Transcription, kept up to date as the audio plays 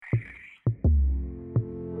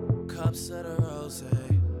cups of the rose,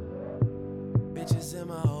 bitches in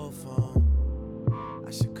my old phone. I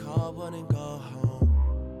should call one and go home.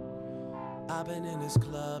 I've been in this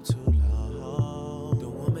club too long. The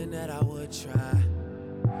woman that I would try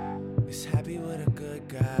is happy with a good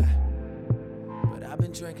guy, but I've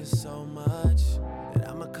been drinking so much that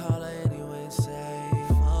I'ma call her anyway and say,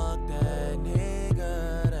 fuck that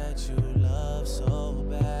nigga that you love so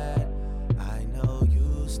bad. I know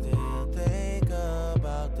you still think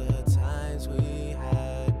about the times we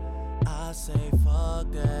had. I say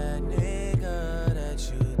fuck that nigga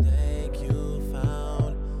that you think you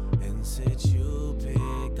found, and since you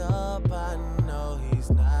picked up, I know he's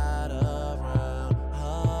not around.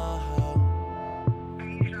 Are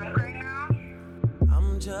you drunk right now?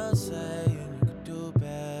 I'm just saying you could do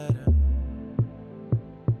better.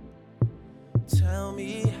 Tell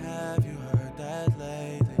me, have you heard that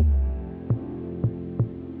lately?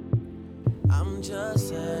 I'm just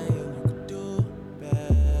saying you could do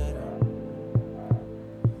better.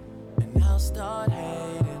 And I'll start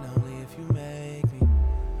hating only if you make me.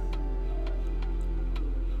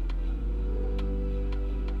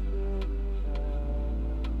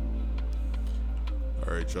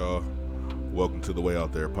 All right, y'all. Welcome to the Way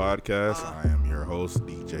Out There podcast. I am your host,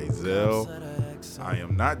 DJ Zell. I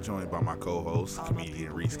am not joined by my co-host,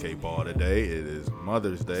 comedian Reese K. Ball today. It is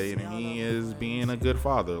Mother's Day, and he is being a good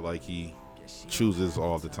father like he chooses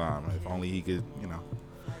all the time. If only he could,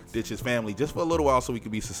 ditch his family just for a little while so he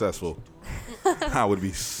could be successful. I would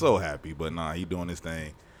be so happy, but nah, he doing his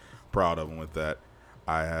thing. Proud of him with that.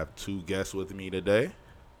 I have two guests with me today.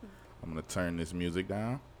 I'm going to turn this music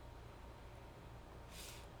down.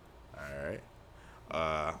 All right.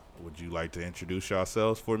 Would you like to introduce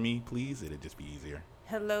yourselves for me, please? It'd just be easier.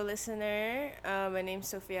 Hello, listener. My name's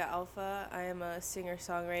Sophia Alpha. I am a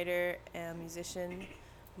singer-songwriter, a musician,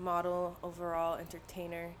 model, overall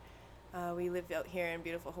entertainer. We live out here in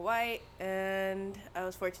beautiful Hawaii, and I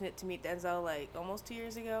was fortunate to meet Denzel like almost 2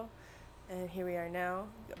 years ago, and here we are now,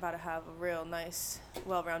 about to have a real nice,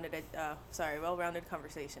 well-rounded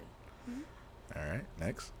conversation. All right.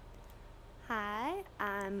 Next. Hi,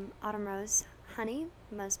 I'm Autumn Rose Honey.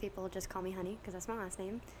 Most people just call me Honey because that's my last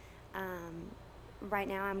name. Right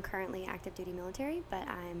now I'm currently active duty military, but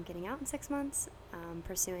I'm getting out in 6 months,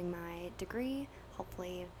 pursuing my degree,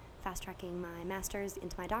 hopefully fast-tracking my master's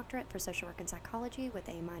into my doctorate for social work and psychology with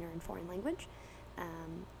a minor in foreign language.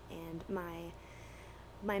 And my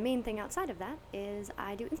main thing outside of that is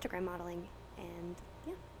I do Instagram modeling, and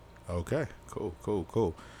yeah. Okay.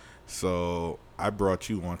 Cool. So I brought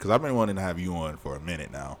you on because I've been wanting to have you on for a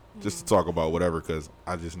minute now, just to talk about whatever, because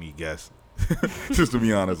I just need guests. Just to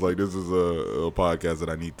be honest, like, this is a podcast that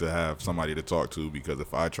I need to have somebody to talk to, because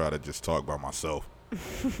if I try to just talk by myself,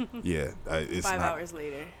 it's 5 hours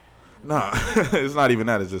later. Nah, it's not even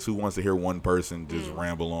that. It's just who wants to hear one person just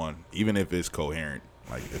ramble on, even if it's coherent.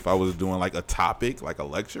 Like, if I was doing like a topic, like a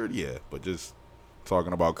lecture, yeah, but just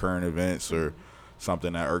talking about current events or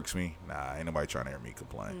something that irks me, nah, ain't nobody trying to hear me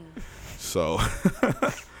complain. So,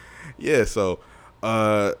 yeah, so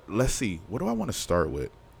let's see. What do I want to start with?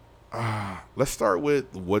 Let's start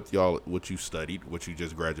with what you studied, what you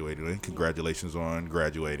just graduated in. Congratulations on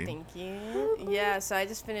graduating. Thank you. Yeah, so I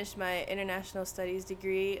just finished my international studies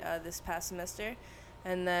degree this past semester,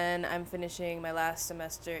 and then I'm finishing my last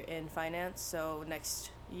semester in finance. So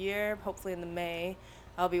next year, hopefully in the May,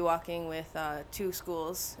 I'll be walking with 2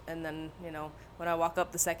 schools, and then, when I walk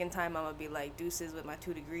up the second time, I'm going to be like, deuces with my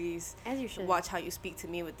 2 degrees. As you should. Watch how you speak to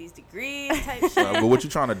me with these degrees type shit. But what you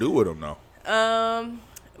trying to do with them, though?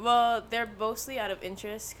 Well, they're mostly out of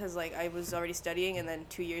interest because, like, I was already studying, and then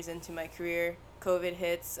 2 years into my career, COVID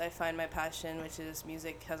hits. I find my passion, which is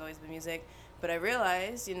music, has always been music. But I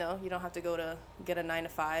realized, you don't have to go to get a 9 to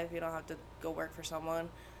 5. You don't have to go work for someone.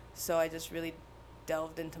 So I just really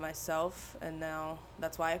delved into myself, and now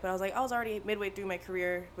that's why. But I was already midway through my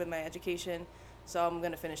career with my education, so I'm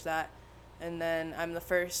going to finish that. And then I'm the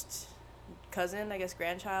first cousin, I guess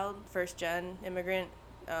grandchild, first gen immigrant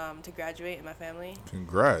to graduate in my family.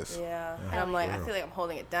 Congrats. Yeah. And I'm like, I feel like I'm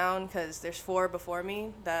holding it down because there's 4 before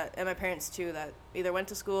me and my parents too, that either went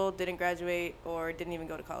to school, didn't graduate, or didn't even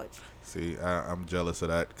go to college. See, I'm jealous of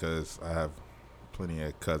that because I have plenty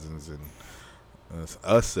of cousins and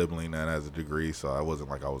a sibling that has a degree, so I wasn't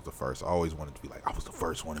like I was the first. I always wanted to be like I was the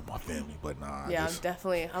first one in my family, but nah. Yeah,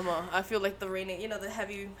 I feel like the reigning, the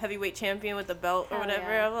heavyweight champion with the belt or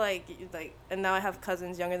whatever. Yeah. I'm like, and now I have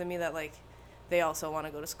cousins younger than me that like, they also want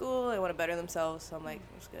to go to school, they want to better themselves. So I'm like,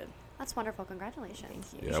 it's good. That's wonderful. Congratulations.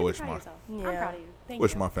 Thank Yeah, you. You I should be wish proud of my- yourself. Yeah. I'm proud of you. Thank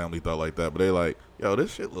Wish you. my family thought like that, but they like, yo,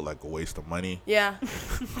 this shit look like a waste of money. Yeah.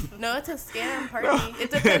 No, it's a scam party. No. It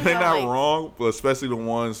depends They're on, not like, wrong, but especially the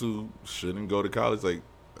ones who shouldn't go to college. Like,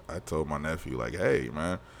 I told my nephew, like, hey,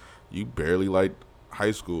 man, you barely like high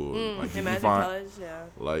school. Like, you imagine find, college, yeah.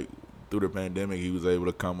 like, through the pandemic, he was able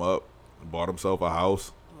to come up, bought himself a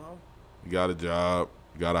house. Well, He got a job,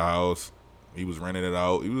 got a house. He was renting it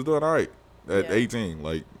out. He was doing all right at Yeah. 18,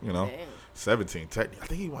 like, you know, dang. 17. I think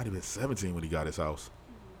he might have been 17 when he got his house.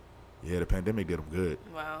 Yeah, the pandemic did him good.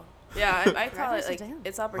 Wow. Yeah, I call it Congratulations like to him.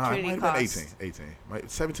 it's Nah, it opportunity might have been cost. 18.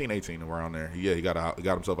 17, 18, around there. Yeah, he got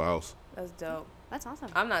himself a house. That's dope. That's awesome.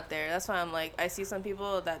 I'm not there. That's why I'm like, I see some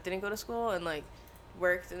people that didn't go to school and like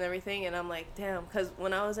worked and everything, and I'm like, damn. Because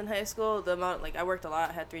when I was in high school, the amount, like, I worked a lot,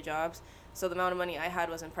 I had 3 jobs, so the amount of money I had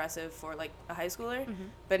was impressive for like a high schooler.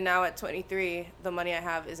 But now at 23, the money I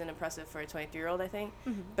have isn't impressive for a 23-year-old, I think.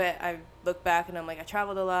 But I look back and I'm like, I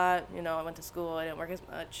traveled a lot. You know, I went to school. I didn't work as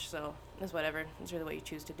much, so it's whatever. It's really what you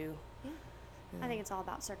choose to do. I think it's all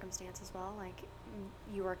about circumstance as well. Like,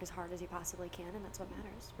 you work as hard as you possibly can, and that's what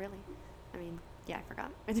matters, really. I mean, yeah, I forgot.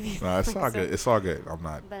 No, it's all So- good. It's all good. I'm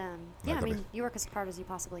not. But Not yeah, I gonna- mean, you work as hard as you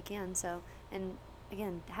possibly can. So, and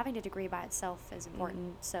again, having a degree by itself is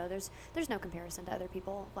important. So there's no comparison to other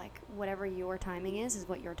people. Like, whatever your timing is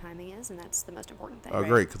what your timing is, and that's the most important thing. Oh,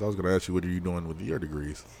 great, because I was going to ask you, what are you doing with your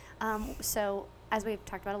degrees? So, as we've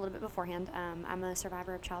talked about a little bit beforehand, I'm a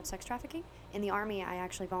survivor of child sex trafficking. In the Army, I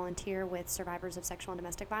actually volunteer with survivors of sexual and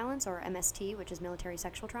domestic violence, or MST, which is military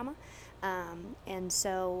sexual trauma. And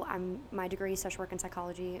so, my degree, social work and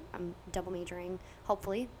psychology. I'm double majoring,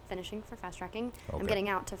 hopefully finishing for fast tracking. I'm Okay. getting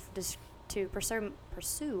out to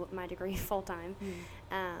pursue my degree full time.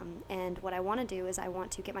 And what I want to do is I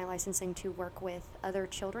want to get my licensing to work with other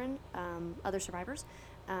children, other survivors.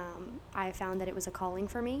 I found that it was a calling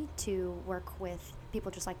for me to work with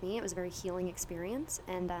people just like me. It was a very healing experience,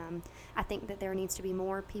 and I think that there needs to be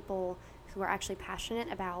more people who are actually passionate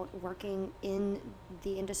about working in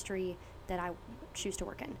the industry that I choose to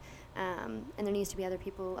work in. And there needs to be other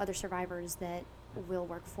people, other survivors that will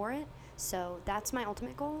work for it. So that's my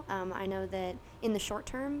ultimate goal. I know that in the short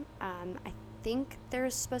term, I think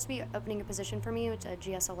there's supposed to be opening a position for me. It's a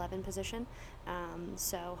GS11 position.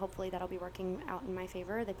 So hopefully that'll be working out in my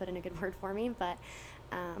favor. They put in a good word for me. But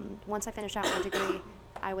once I finish out my degree,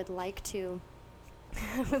 I would like to.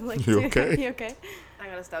 I would like You to. okay? You okay? I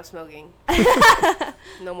gotta stop smoking.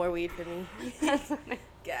 No more weed for me.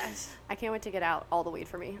 Gosh. I can't wait to get out all the weed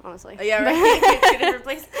for me, honestly. Oh, yeah, right. 2 different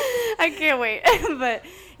places. I can't wait. But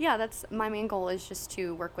yeah, that's my main goal, is just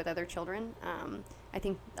to work with other children. I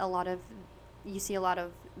think you see a lot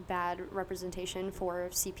of bad representation for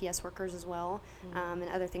CPS workers as well, and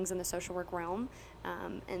other things in the social work realm,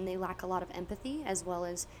 and they lack a lot of empathy, as well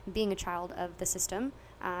as being a child of the system.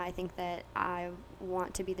 I think that I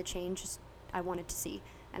want to be the change I wanted to see,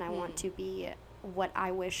 and I want to be what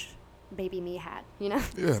I wish baby me had, you know?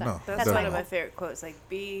 Yeah, So no. That's that's one my of my goal. favorite quotes. Like,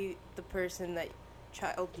 be the person that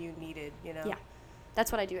child you needed, you know? Yeah.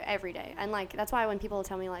 That's what I do every day. And, like, that's why when people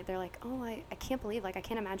tell me, like, they're like, oh, I can't believe, like, I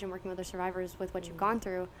can't imagine working with other survivors with what you've gone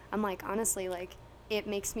through. I'm like, honestly, like, it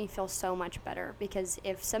makes me feel so much better, because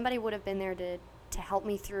if somebody would have been there to help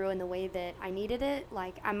me through in the way that I needed it,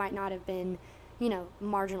 like, I might not have been, you know,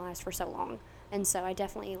 marginalized for so long. And so I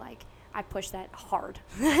definitely, like, I push that hard.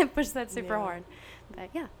 I push that super Yeah. hard. But,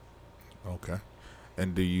 yeah. Okay.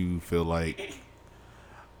 And do you feel like,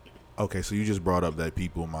 okay, so you just brought up that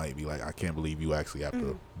people might be like, I can't believe you actually have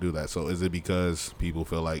to do that. So is it because people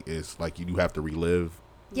feel like it's like you do have to relive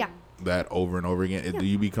Yeah. that over and over again? Yeah. Do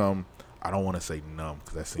you become, I don't want to say numb,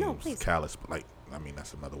 because that No, seems please. callous, but like, I mean,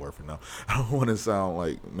 that's another word for numb. I don't want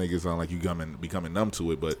to make it sound like you becoming numb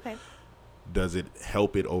to it, but Okay. does it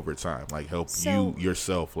help it over time? Like, help So- you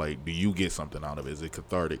yourself? Like, do you get something out of it? Is it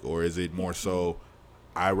cathartic, or is it more so,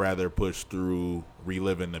 I rather push through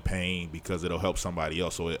reliving the pain because it'll help somebody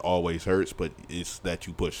else, so it always hurts, but it's that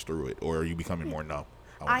you push through it, or are you becoming more numb?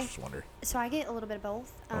 I was just wondering. So I get a little bit of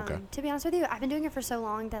both. Okay. To be honest with you, I've been doing it for so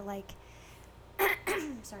long that, like,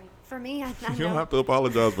 sorry, for me, I You know. don't have to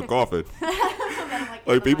apologize for coughing. I'm like,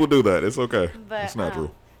 Like, people do that. It's okay. But, It's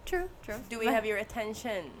natural. True. Do we have your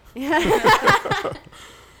attention? Yeah.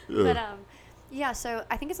 But yeah, so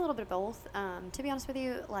I think it's a little bit of both. To be honest with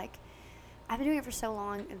you, like, I've been doing it for so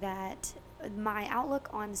long that my outlook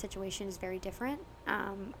on the situation is very different.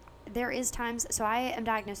 There is times, so I am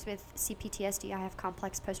diagnosed with CPTSD. I have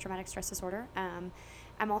complex post-traumatic stress disorder.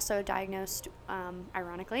 I'm also diagnosed,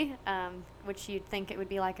 ironically, which you'd think it would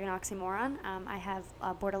be like an oxymoron. I have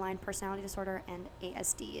borderline personality disorder and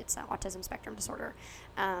ASD. It's autism spectrum disorder.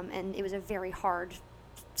 And it was a very hard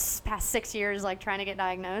past 6 years, like, trying to get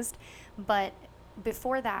diagnosed. But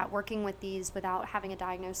before that, working with these without having a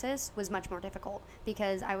diagnosis was much more difficult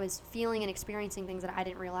because I was feeling and experiencing things that I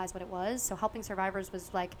didn't realize what it was. So helping survivors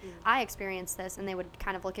was like, I experienced this, and they would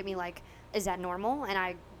kind of look at me like, is that normal? And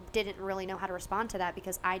I didn't really know how to respond to that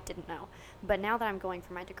because I didn't know. But now that I'm going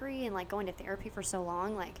for my degree and like going to therapy for so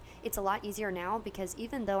long, like it's a lot easier now because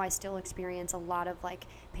even though I still experience a lot of like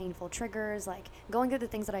painful triggers, like going through the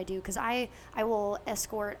things that I do, because I will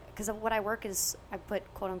escort, because of what I work is, I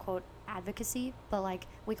put quote unquote advocacy, but like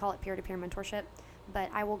we call it peer-to-peer mentorship. But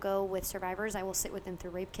I will go with survivors, I will sit with them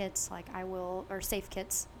through rape kits, like I will, or safe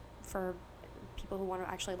kits for people who want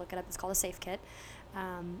to actually look it up. It's called a safe kit.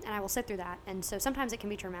 And I will sit through that. And so sometimes it can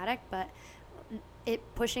be traumatic, but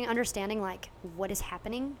understanding like what is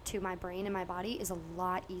happening to my brain and my body is a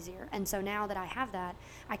lot easier. And so now that I have that,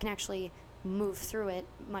 I can actually move through it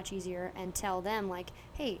much easier and tell them like,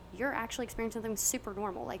 hey, you're actually experiencing something super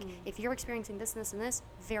normal. Like if you're experiencing this and this and this,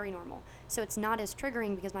 very normal. So it's not as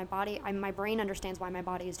triggering because my brain understands why my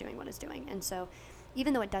body is doing what it's doing. And so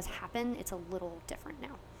even though it does happen, it's a little different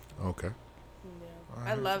now. Okay. Yeah.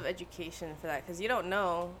 I love education for that because you don't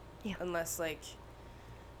know unless, like,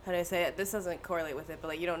 how do I say it? This doesn't correlate with it, but,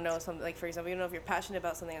 like, you don't know something. Like, for example, you don't know if you're passionate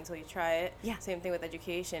about something until you try it. Yeah. Same thing with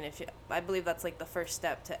education. I believe that's, like, the first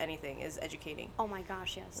step to anything is educating. Oh, my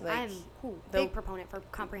gosh, yes. Like, I'm big proponent for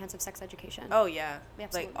comprehensive sex education. Oh, yeah.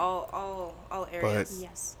 Absolutely. Like, all areas.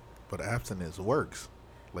 Yes. But abstinence works,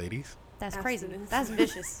 ladies. That's Abstinence. crazy. That's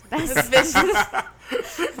vicious. It's vicious.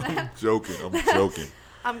 I'm joking.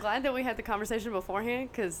 I'm glad that we had the conversation beforehand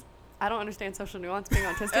because I don't understand social nuance being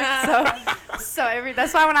autistic. so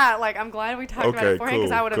that's why I'm glad we talked about it beforehand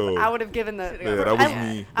because I would have given the that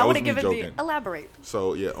was me. I would have me given joking. the elaborate.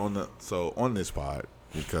 So yeah, on this pod,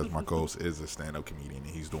 because my co-host is a stand-up comedian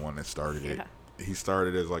and he's the one that started it. Yeah. He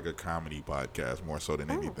started as like a comedy podcast more so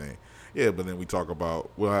than anything. Yeah, but then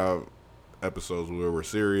we'll have episodes where we're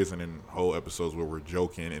serious and then whole episodes where we're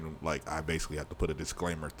joking, and like I basically have to put a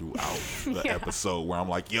disclaimer throughout the episode where I'm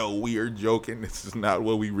like, yo, we are joking, this is not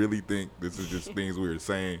what we really think, this is just things we were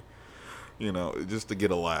saying, just to get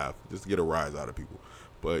a laugh, just to get a rise out of people.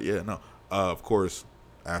 But yeah, no, of course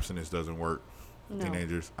abstinence doesn't work for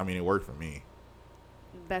teenagers. I mean, it worked for me.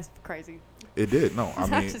 That's crazy. It did. No, I I'm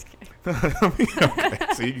mean, just kidding.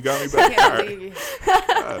 okay. See, you got me back. Can't All right. believe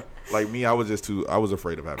you. Like me, I was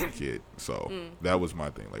afraid of having a kid. So that was my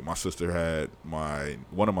thing. Like one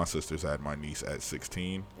of my sisters had my niece at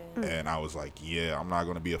 16. And I was like, yeah, I'm not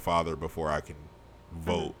going to be a father before I can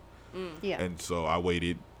vote. Yeah. And so I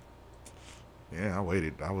waited. Yeah, I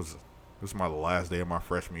waited. This was my last day of my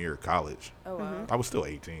freshman year of college. Oh, wow. I was still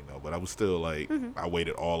 18 though, but I was still like, I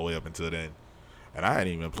waited all the way up until then. And I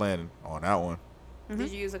hadn't even planned on that one.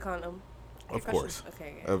 Did you use a condom? Of course.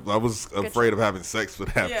 Okay. I was afraid of having sex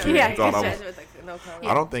with that. Yeah, too. yeah, I thought I was. with, like, no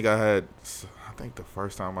condom. I don't think I had. I think the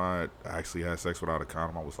first time I actually had sex without a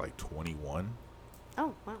condom, I was like 21.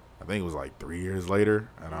 Oh, wow. I think it was like 3 years later,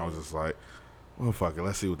 and I was just like, "Well, fuck it,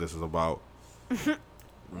 let's see what this is about."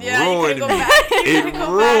 Yeah, Ruined you me. couldn't go back. It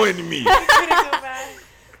ruined me. Couldn't go back.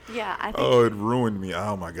 Yeah, I think. Oh, it ruined me.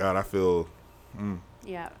 Oh my god, I feel.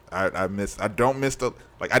 Yeah. I don't miss the,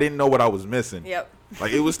 like, I didn't know what I was missing. Yep.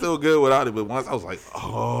 Like, it was still good without it, but once I was like,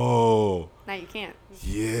 oh, Now you can't.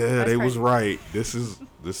 yeah, That's they was crazy. right.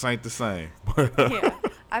 This ain't the same. Yeah.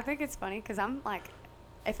 I think it's funny because I'm like,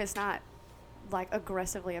 if it's not like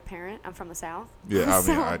aggressively apparent, I'm from the South. Yeah, I mean,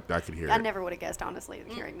 So, I could hear I it. never would have guessed, honestly.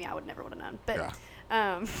 Hearing me, I would never would have known. But,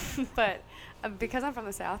 Yeah. but because I'm from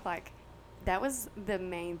the South, like, that was the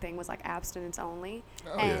main thing was like abstinence only.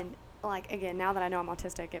 Oh, yeah. And like, again, now that I know I'm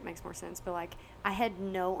autistic, it makes more sense. But like, I had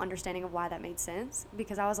no understanding of why that made sense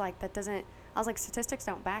because I was like, statistics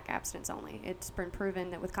don't back abstinence only. It's been proven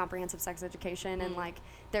that with comprehensive sex education and like,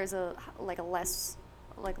 there's a less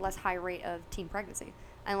high rate of teen pregnancy.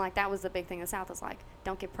 And like, that was the big thing in the South was like,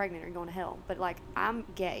 don't get pregnant or you're going to hell. But like, I'm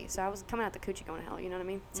gay, so I was coming out the coochie going to hell, you know what I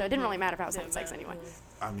mean? So it didn't really matter if I was having sex anyway.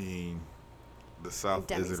 I mean, the South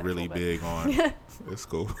Demisexual, isn't really but- big on. It's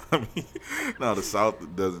cool. I mean, no, the South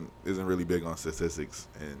isn't really big on statistics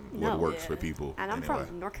and what No. works Yeah. for people. And I'm anyway.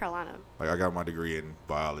 from North Carolina. Like, I got my degree in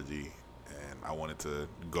biology, and I wanted to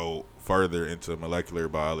go further into molecular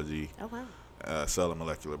biology, Oh, wow. cell and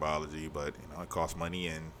molecular biology, but it cost money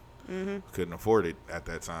and couldn't afford it at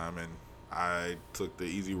that time, and I took the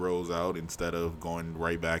easy roads out instead of going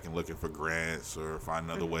right back and looking for grants or finding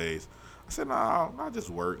other ways. I said, no, I'll just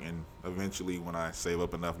work, and eventually when I save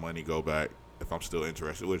up enough money, go back if I'm still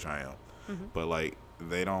interested, which I am. But like,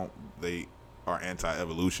 they are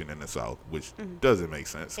anti-evolution in the South, which doesn't make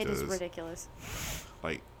sense. It is 'cause, ridiculous.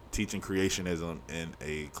 like, teaching creationism in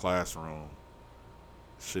a classroom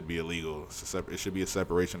should be illegal. It should be a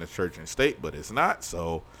separation of church and state, but it's not.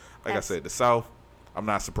 So, like I Yes. said, the South, I'm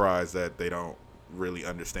not surprised that they don't really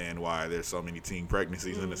understand why there's so many teen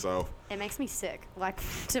pregnancies in the South. It makes me sick, like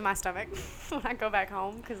to my stomach when I go back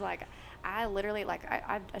home, because like I literally like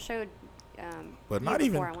I showed. But you not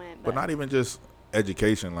even, before I went, but not even just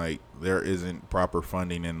education. Like there isn't proper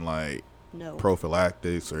funding in like no.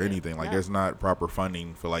 prophylactics or anything. Like No. there's not proper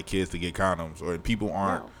funding for like kids to get condoms, or people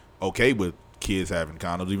aren't No. okay with kids having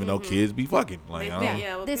condoms, even though kids be fucking. Like They I think, don't,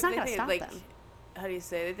 yeah, well, It's not they gonna think, stop like, them. How do you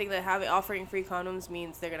say? They think that offering free condoms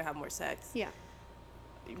means they're gonna have more sex. Yeah.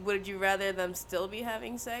 Would you rather them still be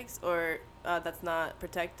having sex, or that's not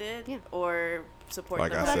protected, Yeah. or support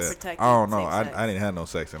like them I with said, protected I don't know. safe sex? I didn't have no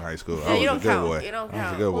sex in high school. Yeah, I was you a don't good count. boy. You don't I was a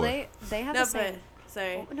count. good Well, boy. they have No, the same. but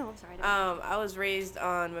sorry. Oh, no, I'm sorry. I didn't- I was raised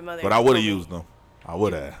on my mother. But I would have told me- used them. I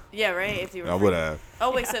would have. Yeah, right. If you were. I would have.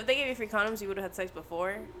 Oh wait, so if they gave you free condoms, you would have had sex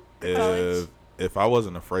before college. If I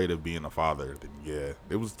wasn't afraid of being a father, then yeah,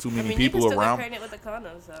 there was too I many mean, people you can still around. get pregnant with a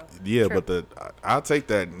condom, so. Yeah, True. but I'll take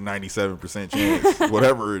that 97% chance,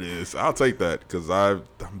 whatever it is. I'll take that because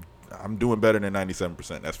I'm doing better than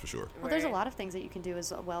 97%. That's for sure. Well, there's a Right. lot of things that you can do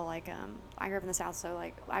as well. Like, I grew up in the South, so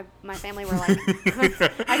like, my family were like,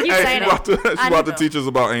 I keep Hey, saying she about to, it. she I about to know. teach us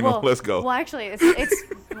about anal. Well, Let's go. Well, actually, it's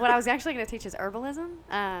what I was actually going to teach is herbalism.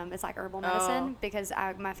 It's like herbal medicine Oh. because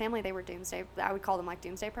my family, they were doomsday. I would call them like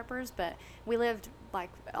doomsday preppers, but we lived like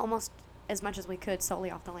almost as much as we could solely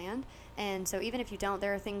off the land. And so even if you don't,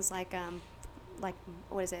 there are things like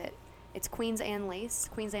what is it? It's Queen's Anne lace.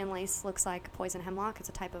 Queen's Anne lace looks like poison hemlock. It's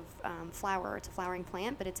a type of flower. It's a flowering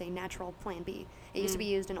plant, but it's a natural Plan B. It used to be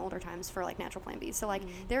used in older times for like natural Plan B. So like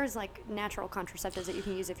there's like natural contraceptives that you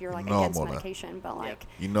can use if you're like No, against Mona. medication. But like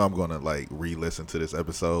You know I'm gonna like re-listen to this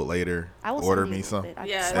episode later. I will Order send me you some, it.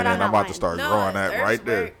 Yeah, and but then I'm about to lying. start growing that herbs right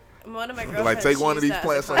there. work. One of my Like girlfriends. take one of she these used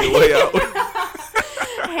plants that on as a your way out.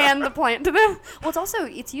 hand the plant to them. Well, it's also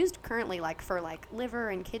it's used currently like for like liver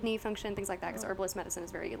and kidney function, things like that. Because herbalist medicine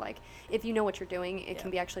is very like if you know what you're doing, it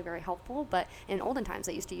can be actually very helpful. But in olden times,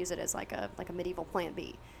 they used to use it as like a medieval Plan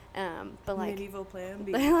B. But like medieval Plan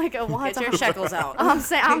B. like a Get your shekels out.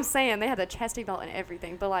 I'm saying they had the chastity belt and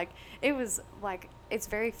everything. But like it was like it's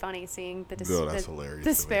very funny seeing the Girl, that's hilarious to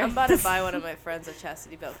me. despair. I'm about to buy one of my friends a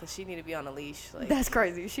chastity belt because she need to be on a leash. Like That's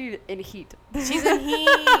crazy. She in heat. she's in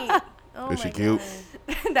heat. Oh Is she my cute?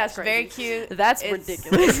 God. That's She's crazy. very cute. That's It's-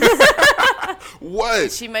 ridiculous.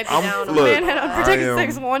 What? She might be I'm- down. look, Man had I unprotected am-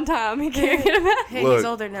 sex one time. He can't get it back. Hey, Look. he's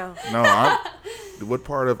older now. No, I'm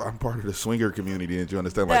part of the swinger community. Didn't you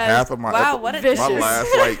understand? Like That's- half of my wow, what a Vicious. my vicious.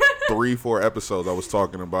 last like 3-4 episodes, I was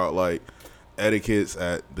talking about like etiquettes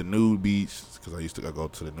at the nude beach because I used to go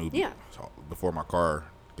to the nude Yeah. beach so before my car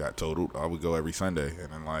got totaled. I would go every Sunday,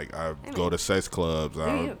 and then like I Hey, go man. to sex clubs.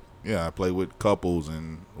 you. Yeah, I play with couples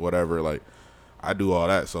and whatever. Like I do all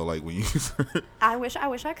that. So like when you I wish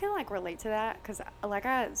I could like relate to that because like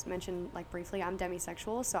I mentioned like briefly, I'm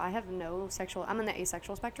demisexual, so I have no sexual. I'm in the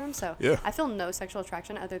asexual spectrum, so Yeah. I feel no sexual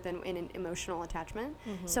attraction other than in an emotional attachment.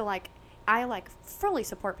 Mm-hmm. So like. I like fully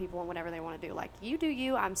support people in whatever they want to do. Like you do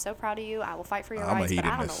you. I'm so proud of you. I will fight for your I'm a rights. But I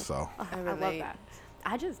don't know. hedonist, so I love relate. that.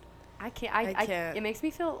 I can't. I can't. It makes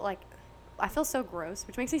me feel like I feel so gross,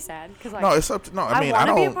 which makes me sad because like no, it's up to no. I mean, want I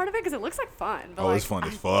to be a don't. part of it because it looks like fun. But Oh, like, it's fun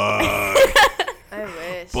as fuck. I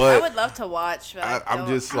wish. But I would love to watch, but I'm don't-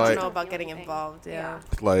 just I don't like- know about getting involved. Yeah.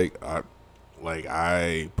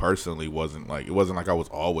 I personally wasn't like it wasn't like I was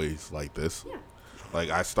always like this. Yeah. Like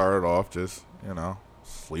I started off just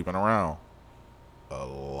sleeping around a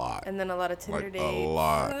lot, And then a lot of Tinder like dates. a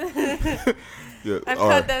lot. Yeah, I've or-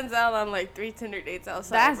 caught Denzel on like 3 Tinder dates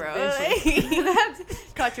outside, That's bro. vicious.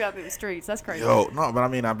 That's caught you out in the streets. That's crazy. Yo, no, but I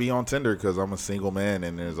mean I be on Tinder because I'm a single man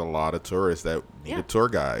and there's a lot of tourists that need Yeah. a tour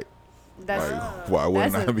guide. That's Like, why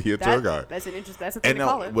wouldn't I be a tour guide? That's an interest. That's what they And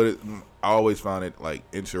call no, it. but I always found it like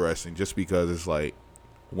interesting just because it's like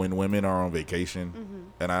when women are on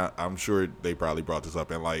vacation, and I'm sure they probably brought this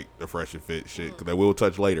up in like the Fresh and Fit shit that we'll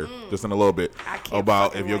touch later, just in a little bit, I can't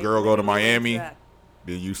about fucking if your wait. girl go to Miami, Yeah.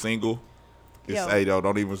 then you single. It's, Yo. hey, yo,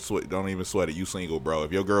 don't even sweat it. You single, bro.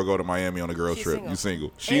 If your girl go to Miami on a girl She's trip, single. you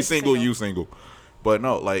single. She's It's single, single. you single. But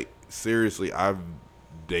no, like seriously, I've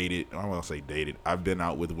dated. I don't want to say dated. I've been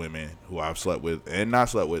out with women who I've slept with and not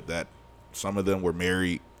slept with. That some of them were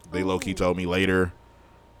married. They low key told me later,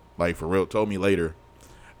 like for real, told me later.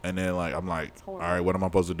 And then like I'm like, all horrible. right, what am I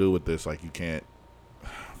supposed to do with this? Like you can't,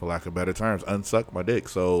 for lack of better terms, unsuck my dick.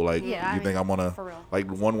 So like, Yeah, I you think mean, I'm gonna? for real. Like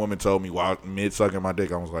one woman told me while mid sucking my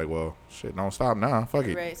dick, I was like, well, shit, don't stop now. Fuck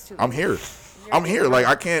it. Right, it's too I'm late. here. I'm here. Like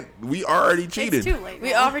I can't. We already cheated. It's too late. We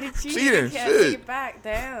now. already cheated. Cheating, You can't shit. take it back.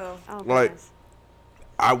 Damn. Oh, like, goodness.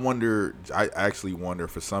 I actually wonder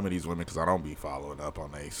for some of these women, because I don't be following up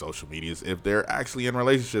on their social medias, if they're actually in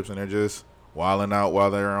relationships and they're just wilding out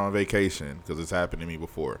while they're on vacation, because it's happened to me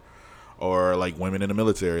before. Or like women in the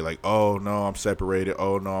military, like, oh no, I'm separated.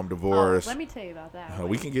 Oh no, I'm divorced. Let me tell you about that.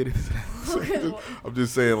 We can get into that. I'm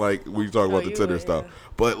just saying, like, we talk about the Tinder stuff,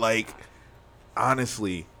 but like,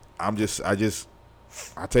 honestly, I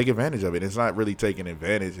take advantage of it. It's not really taking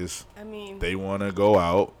advantage. It's, I mean, they want to go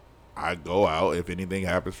out. I go out. If anything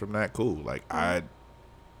happens from that, cool. Like, I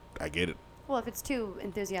get it. Well, if it's two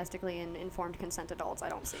enthusiastically and informed consent adults, I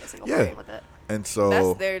don't see a single Yeah. problem with it. And so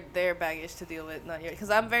that's their baggage to deal with, not yours. Because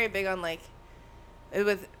I'm very big on, like,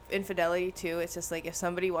 with infidelity too. It's just like if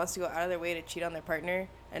somebody wants to go out of their way to cheat on their partner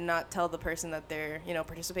and not tell the person that they're, you know,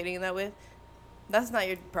 participating in that with, that's not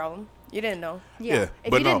your problem. You didn't know. Yeah,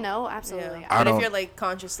 if but you no. didn't know, absolutely. I But don't- if you're like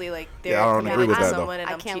consciously like they're Yeah, I don't agree with committed to that, though. someone and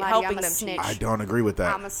I I'm can't cheat- lie to you, helping I'm a them cheat. snitch. I don't agree with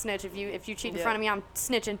that. I'm a snitch. If you cheat in Yeah. front of me, I'm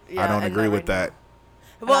snitching. I don't and agree not with right that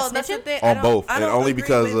now. Well, Am I that's the snitching? thing. I on don't- both, I and don't only agree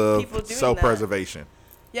because with people of doing self-preservation.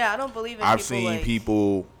 that. Yeah, I don't believe in I've people seen like,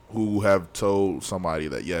 people who have told somebody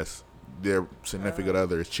that yes, their significant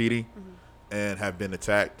other is cheating, and have been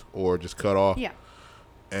attacked or just cut off. Yeah.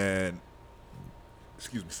 And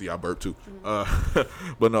excuse me, see, I burped too.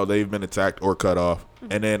 But no, they've been attacked or cut off.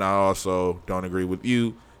 And then I also don't agree with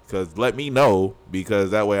you, because let me know,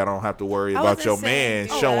 because that way I don't have to worry I about wasn't your saying man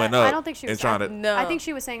do showing that. up I don't think she was and trying to. No, I think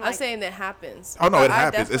she was saying, I'm like, saying that happens. Oh no, But it I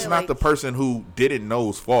happens. It's definitely, not the like, person who didn't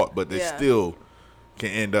know's fault, but they Yeah. still can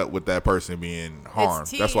end up with that person being harmed.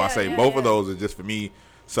 That's why I say both of those are just, for me,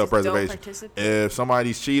 self-preservation. participate. If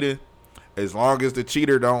somebody's cheating, as long as the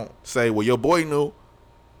cheater don't say, well, your boy knew,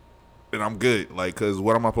 then I'm good. Like, because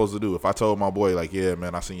what am I supposed to do? If I told my boy, like, yeah,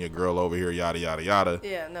 man, I seen your girl over here, yada, yada, yada.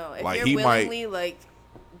 Yeah, no. If Like, you're he might- willingly like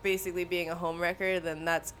basically being a homewrecker, then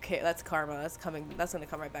that's karma. That's gonna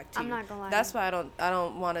come right back to I'm you. not gonna lie. That's why I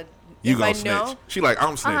don't want to. You if gonna I snitch. know, She like,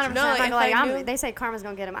 I'm 100%. snitching. No, I'm if not gonna I lie, knew- they say karma's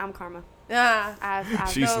gonna get him. I'm karma. She no,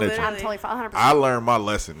 snitching. literally. I'm totally 100%. I learned my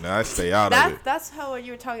lesson. Now I stay out of it. That's how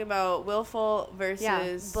you were talking about willful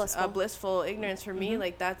versus blissful. blissful ignorance. For me,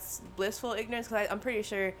 like that's blissful ignorance, because I'm pretty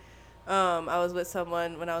sure I was with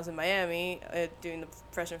someone when I was in Miami doing the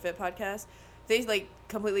Fresh and Fit podcast. They like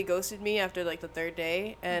completely ghosted me after like the third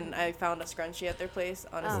day, and I found a scrunchie at their place.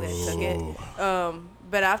 Honestly, I took it.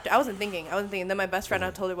 But after I wasn't thinking. Then my best friend,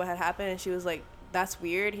 I told her what had happened, and she was like, "That's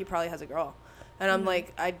weird. He probably has a girl." And I'm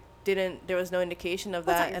like, there was no indication of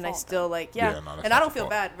Well, it's that, not your and I fault, still like, Yeah, yeah, no, that's and not I don't your feel fault.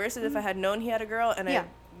 bad. Versus if I had known he had a girl and Yeah. I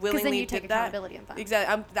 'Cause then willingly you take did that, accountability and fun.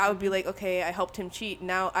 exactly, I would be like, okay, I helped him cheat.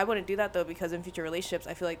 Now I wouldn't do that though, because in future relationships,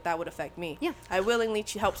 I feel like that would affect me. Yeah. I willingly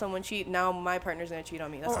help someone cheat. Now my partner's gonna cheat on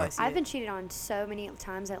me. That's how I see I've it. been cheated on so many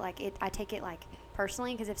times that like I take it like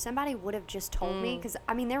personally, because if somebody would have just told me, because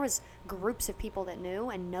I mean there was groups of people that knew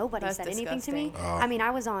and nobody That's said anything to me. disgusting. I mean I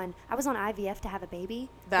was on IVF to have a baby.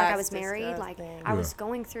 Like I That's was married. Like disgusting. I was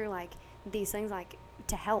going through like these things, like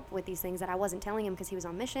to help with these things that I wasn't telling him because he was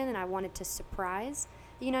on mission, and I wanted to surprise.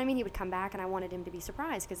 You know what I mean? He would come back, and I wanted him to be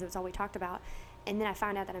surprised because it was all we talked about. And then I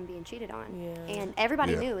found out that I'm being cheated on, Yeah. and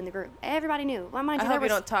everybody Yeah. knew in the group. Everybody knew. Well, mind I you, hope there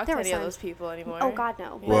you was, don't talk to there were any of signs. those people anymore. Oh God,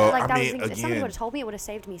 no. But, Well, like I that mean, was if somebody again- would have told me, it would have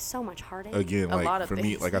saved me so much heartache. Again, A lot like of for me,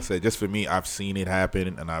 things. like I said, just for me, I've seen it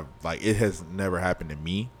happen, and I've like it has never happened to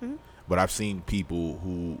me, but I've seen people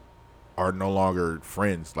who are no longer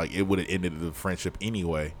friends. Like it would have ended the friendship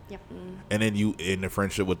anyway, Yep. and then you end the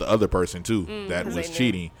friendship with the other person too that 'cause was they knew.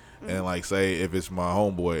 cheating. And like say if it's my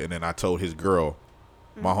homeboy, and then I told his girl,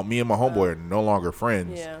 me and my homeboy are no longer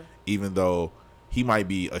friends, Yeah. even though he might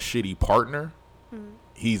be a shitty partner.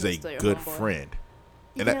 He's a Still your good homeboy. friend.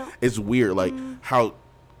 You And that, know, it's weird, like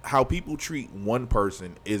how people treat one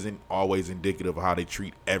person isn't always indicative of how they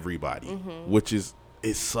treat everybody, which is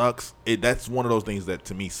it sucks. That's one of those things that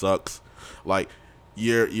to me sucks. Like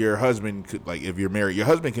your husband could, like if you're married, your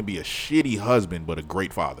husband can be a shitty husband but a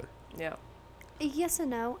great father. Yeah. yes and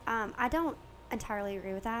no. I don't entirely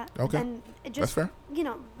agree with that. Okay. And it That's just, fair. you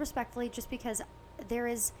know, respectfully, just because there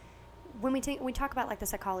is, when we talk about like the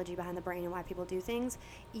psychology behind the brain and why people do things,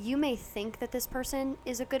 you may think that this person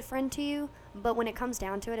is a good friend to you, but when it comes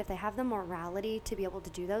down to it, if they have the morality to be able to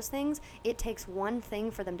do those things, it takes one thing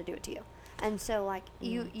for them to do it to you. And so like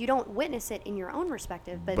you don't witness it in your own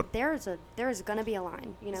perspective, but there's gonna be a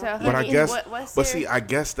line, you know. So, But I mean, guess, what's but your- see, I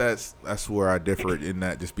guess that's where I differ in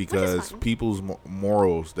that, just because fine. people's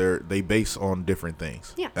morals they base on different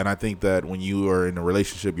things. Yeah. And I think that when you are in a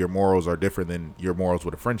relationship, your morals are different than your morals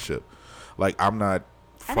with a friendship. Like I'm not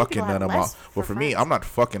I think fucking people have none of my. less Well, for for me, friends. I'm not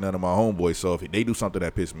fucking none of my homeboys. So if they do something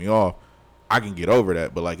that pisses me off, I can get over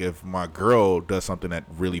that. But like if my girl does something that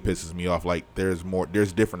really pisses me off, like there's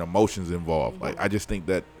different emotions involved. Like I just think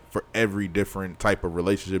that for every different type of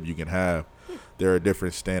relationship you can have, there are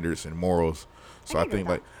different standards and morals. So I think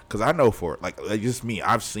like, because I know for like just me,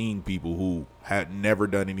 I've seen people who had never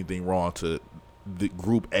done anything wrong to the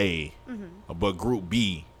group A, but group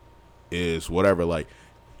B is whatever. Like,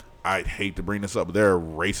 I hate to bring this up, but there are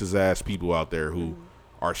racist ass people out there who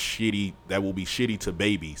are shitty, that will be shitty to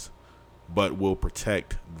babies, but will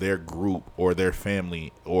protect their group or their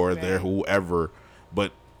family or their whoever.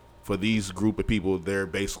 But for these group of people, they're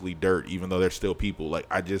basically dirt, even though they're still people. Like,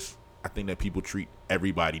 I think that people treat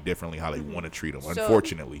everybody differently how they want to treat them, So,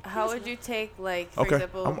 unfortunately. How would you take, like, for Okay,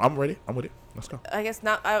 example... I'm ready. I'm with it. Let's go. I guess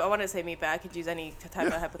not. I want to say me, but I could use any type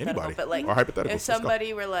of hypothetical. Anybody. But like, Or hypotheticals, if let's go.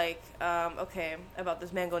 somebody were like, okay, about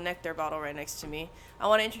this mango nectar bottle right next to me, I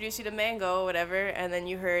want to introduce you to mango, whatever, and then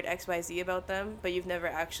you heard X, Y, Z about them, but you've never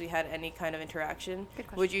actually had any kind of interaction. Good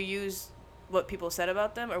question. Would you use what people said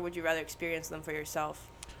about them, or would you rather experience them for yourself?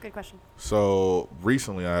 Good question. So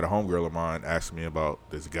recently, I had a homegirl of mine ask me about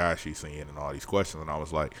this guy she's seeing and all these questions, and I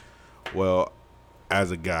was like, "Well,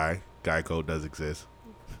 as a guy, guy code does exist."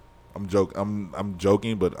 I'm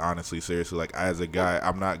joking, but honestly, seriously, like as a guy,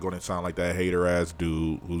 I'm not going to sound like that hater ass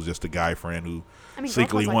dude who's just a guy friend who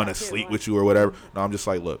secretly girl want to codes like that, sleep too. with you or whatever. No, I'm just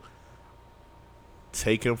like, look,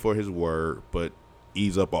 take him for his word, but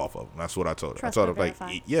ease up off of him. That's what I told her. Trust I told but her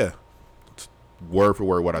verify. yeah, word for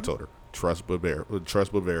word what I told her. Trust but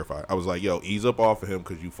verify. I was like, yo, ease up off of him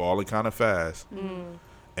because you falling kind of fast.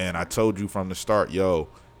 And I told you from the start, yo,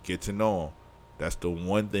 get to know him. That's the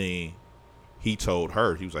one thing he told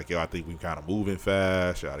her. He was like, yo, I think we kind of moving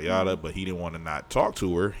fast, yada yada. But he didn't want to not talk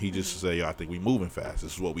to her. He just said, yo, I think we moving fast.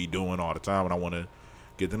 This is what we doing all the time, and I want to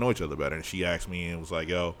get to know each other better. And she asked me and was like,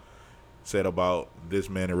 yo, said about this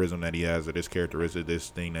mannerism that he has or this characteristic, this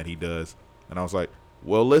thing that he does. And I was like,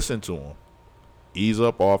 well, listen to him. Ease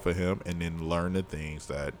up off of him and then learn the things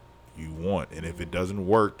that you want. And if it doesn't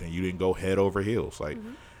work, then you didn't go head over heels. Like,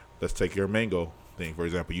 let's take your mango thing, for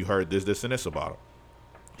example. You heard this and this about him.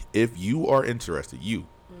 If you are interested,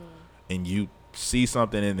 and you see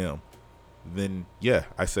something in them, then, yeah,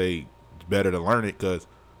 I say it's better to learn it because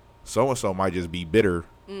so-and-so might just be bitter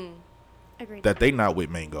Agreed. that they not with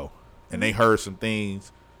mango. And they heard some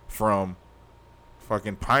things from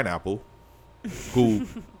fucking pineapple who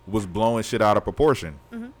was blowing shit out of proportion.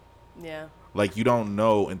 Yeah. Like, you don't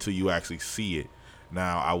know until you actually see it.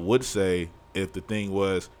 Now, I would say if the thing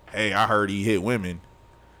was, hey, I heard he hit women,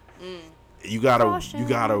 you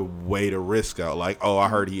gotta weigh the risk out. Like, oh, I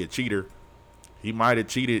heard he a cheater. He might have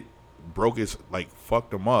cheated, broke his, like,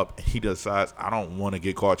 fucked him up, and he decides, I don't want to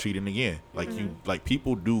get caught cheating again. Like,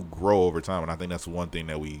 people do grow over time, and I think that's one thing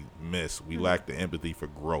that we miss. We lack the empathy for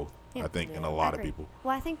growth. Yeah. I think in a I lot of agree. people.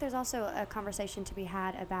 Well, I think there's also a conversation to be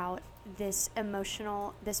had about this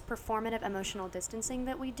performative emotional distancing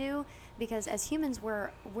that we do, because as humans,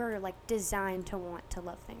 we're like designed to want to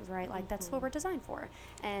love things, right? Like that's what we're designed for.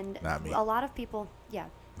 And Not me. a lot of people, yeah,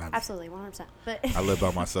 Not me. absolutely, 100%. But I live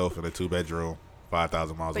by myself in a 2-bedroom,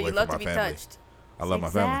 5,000 miles But away you love from to my be family. touched. I love my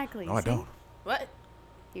Exactly, family. No, I see? don't. What?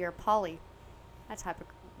 you're a poly. That's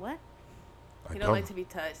what? I He don't like to be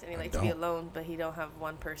touched, and he like to be alone, but he don't have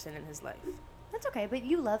one person in his life. That's okay, but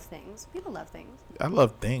you love things. People love things. I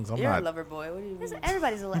love things. I'm You're not. a lover boy. What do you mean?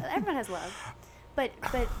 Everyone has love. But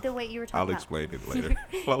the way you were talking I'll about, explain it later.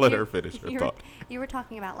 I'll let her finish her thought. You were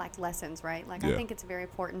talking about like lessons, right? Like Yeah. I think it's very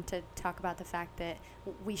important to talk about the fact that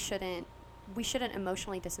we shouldn't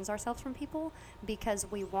emotionally distance ourselves from people because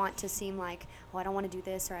we want to seem like, oh, I don't want to do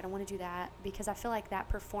this or I don't want to do that, because I feel like that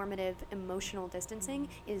performative emotional distancing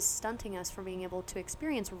is stunting us from being able to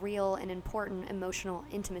experience real and important emotional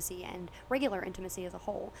intimacy and regular intimacy as a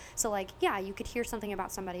whole. So like, yeah, you could hear something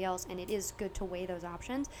about somebody else and it is good to weigh those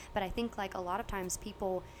options, but I think like a lot of times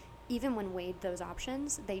people, even when weighed those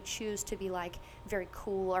options, they choose to be like very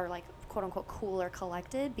cool or like quote unquote cool or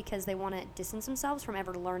collected because they want to distance themselves from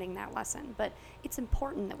ever learning that lesson. But it's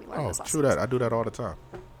important that we learn Oh, those lessons. true that. I do that all the time.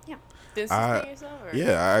 Yeah. Distancing yourself? Or?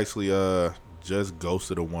 Yeah, I actually just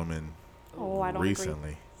ghosted a woman Oh, I don't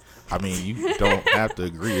recently. I mean, you don't have to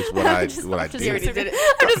agree. It's what I just did. already did it.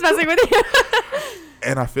 I'm just messing with you.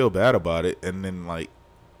 And I feel bad about it. And then, like,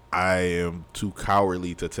 I am too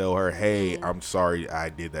cowardly to tell her, hey, I'm sorry I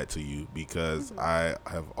did that to you, because I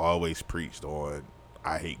have always preached on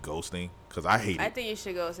I hate ghosting because I hate I it. think you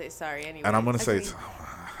should go say sorry anyway. And I'm going to say Agreed.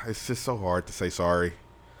 it's just so hard to say sorry.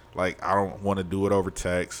 Like, I don't want to do it over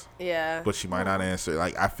text, Yeah. but she might not answer.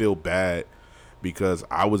 Like, I feel bad because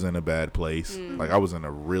I was in a bad place. Like, I was in a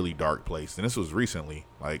really dark place. And this was recently,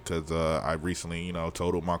 like, because I recently,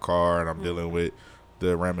 totaled my car, and I'm dealing with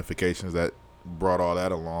the ramifications that brought all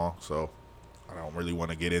that along. So I don't really want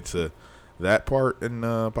to get into that part in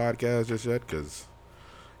the podcast just yet because,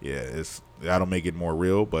 that'll make it more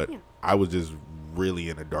real. But Yeah. I was just really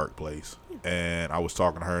in a dark place, and I was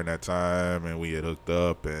talking to her in that time, and we had hooked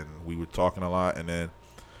up, and we were talking a lot, and then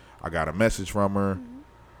I got a message from her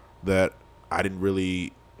that I didn't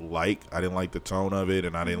really like. I didn't like the tone of it,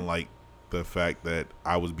 and I didn't like the fact that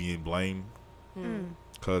I was being blamed.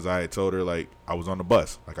 Because I had told her, like, I was on the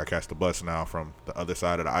bus. Like, I catch the bus now from the other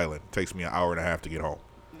side of the island. It takes me an hour and a half to get home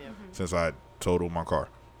since I totaled my car.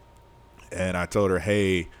 And I told her,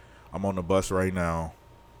 hey, I'm on the bus right now.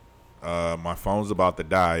 My phone's about to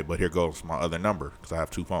die, but here goes my other number because I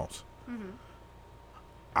have 2 phones.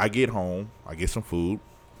 I get home. I get some food.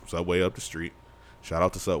 Subway up the street. Shout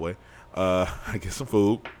out to Subway. I get some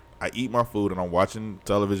food. I eat my food, and I'm watching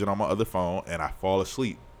television on my other phone, and I fall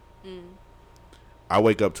asleep. I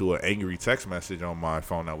wake up to an angry text message on my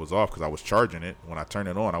phone that was off because I was charging it. When I turn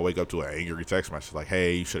it on, I wake up to an angry text message like,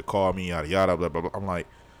 hey, you should have called me, yada, yada, blah, blah, blah. I'm like,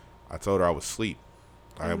 I told her I was asleep.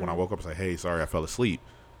 When I woke up, I was like, hey, sorry, I fell asleep.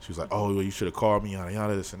 She was like, oh, well, you should have called me, yada,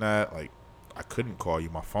 yada, this and that. Like, I couldn't call you.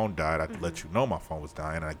 My phone died. I let you know my phone was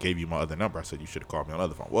dying, and I gave you my other number. I said, you should have called me on the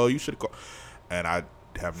other phone. Well, you should have called. And I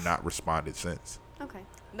have not responded since. Okay.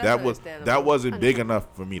 That's That wasn't big enough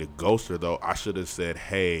for me to ghost her, though. I should have said,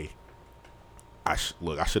 hey, I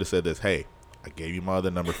should have said this. Hey, I gave you my other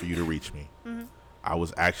number for you to reach me. I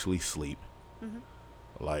was actually asleep.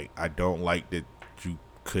 Like, I don't like that you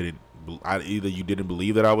couldn't. Either you didn't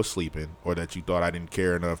believe that I was sleeping, or that you thought I didn't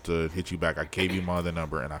care enough to hit you back. I gave you my other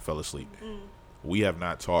number and I fell asleep. We have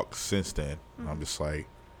not talked since then. I'm just like,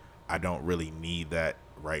 I don't really need that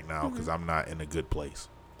right now because I'm not in a good place.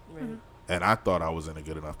 And I thought I was in a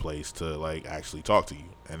good enough place to, like, actually talk to you.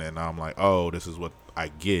 And then I'm like, oh, this is what I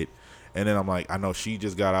get. And then I'm like, I know she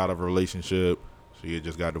just got out of a relationship. She had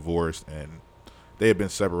just got divorced, and they had been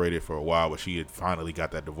separated for a while, but she had finally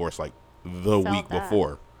got that divorce like the week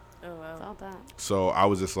before. Oh, wow. Felt that. So I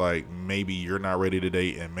was just like, maybe you're not ready to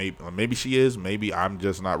date, and maybe she is. Maybe I'm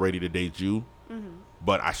just not ready to date you.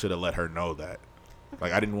 But I should have let her know that.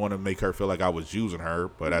 Like, I didn't want to make her feel like I was using her,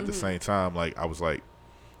 but at the same time, like, I was like,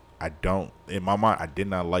 in my mind, I did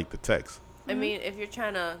not like the text. I mean, if you're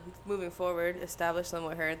trying to, moving forward, establish something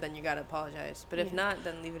with her, then you got to apologize. But if not,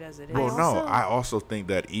 then leave it as it is. Well, no, I also think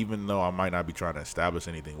that even though I might not be trying to establish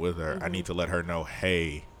anything with her, I need to let her know,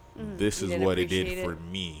 hey, this is what it did for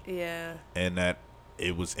me. Yeah. And that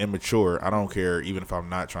it was immature. I don't care, even if I'm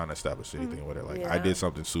not trying to establish anything with her. Like, I did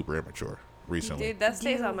something super immature recently. Dude, that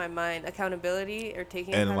stays on my mind. Accountability or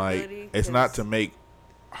taking and accountability. Like, it's not to make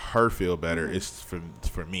her feel better. It's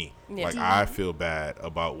for me. Yeah. Like, I feel bad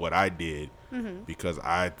about what I did because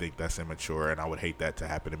I think that's immature, and I would hate that to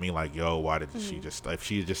happen to me. Like, yo, why did she just, if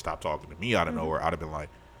she just stopped talking to me out of nowhere, I'd have been like,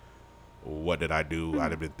 what did I do?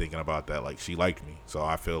 I'd have been thinking about that. Like, she liked me, so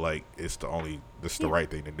I feel like it's the right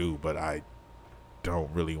thing to do. But I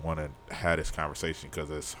don't really want to have this conversation because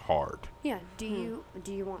it's hard. Yeah. Do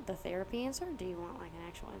you want the therapy answer? Or do you want, like, an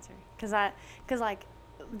actual answer? Because like,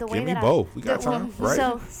 the way Give me that both. We got time,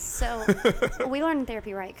 right? So we learn in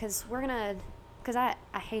therapy, right? Because I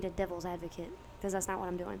hate a devil's advocate because that's not what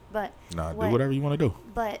I'm doing. But do whatever you want to do.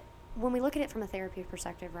 But when we look at it from a therapy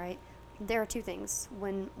perspective, right? There are 2 things.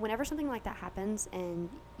 Whenever something like that happens and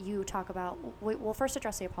you talk about, we'll first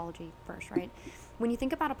address the apology first, right? When you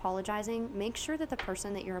think about apologizing, make sure that the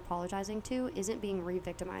person that you're apologizing to isn't being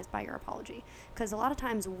re-victimized by your apology. Because a lot of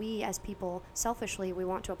times we as people, selfishly, we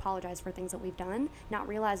want to apologize for things that we've done, not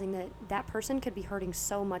realizing that that person could be hurting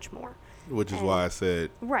so much more. Which is why I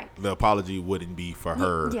said the apology wouldn't be for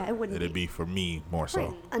her. Yeah, it wouldn't It'd be for me more so.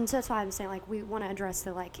 Right. And so that's why I'm saying, like, we want to address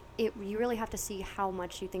the, like, you really have to see how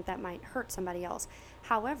much you think that might hurt somebody else.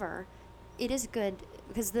 However, it is good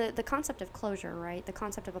because the concept of closure, right? The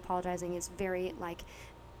concept of apologizing is very, like,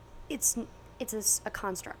 it's a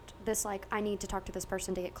construct. This, like, I need to talk to this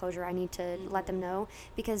person to get closure. I need to let them know,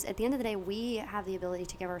 because at the end of the day, we have the ability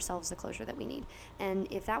to give ourselves the closure that we need. And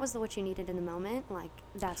if that was what you needed in the moment, like,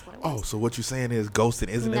 that's what it was. Oh, so what you're saying is ghosting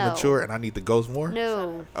isn't No. immature, and I need to ghost more?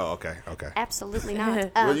 No. Oh, okay. Absolutely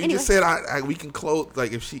not. Well, you just said we can close.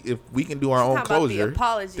 Like, if we can do our own closure,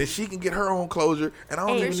 apology. then she can get her own closure, and I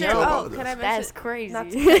don't even need to Oh, apologize. can I mention? That's crazy.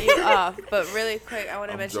 Not to cut you off, but really quick, I want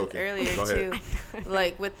to I'm mention joking. earlier Go ahead. too,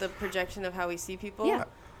 like with the projection of how we see people. Yeah.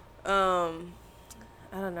 I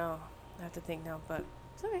don't know. I have to think now, but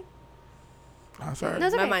It's okay. I'm sorry. No,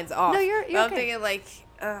 it's my okay. mind's off. No, you're I'm okay. thinking like,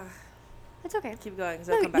 It's okay. keep going because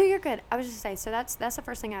No, I'll come no, back. you're good. I was just saying, so that's the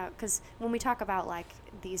first thing out, because when we talk about, like,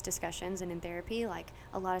 these discussions and in therapy, like,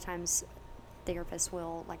 a lot of times therapists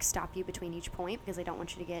will, like, stop you between each point because they don't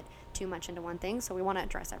want you to get too much into one thing, so we want to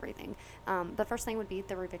address everything. The first thing would be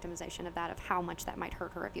the re-victimization of how much that might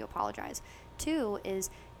hurt her if you apologize. 2 is,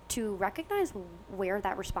 to recognize where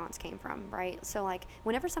that response came from, right? So like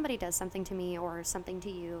whenever somebody does something to me or something to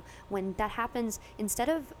you, when that happens, instead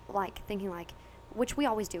of like thinking like, which we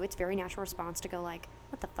always do, it's very natural response to go like,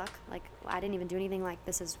 what the fuck? Like, I didn't even do anything, like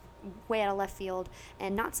this is way out of left field,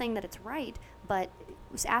 and not saying that it's right, but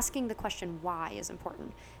asking the question why is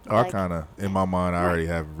important. I kind of, in my mind, I already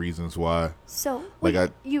have reasons why. So,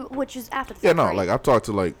 like which is after the yeah, fact, no, right? like I've talked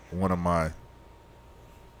to like one of my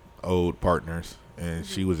old partners, and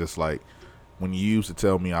she was just like, when you used to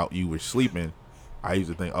tell me you were sleeping, I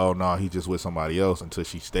used to think, oh no, he's just with somebody else, until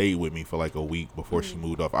she stayed with me for like a week before she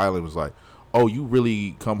moved off island. Was like, oh, you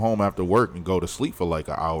really come home after work and go to sleep for like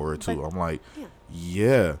an hour or two? I'm like,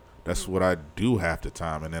 yeah, that's what I do half the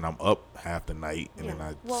time, and then I'm up half the night, and then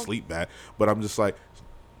I sleep back. But I'm just like,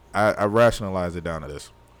 I rationalize it down to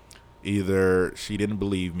this. Either she didn't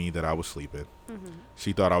believe me that I was sleeping.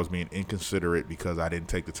 She thought I was being inconsiderate because I didn't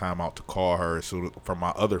take the time out to call her from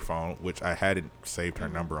my other phone, which I hadn't saved her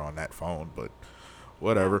number on that phone, but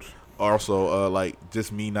whatever. Also, like,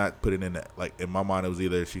 just me not putting in that, like, in my mind, it was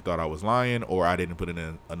either she thought I was lying or I didn't put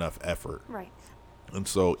in enough effort. Right. And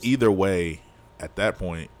so either way, at that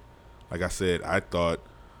point, like I said, I thought,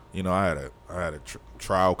 you know, I had a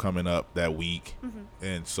trial coming up that week,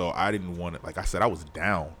 and so I didn't want it. Like I said, I was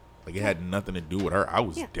down. Like, it had nothing to do with her. I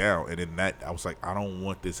was down, and in that, I was like, I don't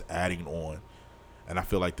want this adding on. And I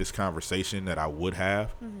feel like this conversation that I would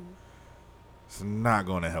have, it's not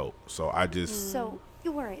going to help. So I just So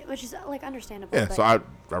you worry, which is like understandable. yeah. But So I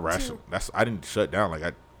rational. I didn't shut down. Like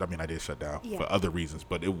I mean, I did shut down for other reasons,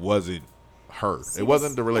 but it wasn't her. It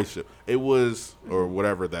wasn't the relationship. It was, or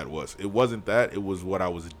whatever that was. It wasn't that. It was what I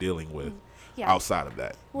was dealing with outside of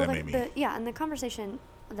that. Well, that like made me. and the conversation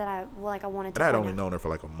that I wanted to. And I had point only out- known her for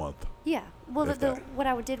like a month. Yeah. Well, If that. what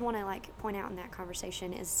I did want to like point out in that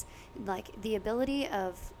conversation is like the ability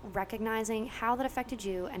of recognizing how that affected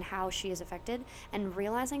you and how she is affected, and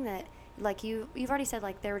realizing that like you've already said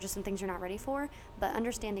like there were just some things you're not ready for, but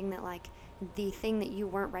understanding that like the thing that you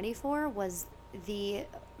weren't ready for was the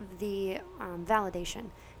validation.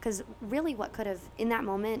 Because really what could have, in that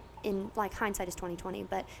moment, in like hindsight is 20/20,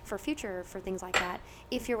 but for future, for things like that,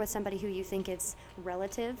 if you're with somebody who you think it's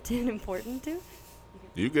relative to and important to.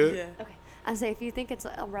 You good? Yeah. Okay. I say if you think it's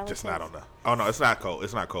a relative. Just not on the. Oh no, it's not cold.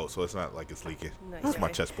 It's not cold, so it's not like it's leaking. Nice. It's my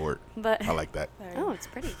Okay. chessboard. But I like that. oh, it's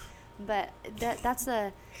pretty. But that's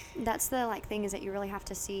the like thing is that you really have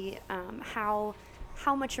to see how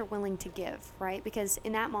much you're willing to give, right? Because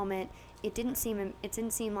in that moment, it didn't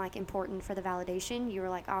seem like important for the validation. You were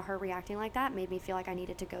like, oh, her reacting like that made me feel like I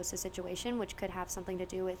needed to ghost the situation, which could have something to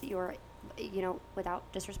do with your, you know,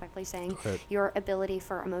 without disrespectfully saying, your ability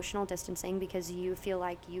for emotional distancing, because you feel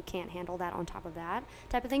like you can't handle that on top of that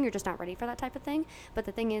type of thing. You're just not ready for that type of thing. But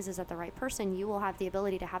the thing is that the right person you will have the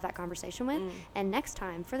ability to have that conversation with. And next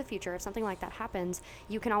time, for the future, if something like that happens,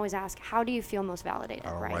 you can always ask, how do you feel most validated,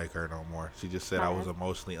 I don't right? like her no more. She just said I was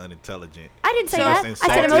emotionally unintelligent. I didn't say So- that. Just I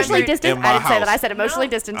said insulted emotionally me distant. in my I didn't say that. I house. said emotionally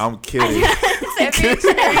distant. I'm kidding. Every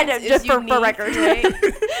experience Just is for unique, record. right?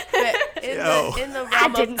 But in the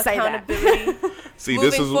realm didn't of say that. accountability, See,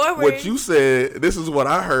 this moving is forward- what you said. This is what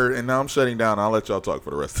I heard, and now I'm shutting down. I'll let y'all talk for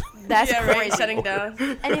the rest. That's yeah, crazy. right, shutting down.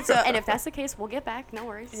 And if that's the case, we'll get back. No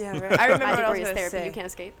worries. Yeah, right. I remember My what I was degree is going to therapy. say. You can't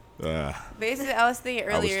escape. Basically, I was thinking I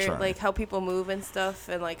was earlier, trying. like how people move and stuff,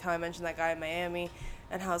 and like how I mentioned that guy in Miami,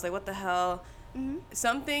 and how I was like, what the hell?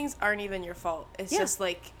 Some things aren't even your fault. It's Yeah. just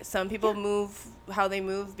like some people move how they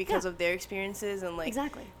move because of their experiences, and like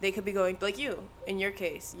Exactly. they could be going like you. In your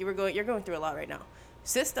case, you're going through a lot right now.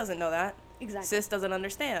 Sis doesn't know that. Exactly. Sis doesn't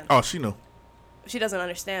understand. Oh, she knew. She doesn't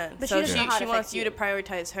understand. But so she doesn't know how she it wants affects you you. to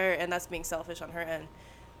prioritize her, and that's being selfish on her end.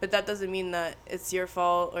 But that doesn't mean that it's your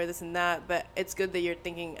fault or this and that. But it's good that you're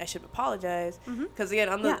thinking I should apologize, because again,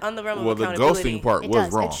 on the realm Well, of the accountability, ghosting part It was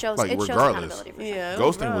does. wrong. It shows. Like, It shows regardless, accountability for sure. yeah, it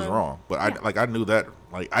ghosting was wrong. But I knew that.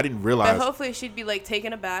 Like, I didn't realize. But hopefully she'd be like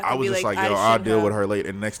taken aback. I and was be just like, I yo, I'll shouldn't deal have. with her later.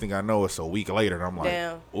 And next thing I know, it's a week later, and I'm like,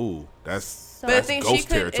 Damn. ooh, that's So- But the that's thing, ghost she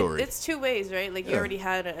could. territory. It's two ways, right? Like you Yeah. already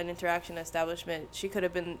had an interaction establishment. She could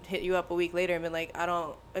have been hit you up a week later and been like, I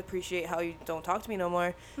don't appreciate how you don't talk to me no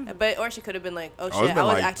more. But or she could have been like, oh it's shit, I been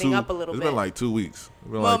was like acting 2 up a little It's bit. been like 2 weeks.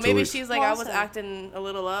 It's been Well, like 2 maybe weeks. she's like, Well, I was also- acting a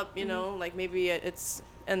little up, you know, like maybe it's.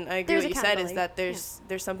 And I agree There's with what you said is accountability. that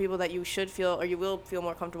there's some people that you should feel or you will feel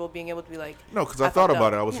more comfortable being able to be like. No, because I I thought fucked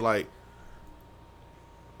about up. it. I was Yeah. like,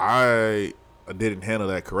 I didn't handle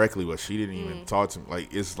that correctly, but she didn't even talk to me.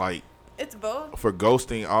 Like, it's like, It's both. for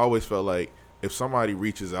ghosting, I always felt like if somebody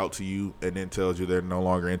reaches out to you and then tells you they're no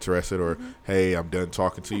longer interested or, hey, I'm done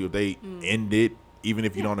talking to you, they end it, even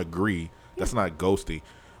if you don't agree, that's not ghosting.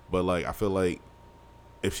 But, like, I feel like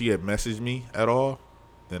if she had messaged me at all,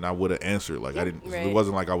 then I would have answered. Like I didn't. Right. It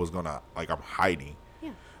wasn't like I was gonna like I'm hiding.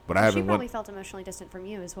 Yeah. But I She haven't probably went. felt emotionally distant from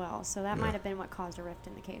you as well, so that Yeah. might have been what caused a rift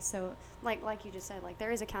in the case. So, like you just said, like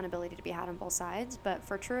there is accountability to be had on both sides, but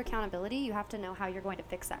for true accountability, you have to know how you're going to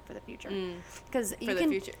fix that for the future. Because For the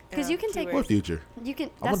future. Because Yeah, you can take keyword. What future? you can.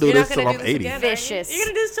 I'm gonna that's- do You're this not till gonna I'm do this 80. again, are you? Vicious. You're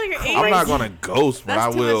gonna do this till you're 80. I'm not gonna ghost, but That's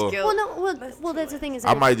I too much will. guilt. Well, no, well, That's well, too that's the much. thing is,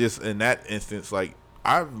 I that might just in that instance, like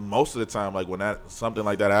I most of the time, like when that something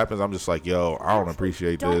like that happens, I'm just like, yo, I don't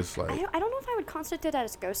appreciate this. Like, I don't know if I would constitute that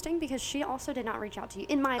as ghosting because she also did not reach out to you.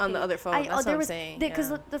 In my opinion, On the other phone, that's what I'm saying, Because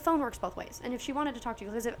yeah. the phone works both ways, and if she wanted to talk to you,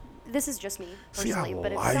 because this is just me see, I personally,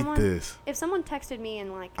 but like this. if someone texted me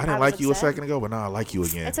and like I didn't was like you a upset- second ago, but now I like you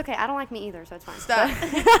again. It's okay. I don't like me either, so it's fine. Stop.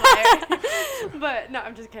 But no,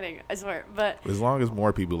 I'm just kidding. I swear. But As long as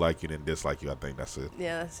more people like you than dislike you, I think that's it.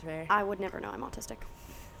 Yeah, that's fair. I would never know I'm autistic.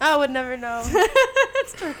 I would never know.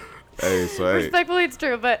 It's true. Hey, so hey, Respectfully, it's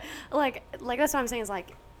true. But like that's what I'm saying is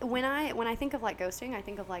like when I think of like ghosting, I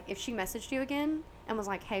think of like if she messaged you again and was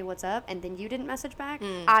like, "Hey, what's up?" and then you didn't message back,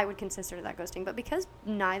 I would consider that ghosting. But because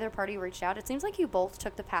neither party reached out, it seems like you both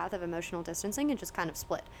took the path of emotional distancing and just kind of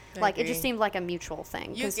split. I Like it just agree. seemed like a mutual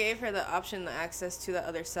thing. You 'cause- gave her the option, the access to the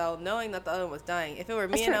other cell, knowing that the other one was dying. If it were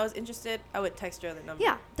That's me and true. I was interested, I would text her other number.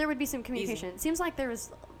 Yeah, there would be some communication. It seems like there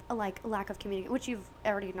was a lack of communication, which you've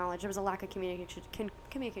already acknowledged. There was a lack of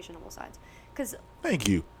communication on both sides. Because thank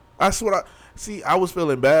you. That's what I see. I was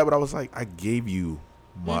feeling bad, but I was like, I gave you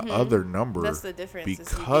my other number That's the difference, is you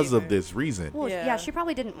because gave of her- this reason. well, yeah. Yeah. she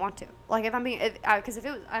probably didn't want to. Like if I'm being, because if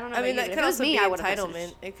it was, I don't know. I mean, about that you, could if it was also me, be I would have entitlement.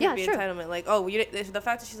 messaged. It could Yeah, be true. entitlement. Like, oh, the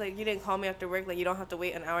fact that she's like, you didn't call me after work, like, you don't have to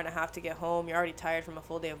wait an hour and a half to get home. You're already tired from a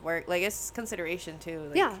full day of work. Like, it's consideration, too.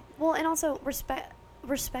 Like, Yeah, well, and also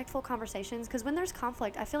respectful conversations, because when there's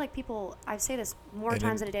conflict, I feel like people, I say this more And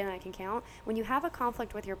times then- in a day than I can count, when you have a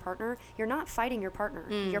conflict with your partner, you're not fighting your partner.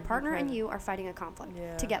 Your partner and okay. you are fighting a conflict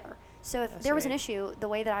Yeah. together. So if That's there was an right. issue, the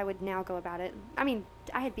way that I would now go about it, I mean,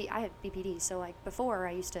 I had BPD, so like before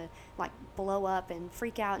I used to like blow up and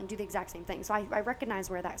freak out and do the exact same thing. So I recognize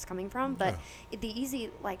where that's coming from, but the easy,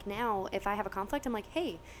 like now, if I have a conflict, I'm like,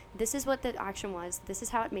 hey, this is what the action was. This is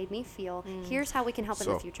how it made me feel. Here's how we can help in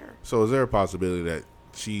the future. So is there a possibility that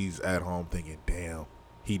she's at home thinking, damn,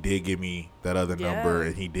 he did give me that other number Yeah.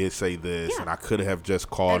 and he did say this Yeah. and I could have just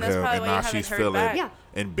called that's him probably and why now you haven't she's heard feeling back. Yeah.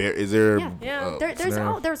 is there Yeah.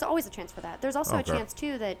 Yeah. There's always a chance for that. There's also Okay. a chance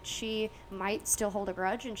too that she might still hold a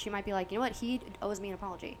grudge and she might be like, you know what, he owes me an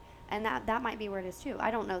apology, and that might be where it is too.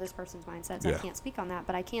 I don't know this person's mindset, so I Yeah. can't speak on that,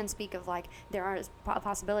 but I can speak of like there is a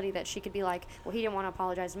possibility that she could be like, well, he didn't want to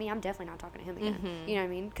apologize to me. I'm definitely not talking to him again. You know what I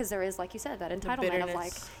mean? Because there is, like you said, that entitlement of bitterness.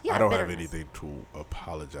 like, I don't have bitterness. anything to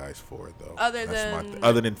apologize for though. Other That's my than-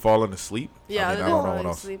 other than falling asleep. Yeah, I mean, other I than don't know falling what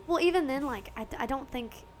else. asleep. Well, even then, like I don't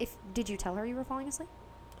think did you tell her you were falling asleep?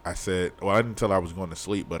 I said, well, I didn't tell her I was going to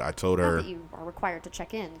sleep, but I told Not her. that you are required to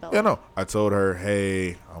check in, but Yeah, like, no. I told her,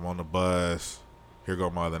 hey, I'm on the bus. Here go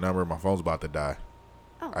my other number. My phone's about to die.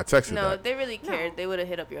 Oh. I texted No, that. if they really No. cared, they would have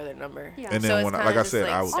hit up your other number. Yeah. And So then it's when, kinda like I just, said,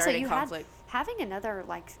 like, I was. Also, starting you conflict. having another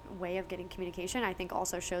like way of getting communication, I think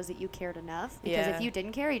also shows that you cared enough. Because Yeah. if you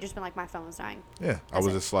didn't care, you just been like, my phone was dying. Yeah, I That's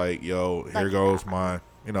was it. just like, yo, here Like, goes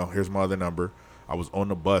yeah. here's my other number. I was on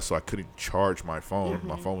the bus, so I couldn't charge my phone. Mm-hmm.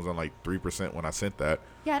 My phone was on like 3% when I sent that.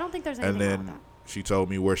 Yeah, I don't think there's And anything wrong with then that. she told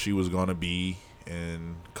me where she was going to be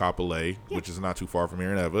in Kapolei, Yeah. which is not too far from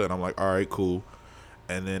here in Eva. And I'm like, all right, cool.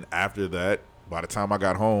 And then after that, by the time I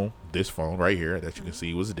got home, this phone right here that you can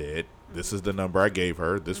see was dead. This is the number I gave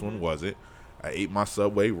her. This one wasn't. I ate my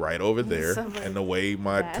Subway right over there. Subway. And the way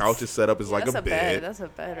my Yes. couch is set up is Yeah, like that's a bed. That's a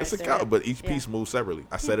bed. It's right a there. couch, but each Yeah. piece moves separately.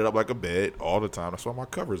 I set it up like a bed all the time. That's why my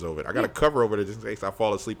cover's over it. I got a cover over it just in case I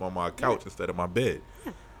fall asleep on my couch instead of my bed.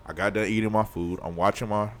 I got done eating my food. I'm watching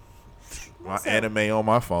my anime on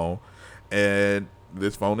my phone, and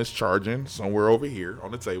this phone is charging somewhere over here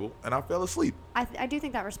on the table, and I fell asleep. I do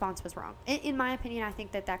think that response was wrong. In my opinion, I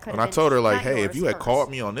think that could have And I been told her like, not hey, yours if you had first. called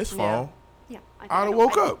me on this phone, Yeah, I'd have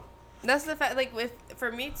woke up. That's the fact. Like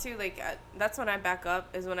for me too. Like that's when I back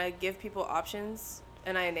up is when I give people options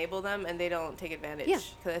and I enable them and they don't take advantage. Yeah,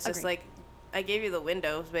 Because it's just agreed. like I gave you the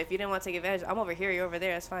windows, but if you didn't want to take advantage, I'm over here. You're over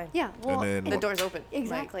there. That's fine. Yeah, well, then- The door's open. Like,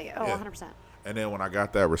 exactly. Oh, Yeah. 100%. And then when I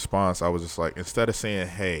got that response, I was just like, instead of saying,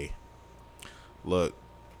 hey, look,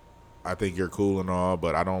 I think you're cool and all,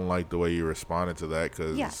 but I don't like the way you responded to that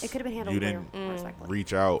because Yeah, it could have been handled you way didn't more respectfully.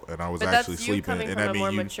 reach out and I was But actually that's you sleeping. coming And from I a more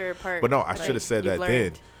mean, you, mature part. but no, I like, should have said you've that then.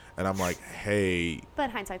 learned. And I'm like, hey, But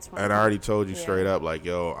hindsight's 20. and I already told you Yeah. straight up, like,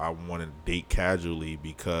 yo, I want to date casually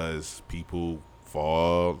because people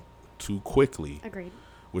fall too quickly, Agreed.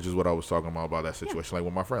 which is what I was talking about that situation. Like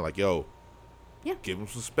with my friend, like, yo, Yeah. Give them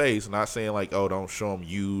some space. Not saying like, oh, don't show them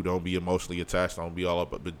you. Don't be emotionally attached. Don't be all up.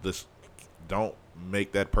 But just don't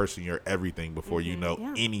make that person your everything before you know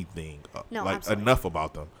Yeah. anything. No, like absolutely. enough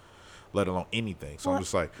about them, let alone anything. So Well, I'm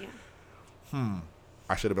just like, yeah.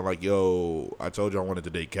 I should have been like, yo, I told you I wanted to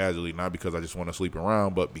date casually, not because I just want to sleep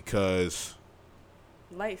around, but because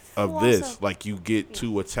Life. of Well, this. also- Like, you get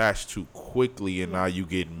too attached too quickly, and now you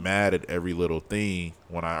get mad at every little thing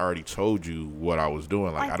when I already told you what I was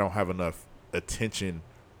doing. Like, I don't have enough attention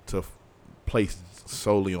to place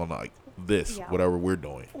solely on like this, Yeah. whatever we're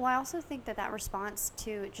doing. Well, I also think that response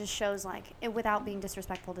to just shows like, without being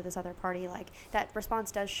disrespectful to this other party, like that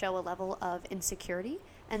response does show a level of insecurity,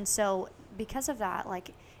 and so because of that,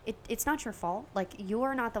 like it's not your fault. Like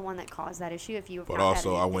you're not the one that caused that issue. If you have But not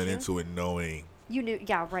also, had I an went issue. into it knowing You knew,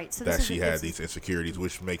 yeah, right. So that this she is, had it's- these insecurities,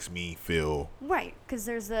 which makes me feel right, because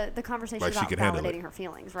there's the conversation Like she about can handle validating it. her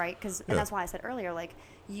feelings, right? Because Yeah. and that's why I said earlier, like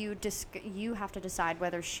you have to decide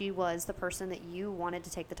whether she was the person that you wanted to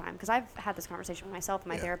take the time. Because I've had this conversation with myself and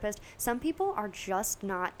my Yeah. therapist. Some people are just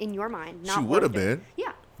not in your mind. Not she would have worth it. been.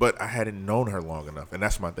 Yeah, But I hadn't known her long enough, and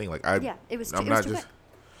that's my thing. Like yeah. It was. I'm It not was too just. quick.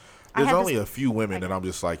 I There's had only this- a few women I that know. I'm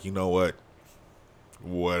just like, you know what?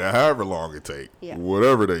 Whatever long it take, Yeah. Mm-hmm.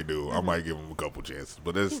 whatever they do, I might give them a couple chances.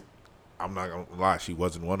 But I'm not gonna lie, she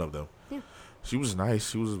wasn't one of them. Yeah. She was nice.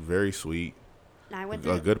 She was very sweet, I went a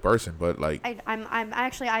through. good person. But like, I'm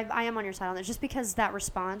actually I am on your side on this, just because that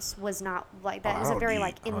response was not like that. I was a don't very need-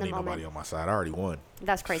 like I in don't the need nobody moment. on my side. I already won.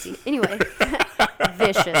 That's crazy. Anyway,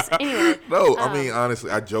 vicious. Anyway, No, I mean honestly,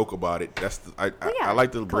 I joke about it. That's yeah, I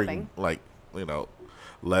like to bring coping. like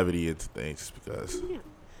levity into things just because yeah.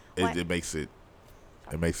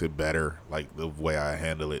 it makes it better. Like the way I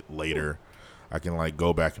handle it later, I can like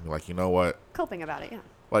go back and be like, you know what? Coping about it. Yeah.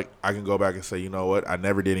 Like I can go back and say, you know what? I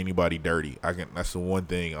never did anybody dirty. That's the one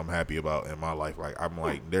thing I'm happy about in my life. Like I'm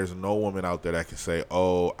like, there's no woman out there that can say,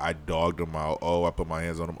 oh, I dogged them out. Oh, I put my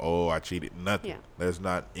hands on them. Oh, I cheated. Nothing. Yeah. There's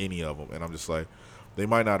not any of them. And I'm just like, they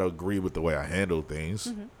might not agree with the way I handle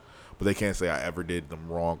things, but they can't say I ever did them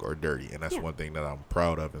wrong or dirty. And that's Yeah. one thing that I'm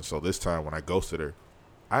proud of. And so this time when I ghosted her,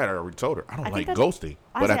 I had already told her I don't I like think ghosting.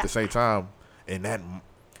 But honestly, at the same time, in that,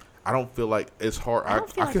 I don't feel like it's hard. I don't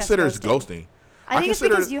feel I like that's consider it's ghosting. ghosting. I think it's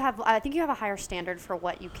consider because it- I think you have a higher standard for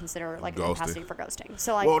what you consider like a Ghosting. capacity for ghosting.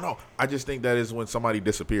 So like, Well, no, I just think that is when somebody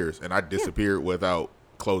disappears, and I disappeared without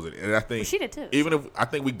closing. And I think she did too. Even if I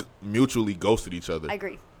think we mutually ghosted each other, I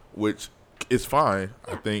agree. which is fine.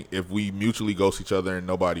 I Yeah. think if we mutually ghost each other and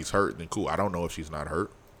nobody's hurt, then cool. I don't know if she's not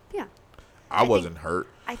hurt. Yeah. I wasn't hurt.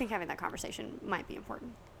 I think having that conversation might be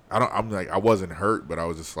important. I'm like I wasn't hurt, but I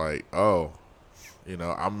was just like, oh,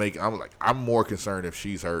 I'm more concerned if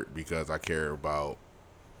she's hurt because I care about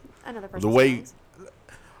Another person's the way feelings.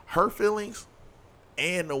 her feelings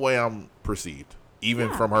and the way I'm perceived, even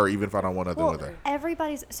Yeah. from her, even if I don't want nothing Well, with her.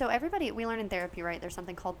 everybody, we learn in therapy, right? There's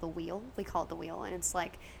something called the wheel. We call it the wheel, and it's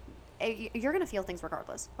like you're gonna feel things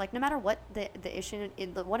regardless. Like no matter what the issue,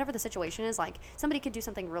 whatever the situation is, like somebody could do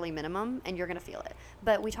something really minimum, and you're gonna feel it.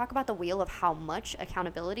 But we talk about the wheel of how much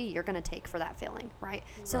accountability you're gonna take for that feeling, right?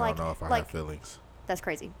 So I like, don't know if I like have feelings. that's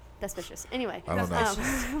crazy. That's vicious. Anyway, I don't know.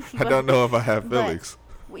 um, I don't know if I have but- feelings.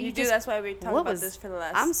 well, You do. just- That's why we talked what about was- this for the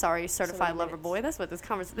last. I'm sorry, certified 70 lover minutes. boy. That's what this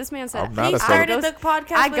conversation. This man said I'm not he a started certified-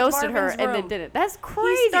 the podcast. I with ghosted her Marvin's and then Room. did it. That's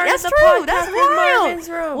crazy. started That's the true. podcast That's with wild. Marvin's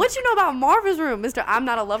Room. What you know about Marvin's Room, Mr. I'm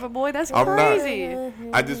not a lover boy? That's I'm not. crazy.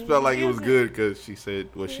 I just felt like it was good because she said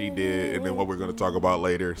what she did, and then what we're going to talk about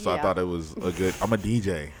later. So I Yeah. thought it was a good. I'm a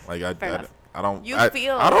DJ. Like Fair enough. I don't. You I,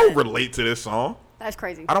 feel I don't it. relate to this song. That's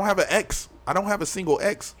crazy. I don't have an ex. I don't have a single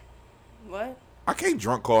ex. What? I can't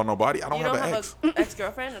drunk call nobody. I don't You have don't an have ex. an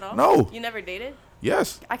ex-girlfriend at all? No. You never dated?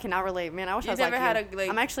 Yes. I cannot relate, man. I wish I You was never like had you. a, like-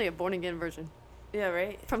 I'm actually a born again version Yeah,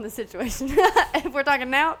 right. from the situation. If we're talking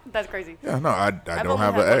now, that's crazy. Yeah. No. I I've don't only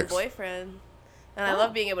have had an one ex. boyfriend, and I Wow.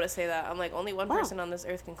 love being able to say that. I'm like, only one Wow. person on this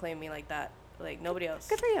earth can claim me like that. Like nobody else.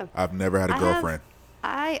 Good for you. I've never had a I have- girlfriend.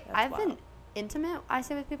 I've been wild. intimate. I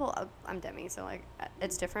say with people. I'm Demi, so like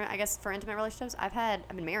it's different. I guess for intimate relationships, I've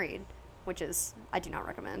been married, which is I do not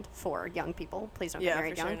recommend for young people. Please don't Yeah, get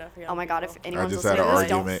married for sure young. not for young Oh my god, if people. anyone's just had listening an to this,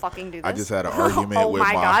 don't argument. fucking do this. I just had an argument oh with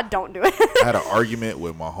my my- god, don't do it. I had an argument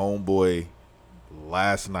with my homeboy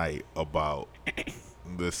last night about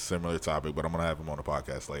this similar topic, but I'm gonna have him on the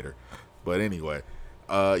podcast later. But anyway,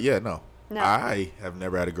 no. No. I have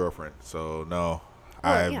never had a girlfriend, so no.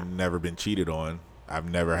 Well, I've yeah. never been cheated on. I've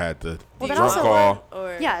never had to Well, Do you that drunk also- call.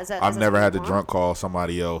 Or Yeah, is that? I've is that never something had to you want? drunk call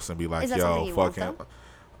somebody else and be like, Is that "Yo, something you fuck want,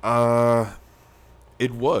 him."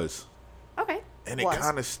 It was. Okay. And it Was.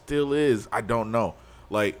 kind of still is. I don't know.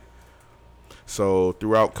 Like, so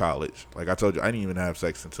throughout college, like I told you, I didn't even have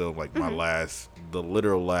sex until like Mm-hmm. the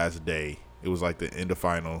literal last day It was like the end of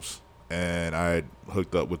finals, and I had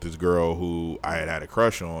hooked up with this girl who I had a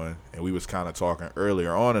crush on, and we was kind of talking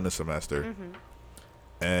earlier on in the semester,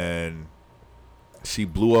 and she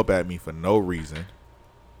blew up at me for no reason.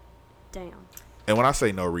 Damn. And when I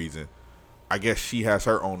say no reason, I guess she has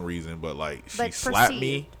her own reason, but like she slapped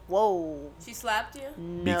me. Whoa. She slapped you?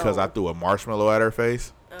 No. Because I threw a marshmallow at her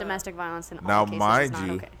face. Domestic violence in all Now, cases mind is not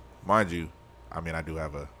you, okay. mind you, I mean, I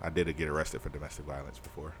did get arrested for domestic violence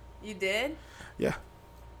before. You did? Yeah.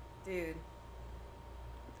 Dude.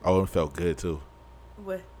 Oh, it felt good too.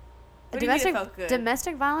 What do you mean it felt good?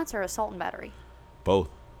 Domestic violence or assault and battery? Both.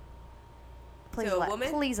 Please, To a woman?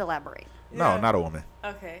 please elaborate. No, Yeah. not a woman.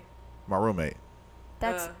 Okay. My roommate.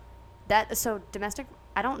 That's so domestic.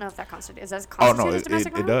 I don't know if that constitutes. Does that Oh constitute no, as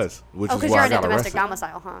domestic it violence? does. Which Oh, is because why you're I in a got domestic arrested.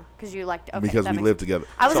 domicile, huh? Because you like Because we live together.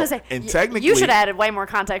 I was So- gonna say, and you technically, should have added way more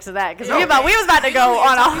context to that because No. we was about to go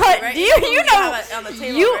on a hunt. Right? Do you know? On the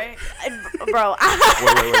table, You, right? bro.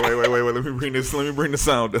 wait. Let me bring the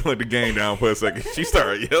sound, let the game down for a second. She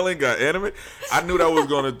started yelling, got animate. I knew that was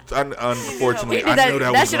gonna. Unfortunately, You did I that- knew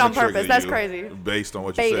that was shit gonna on purpose. trigger That's you crazy. Based on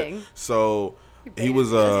what you Baiting. said. So he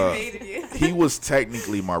was Baited you. he was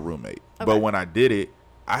technically my roommate, Okay. but when I did it,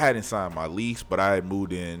 I hadn't signed my lease, but I had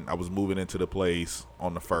moved in. I was moving into the place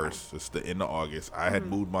on the 1st. It's the end of August. I had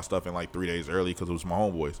moved my stuff in like 3 days early because it was my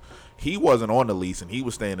homeboys. He wasn't on the lease, and he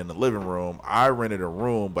was staying in the living room. I rented a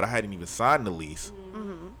room, but I hadn't even signed the lease.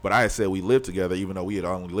 But I had said we lived together, even though we had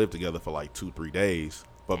only lived together for like 2-3 days.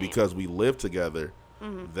 But because we lived together,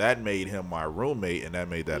 that made him my roommate, and that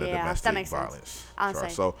made that a Yeah, that domestic makes sense. violence I was charge.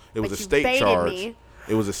 like, So it was but a you state baited charge. me.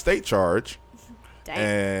 It was a state charge. Dang.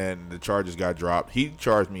 And the charges got dropped. He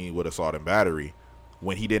charged me with assault and battery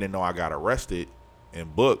when he didn't know I got arrested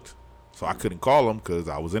and booked. So I couldn't call him because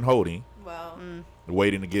I was in holding, Wow.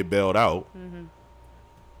 waiting to get bailed out.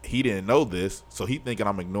 He didn't know this, so he thinking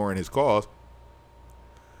I'm ignoring his calls.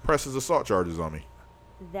 Presses assault charges on me.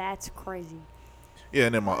 That's crazy. Yeah,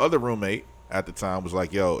 and then my other roommate at the time was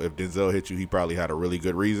like, yo, if Denzel hit you, he probably had a really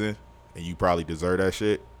good reason, and you probably deserve that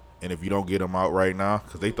shit. And if you don't get him out right now,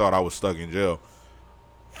 because they thought I was stuck in jail,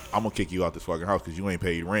 I'm going to kick you out this fucking house because you ain't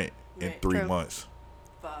paid rent in Right. 3 True. months.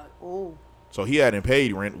 Fuck. Ooh. So he hadn't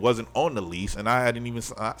paid rent, wasn't on the lease, and I hadn't even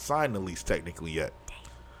signed the lease technically yet.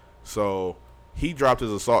 So he dropped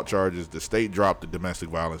his assault charges. The state dropped the domestic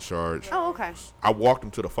violence charge. Oh, okay. I walked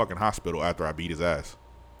him to the fucking hospital after I beat his ass.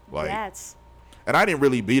 Like, That's. and I didn't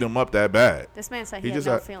really beat him up that bad. This man said He he had just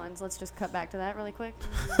no had- feelings. Let's just cut back to that really quick.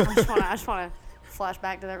 I just want to flash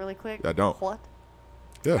back to that really quick. I don't. What?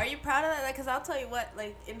 Yeah. Are you proud of that? Because I'll tell you what,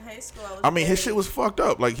 like in high school, I was. I mean, his very- shit was fucked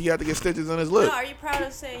up. Like, he had to get stitches in his lip. No, are you proud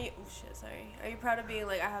of saying? Oh shit, sorry. Are you proud of being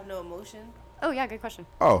like I have no emotion? Oh yeah, good question.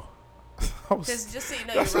 Oh. I was- Just so you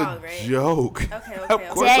know, that's you're a wrong, right? joke. Okay, Of okay.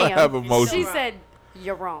 course I Damn. have You're emotion. She wrong. said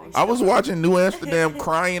you're wrong. I was watching New Amsterdam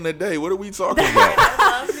crying today. What are we talking about?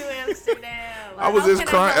 I love New Amsterdam. I was How just can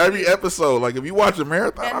I crying help every you? episode. Like, if you watch a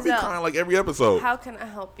marathon, I'll be Denzel. crying like every episode. How can I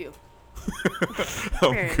help you?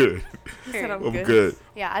 I'm Period. good. He said Period. I'm good. good.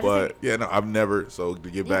 Yeah, I just But think, yeah, no, I've never. So to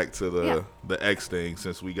get back to Yeah. the X thing,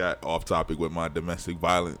 since we got off topic with my domestic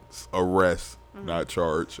violence arrest, not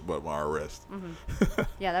charge, but my arrest.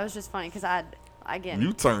 yeah, that was just funny because again.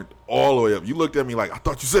 You turned all the way up. You looked at me like I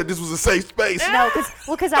thought you said this was a safe space. No,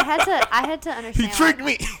 because I had to understand. He tricked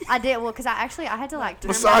like, me. I did because I had to like turn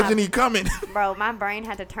Misogyny coming. bro, my brain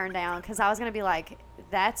had to turn down because I was gonna be like,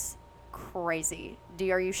 that's crazy.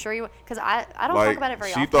 Are you sure you? Because I don't talk about it very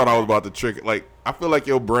she often. thought I was but about to trick it. Like, I feel like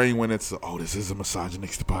your brain went into, oh, this is a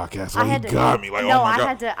misogynistic podcast. Oh, I you had to, got me. Like, no, oh my I god,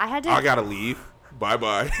 had to. I gotta leave. Bye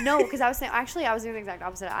bye. No, because I was saying actually I was doing the exact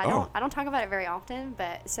opposite. I Oh. don't talk about it very often,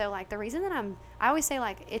 but so like the reason that I always say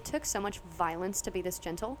like it took so much violence to be this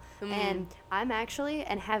gentle, and I'm actually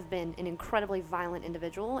and have been an incredibly violent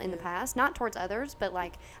individual in the past, not towards others, but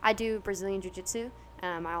like I do Brazilian jiu-jitsu.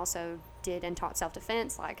 I also did and taught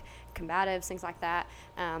self-defense, like combatives, things like that.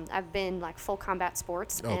 I've been like full combat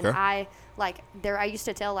sports, and Okay. I used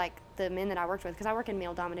to tell like the men that I worked with, because I work in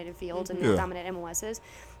male-dominated fields and Yeah. male-dominated MOSs,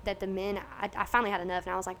 that the men, I finally had enough,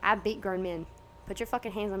 and I was like, I beat grown men. Put your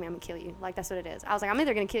fucking hands on me, I'm gonna kill you. Like, that's what it is. I was like, I'm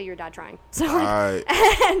either gonna kill you or die trying. So like,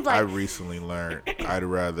 and I like, recently learned I'd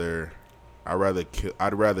rather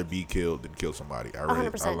be killed than kill somebody. I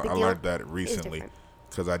 100%. The I guilt learned that is recently different.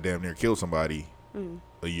 because I damn near killed somebody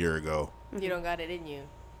a year ago. You don't got it in you.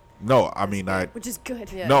 No, I mean which is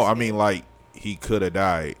good. Yeah. no, that's I good. mean like he could have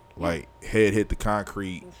died. Like head hit the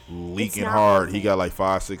concrete, leaking not hard. worth He it. got like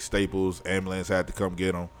 5-6 staples. Ambulance had to come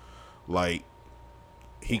get him. Like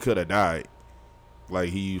he could have died. Like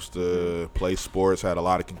he used to play sports, had a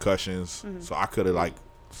lot of concussions. So I could have like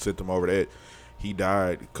sent him over the edge. he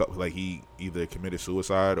died, like he either committed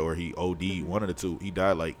suicide or he OD'd, one of the two. He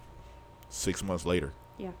died like 6 months later.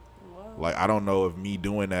 Yeah. Whoa. Like, I don't know if me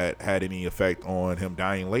doing that had any effect on him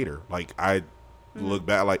dying later. Like, I look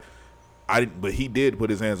back, like, I didn't, but he did put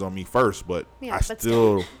his hands on me first, but Yeah, I but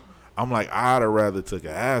still, I'm like, I'd have rather took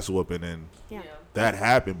an ass whooping and Yeah. that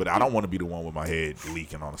happened, but I don't want to be the one with my head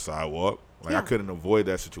leaking on the sidewalk. Like, I Yeah. couldn't avoid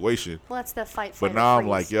that situation. Well, that's the fight. But flight, now or I'm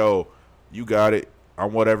like, freeze. yo, you got it.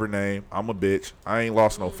 I'm whatever name. I'm a bitch. I ain't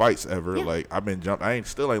lost no fights ever. Yeah. Like, I've been jumped.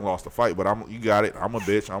 Still ain't lost a fight, but you got it. I'm a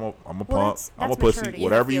bitch. I'm a punk. that's I'm a pussy. maturity.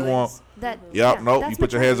 Whatever you want. Feelings. That. Yep. yeah, Nope. that's You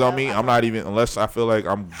put your hands on maturity, me. though. I'm not even, unless I feel like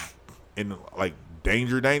I'm in like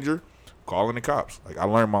danger, calling the cops. Like, I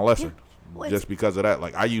learned my lesson Well, just because of that.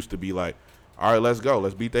 Like, I used to be like, all right, let's go.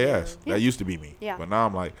 Let's beat their ass. Yeah. That used to be me. Yeah. But now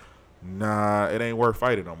I'm like, nah, it ain't worth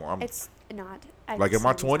fighting no more. It's not. Like in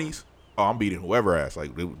my it's not. 20s, oh, I'm beating whoever ass.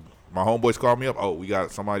 Like, my homeboys call me up. Oh, we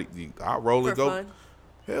got somebody. I roll For and go. fun.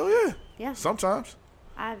 Hell yeah. Yeah. Sometimes.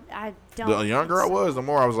 I don't. The younger I it's- was, the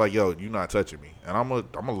more I was like, yo, you not touching me. And I'm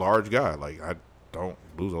a large guy. Like, I don't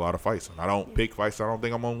lose a lot of fights. And I don't pick fights I don't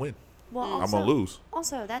think I'm going to win. Well, I'm also, going to lose.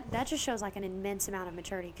 Also, that just shows like an immense amount of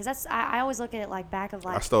maturity because that's I always look at it like back of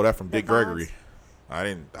like I stole that from the Dick Gregory.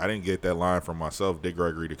 violence. I didn't get that line from myself. Dick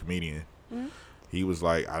Gregory, the comedian. Mm-hmm. He was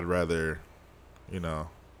like, I'd rather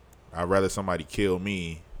somebody kill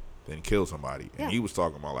me than kill somebody. And Yeah. he was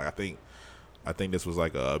talking about like, I think this was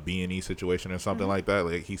like a B&E situation or something like that.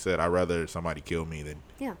 Like, he said, I'd rather somebody kill me than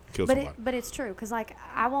Yeah, kill but somebody. but it's true because like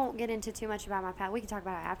I won't get into too much about my past. We can talk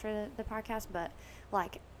about it after the podcast, but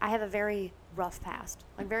like I have a very rough past,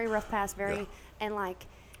 Yeah. and like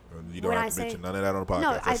You don't when have I to say- mention none of that on the podcast.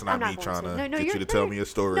 no, That's I'm not not me going trying to. to No, get you're- you to tell me a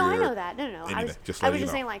story. No, I or know that. No. I anything. was Just I let was you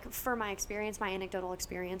just know. saying like for my experience, my anecdotal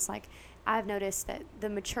experience, like I've noticed that the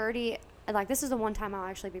maturity, like this is the one time I'll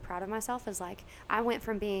actually be proud of myself is like I went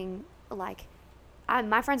from being like.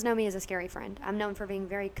 My friends know me as a scary friend. I'm known for being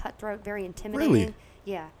very cutthroat, very intimidating. Really?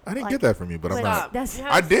 Yeah. I didn't like- get that from you, but I'm but not. Stop. That's- You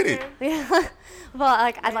have I to did sit it. there. Yeah. Well,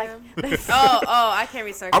 like I like. Oh, I can't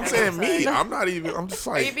be sarcastic. I'm saying me. sorry. I'm not even. I'm just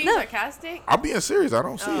Are you like. being sarcastic? I'm being serious. I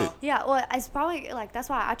don't see Oh. it. Yeah, well, it's probably like that's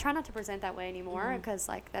why I try not to present that way anymore because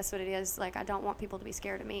like that's what it is. Like I don't want people to be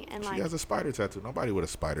scared of me, and She like has a spider tattoo. Nobody with a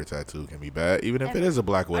spider tattoo can be bad, even if it Ever. is a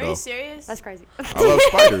black Are widow. you serious? that's crazy. I love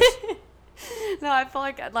spiders. No, I feel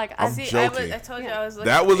like I I'm see. joking. I told you Yeah. I was.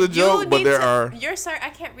 That was a You joke, but need there to- are- I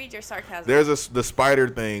can't read your sarcasm. The spider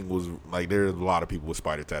thing was like there's a lot of people with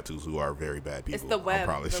spider tattoos who are very bad people. It's the web, I'm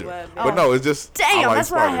probably the sure. web. But Oh. no, it's just Damn, I like that's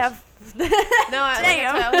what I spiders. have. No,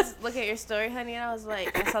 Damn. I was looking at your story, honey, and I was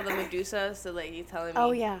like, I saw the Medusa, so like you telling me.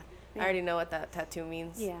 Oh yeah. I already know what that tattoo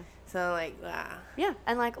means. Yeah. So I'm like, ah. Yeah,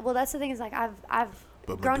 and like, well, that's the thing is like I've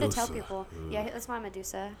But grown to Medusa, tell people. ugh. Yeah, that's my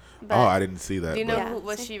Medusa. But Oh, I didn't see that. Do you know but Yeah.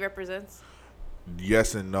 what See? she represents?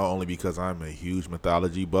 yes and no, only because I'm a huge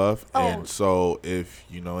mythology buff, Oh. and so if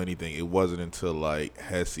you know anything, it wasn't until like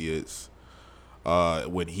Hesiod's,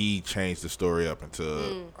 when he changed the story up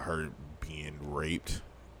into her being raped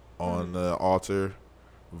on the altar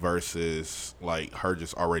versus like her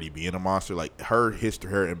just already being a monster. Like her history,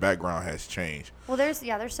 her background has changed. well, there's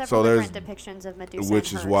several So there's- different depictions of Medusa,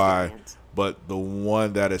 which and is her why, experience. but the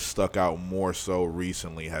one that has stuck out more so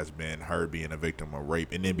recently has been her being a victim of rape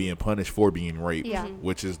and then being punished for being raped, Yeah.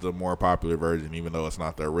 which is the more popular version, even though it's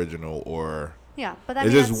not the original or Yeah, but that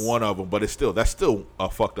it's means just one of them. But that's still a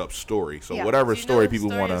fucked up story. So Yeah. whatever Do you know story the people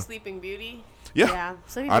story want of to, Sleeping Beauty? yeah.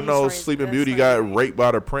 Sleeping I Beauty know story is- Sleeping that's Beauty like- got raped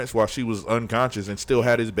by the prince while she was unconscious and still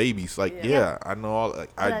had his babies. Like, Yeah. yeah, I know all. Like,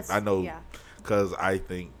 Well, I know yeah. because I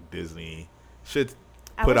think Disney should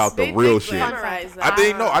I put was- out the They real did shit. glamorize I that.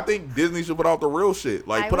 think no. I think Disney should put out the real shit.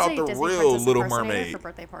 Like I put was out a the Disney real princess Little impersonator Mermaid. for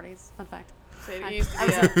birthday parties. Fun fact. So you I- used to I be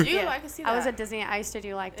was a, a- you, yeah. I can see that. I was at Disney. I used to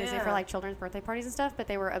do like Disney for Yeah. like children's birthday parties and stuff, but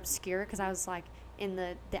they were obscure because I was like in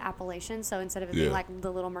the Appalachians. So instead of it Yeah. being like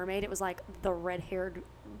the Little Mermaid, it was like the red-haired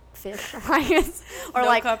fish, like, or No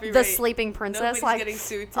like the copyright. sleeping princess. Nobody's like, getting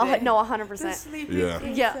sued oh today. no, The 100%. Sleeping Yeah.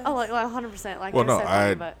 Princess. Yeah, oh, like 100%. Like Well, it no, was so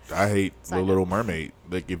funny, but I hate Side the note. Little Mermaid.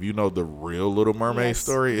 Like if you know the real Little Mermaid Yes.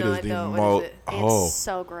 story, it No, is I the don't. What is most. it? Oh, it's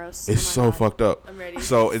so gross. it's Oh my so God. fucked up. I'm ready.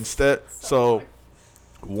 So instead, so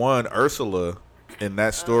one Ursula in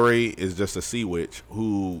that story is just a sea witch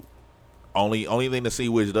who only thing the sea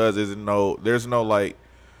witch does is there's no like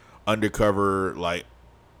undercover like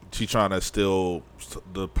she trying to steal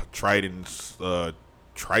the Triton's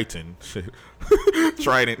Triton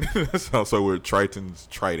Trident. That sounds so weird. Triton's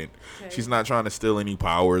trident. Okay. She's not trying to steal any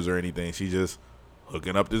powers or anything. She's just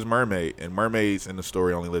hooking up this mermaid. And mermaids in the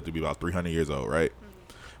story only live to be about 300 years old, right?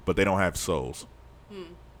 But they don't have souls.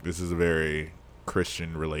 This is a very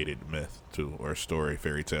Christian related myth too, or story,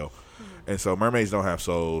 fairy tale. And so mermaids don't have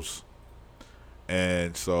souls.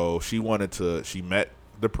 And so she met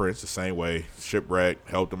the prince the same way, shipwrecked,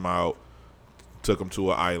 helped him out, took him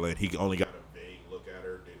to an island. He only got a vague look at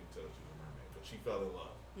her, didn't tell she was a mermaid, but she fell in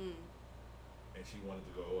love. And she wanted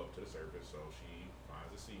to go up to the surface, so she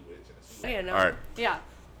finds a sea witch and a sea witch. Yeah, no. All right. Yeah.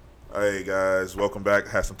 Hey guys, welcome back.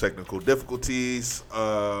 Had some technical difficulties.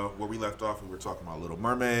 Where we left off, we were talking about Little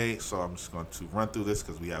Mermaid. So I'm just going to run through this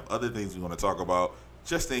because we have other things we want to talk about,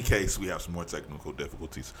 just in case we have some more technical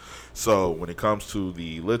difficulties. So when it comes to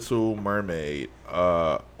the Little Mermaid,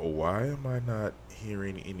 why am I not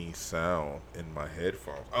hearing any sound in my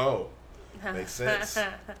headphones? Oh, makes sense.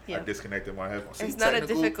 Yeah. I disconnected my headphones. It's See, not a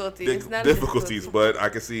technical difficulty. It's not a difficulties, difficulty. but I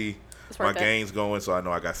can see It's my worth it. gain's going, so I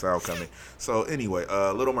know I got sound coming. So anyway,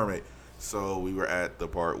 Little Mermaid. So we were at the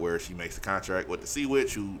part where she makes the contract with the Sea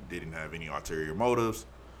Witch, who didn't have any ulterior motives,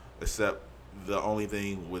 except the only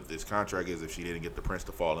thing with this contract is if she didn't get the prince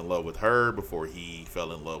to fall in love with her before he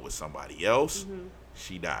fell in love with somebody else,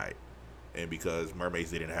 she died. And because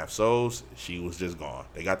mermaids didn't have souls, she was just gone.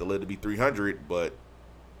 They got to live to be 300, but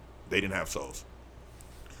they didn't have souls.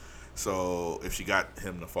 So if she got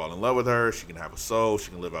him to fall in love with her, she can have a soul.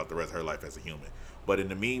 She can live out the rest of her life as a human. But in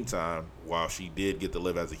the meantime, while she did get to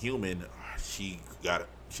live as a human, she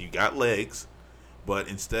got legs. But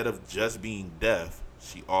instead of just being deaf,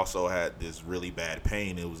 she also had this really bad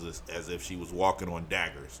pain. It was as if she was walking on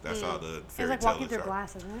daggers. That's how the It's fairy like tale walking through is.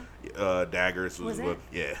 glass, isn't it? Daggers was Was what, it?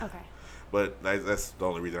 yeah. Okay. But that's the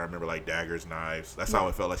only reason I remember, like, daggers, knives. That's how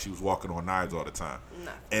it felt like she was walking on knives all the time.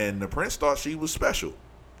 Nah. And the prince thought she was special,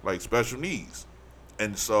 like special needs.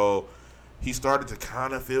 And so he started to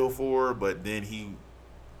kind of feel for her, but then he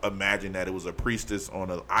imagined that it was a priestess on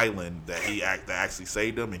an island that that actually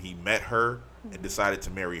saved him, and he met her and decided to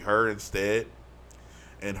marry her instead.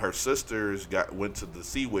 And her sisters went to the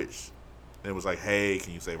Sea Witch and was like, hey,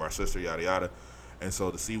 can you save our sister, yada, yada. And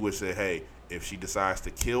so the Sea Witch said, hey, if she decides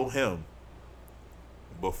to kill him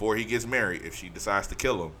before he gets married, if she decides to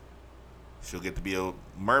kill him, she'll get to be a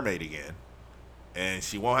mermaid again. And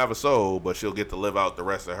she won't have a soul, but she'll get to live out the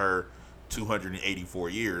rest of her 284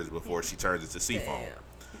 years before she turns into sea foam. Damn.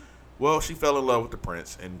 Well, she fell in love with the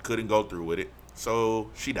prince and couldn't go through with it,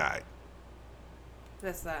 so she died.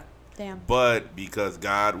 That's that. Damn. But because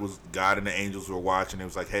God and the angels were watching, it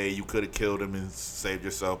was like, hey, you could have killed him and saved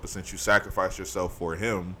yourself, but since you sacrificed yourself for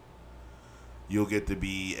him, you'll get to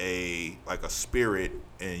be a spirit,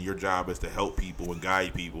 and your job is to help people and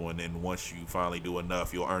guide people, and then once you finally do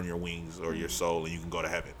enough, you'll earn your wings or your soul, and you can go to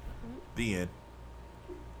heaven. The end.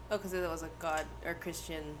 Oh, because it was a God or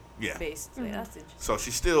Christian Yeah. based. Yeah, that's interesting. So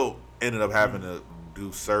she still ended up having to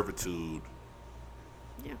do servitude.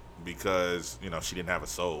 Yeah. Because, she didn't have a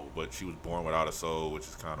soul, but she was born without a soul, which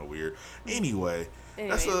is kind of weird. Anyway,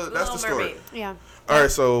 that's the Little story. Mermaid. Yeah. All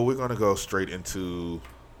right, so we're gonna go straight into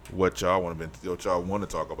what y'all want to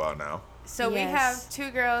talk about now. So we Yes. have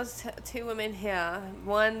two girls, two women here.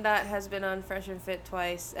 One that has been on Fresh and Fit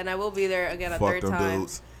twice, and I will be there again a Fuck third them time.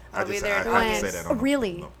 dudes. I'll be there I twice. just say that. Oh,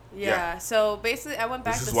 really? No. Yeah. So basically, I went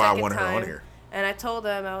back This the is why I second wanted her time, on here. and I told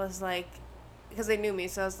them, I was like, because they knew me,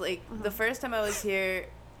 so I was like, the first time I was here,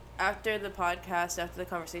 after the podcast, after the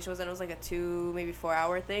conversation was done, it was like a 2, maybe 4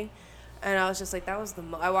 hour thing. And I was just like, that was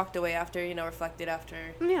I walked away after, reflected after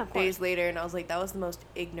Yeah, of days course. later, and I was like, that was the most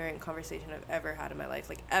ignorant conversation I've ever had in my life,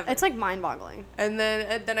 like ever. It's like mind-boggling. And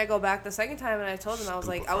then I go back the second time, and I told them, I was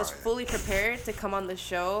like, I was Stupefying. fully prepared to come on the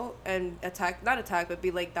show and not attack, but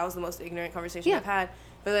be like, that was the most ignorant conversation Yeah. I've had.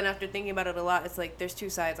 But then after thinking about it a lot, it's like, there's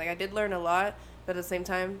two sides. Like, I did learn a lot, but at the same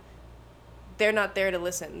time, they're not there to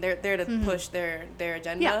listen. They're there to push their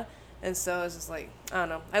agenda. Yeah. And so it's just like, I don't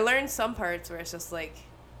know. I learned some parts where it's just like,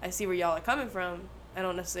 I see where y'all are coming from. I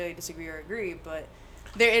don't necessarily disagree or agree, but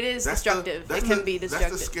it is destructive. It can be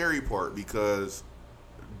destructive. That's the scary part, because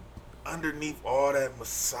underneath all that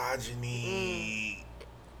misogyny,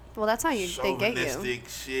 Well, that's how they get you. chauvinistic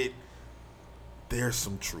shit, there's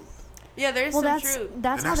some truth. Yeah, there's Well, some that's truth.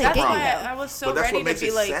 that's And how that's they the get problem. you. That's though. why I was so But that's ready what makes to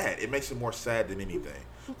be it like, sad. It makes it more sad than anything.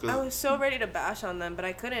 'Cause I was so ready to bash on them, but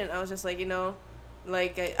I couldn't. I was just like,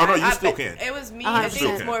 like, Oh, no, you still can. It was me. 100%. I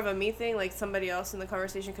think it's can. more of a me thing. Like, somebody else in the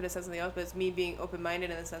conversation could have said something else, but it's me being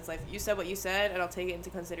open-minded in the sense, like, you said what you said, and I'll take it into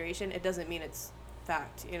consideration. It doesn't mean it's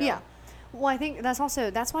fact, Yeah. Well, I think that's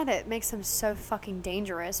why that makes them so fucking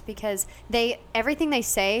dangerous, because everything they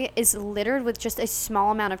say is littered with just a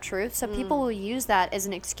small amount of truth. So people will use that as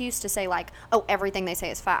an excuse to say, like, oh, everything they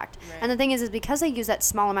say is fact. Right. And the thing is because they use that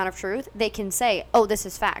small amount of truth, they can say, oh, this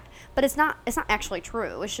is fact. But it's not actually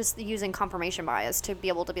true. It's just using confirmation bias to be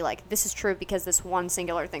able to be like, this is true because this one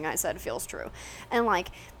singular thing I said feels true. And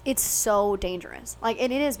like, it's so dangerous. Like, it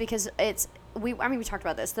is, because we talked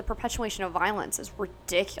about this. The perpetuation of violence is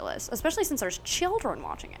ridiculous, especially since there's children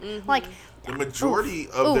watching it. Like The majority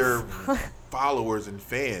of their followers and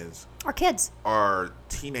fans are kids. are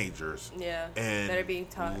teenagers. Yeah. And that are being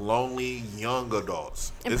taught. lonely young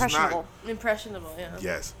adults. Impressionable. Impressionable, yeah.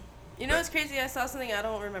 Yes. You know what's crazy? I saw something, I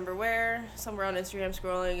don't remember where, somewhere on Instagram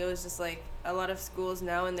scrolling. It was just like a lot of schools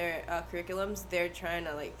now in their curriculums, they're trying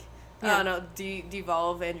to like, I don't know,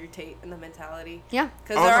 devolve Andrew Tate and the mentality. Yeah.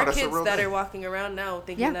 Because Oh, there no, are that's a kids real that thing. are walking around now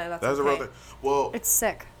thinking Yeah. that That's okay. a real thing. Well, It's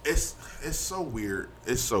sick. it's so weird.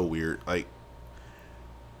 It's so weird. Like,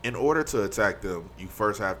 in order to attack them, you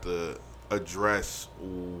first have to address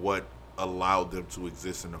what allowed them to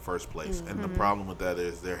exist in the first place. And the problem with that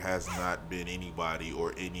is there has not been anybody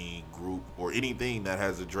or any group or anything that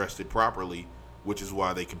has addressed it properly, which is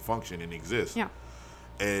why they can function and exist. Yeah.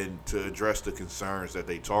 And to address the concerns that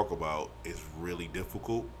they talk about is really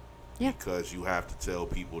difficult. Yeah. Because you have to tell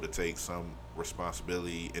people to take some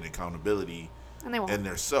responsibility and accountability And they won't. in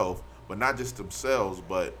their self, but not just themselves,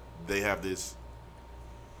 but they have this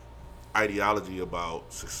ideology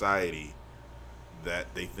about society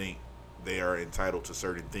that they think they are entitled to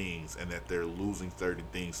certain things and that they're losing certain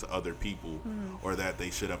things to other people, or that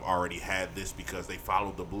they should have already had this because they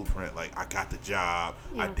followed the blueprint. Like, I got the job,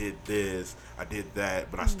 I Yeah. did this, I did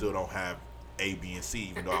that, but I still don't have A, B, and C,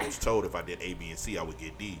 even though I was told if I did A, B, and C, I would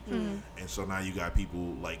get D. And so now you got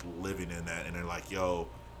people like living in that, and they're like, yo,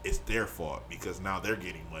 it's their fault because now they're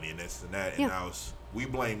getting money and this and that. And Yeah. now we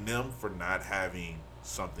blame them for not having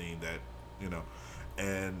something that,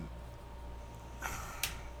 and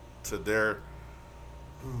to their,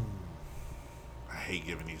 I hate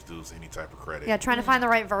giving these dudes any type of credit. Yeah, trying to find the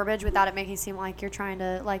right verbiage without it making it seem like you're trying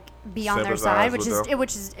to like be on their Sympathize side, with them.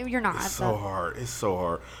 which is you're not. It's so but- hard. It's so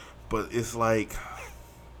hard. But it's like,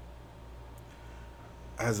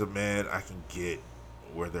 as a man, I can get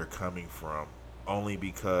where they're coming from, only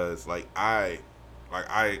because I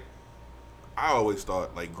always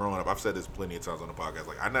thought, like, growing up, I've said this plenty of times on the podcast,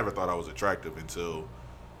 like, I never thought I was attractive until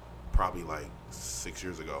probably like 6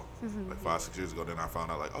 years ago, like 5-6 years ago. Then I found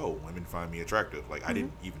out, like, oh, women find me attractive. Like, I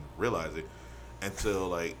didn't even realize it until,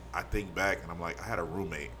 like, I think back and I'm like, I had a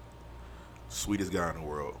roommate, sweetest guy in the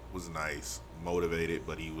world, was nice, motivated,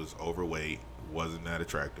 but he was overweight, wasn't that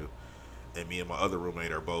attractive. And me and my other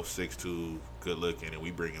roommate are both 6'2", good looking, and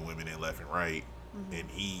we bringing women in left and right. And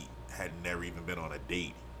he had never even been on a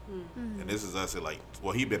date. And this is us at like,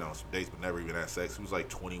 well, he'd been on some dates, but never even had sex. He was like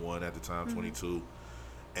 21 at the time, 22,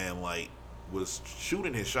 and like was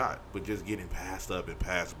shooting his shot, but just getting passed up and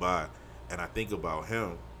passed by. And I think about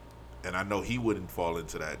him, and I know he wouldn't fall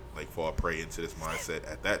into that, like fall prey into this mindset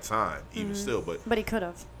at that time, even still. But he could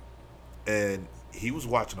have. And he was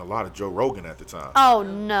watching a lot of Joe Rogan at the time. Oh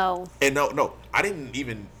no! And no, I didn't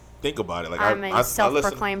even think about it. Like I'm I a listened-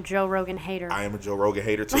 self-proclaimed Joe Rogan hater. I am a Joe Rogan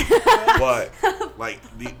hater too. But like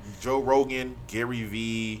the Joe Rogan, Gary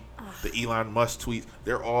Vee, the Elon Musk tweets,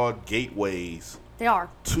 they're all gateways They are.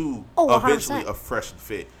 to Oh, eventually 100%. a fresh and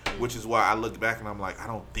fit. Which is why I look back and I'm like, I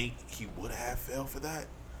don't think he would have fell for that.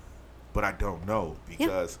 But I don't know,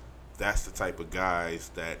 because that's the type of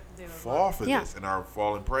guys that They would fall for Yeah. this and are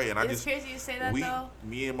falling prey. And I It's just crazy you say that, though.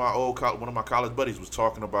 me and my one of my college buddies was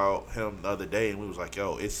talking about him the other day, and we was like,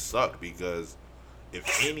 yo, it sucked because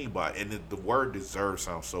if anybody, and the word deserve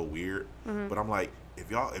sounds so weird, but I'm like, if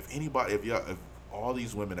all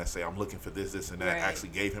these women that say I'm looking for this and that Right. actually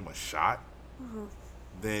gave him a shot,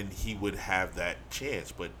 then he would have that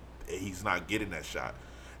chance, but he's not getting that shot.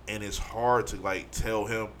 And it's hard to like tell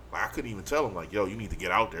him, like, I couldn't even tell him like, yo, you need to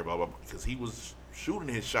get out there, blah, blah, blah, because he was shooting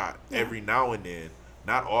his shot every now and then,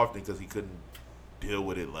 not often because he couldn't deal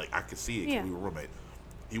with it. Like, I could see it because Yeah. we were roommates.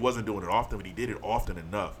 He wasn't doing it often, but he did it often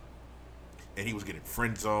enough. And he was getting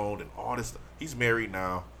friend zoned and all this stuff. He's married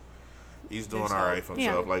now. He's doing all right for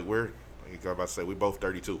himself. Yeah. Like, like I'm about to say, we're both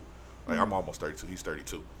 32. Like, I'm almost 32. He's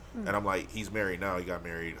 32. And I'm like, he's married now. He got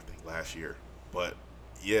married, I think, last year. But,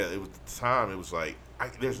 yeah, it was the time. It was like,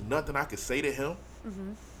 there's nothing I could say to him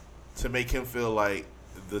to make him feel like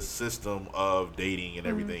the system of dating and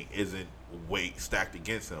everything isn't stacked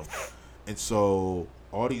against him. And so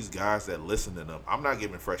all these guys that listen to them, I'm not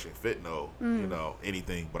giving Fresh and Fit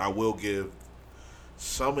anything, but I will give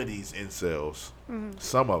some of these incels,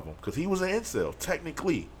 some of them, because he was an incel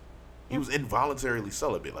technically. He was involuntarily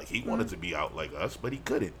celibate. Like, he wanted to be out like us, but he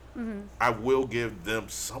couldn't. I will give them,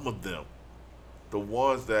 some of them, the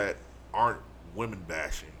ones that aren't women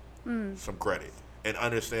bashing, some credit and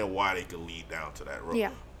understand why they could lead down to that road.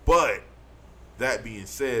 Yeah. But that being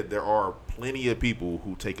said, there are plenty of people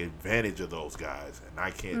who take advantage of those guys, and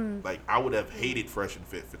I can't like, I would have hated Fresh and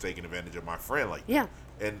Fit for taking advantage of my friend like that. Yeah.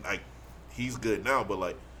 And like, he's good now, but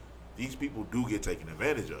like, these people do get taken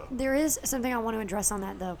advantage of. There is something I want to address on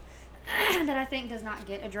that, though, that I think does not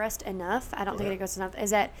get addressed enough. I don't think it goes enough. Is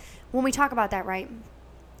that when we talk about that, right?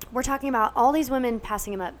 We're talking about all these women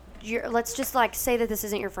passing him up. Let's just like say that this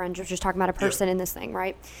isn't your friend. You're just talking about a person in this thing,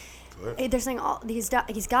 right? They're saying he's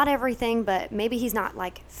got everything, but maybe he's not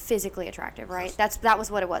like physically attractive, right? That was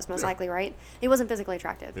what it was most likely, right? He wasn't physically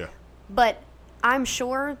attractive. Yeah. But I'm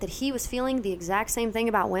sure that he was feeling the exact same thing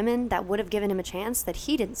about women that would have given him a chance that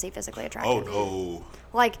he didn't see physically attractive. Oh no.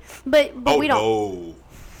 Like, but we don't. No.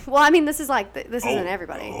 Well, I mean, this is like this isn't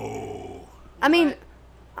everybody. Oh. I mean,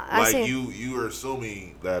 I Like say you are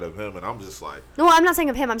assuming that of him, and I'm just like. no. I'm not saying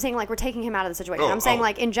of him. I'm saying like we're taking him out of the situation. I'm saying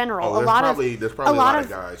like in general, there's probably a lot of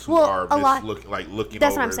guys who are looking.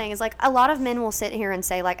 That's over. what I'm saying. Is like a lot of men will sit here and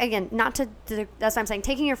say like again, not to that's what I'm saying.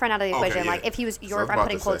 Taking your friend out of the equation, like if he was So I was I'm about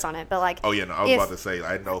putting to quotes say- on it, but like I was about to say,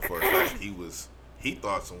 I know for a fact he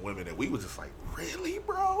thought some women that we was just like, really,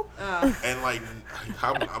 bro? And like,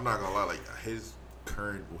 I'm not gonna lie, like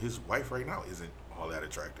his wife right now isn't all that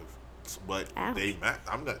attractive, but Ouch.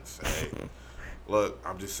 I'm not saying. Look,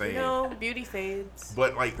 I'm just saying. Beauty fades.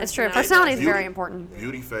 But like, that's true. Personality Personality is beauty- very important.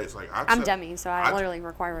 Beauty face, like I'm Demi, so I literally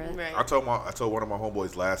require it. Right. I told one of my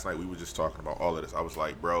homeboys last night, we were just talking about all of this. I was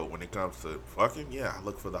like, bro, when it comes to fucking, yeah, I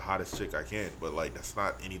look for the hottest chick I can, but like that's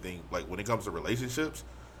not anything. Like when it comes to relationships,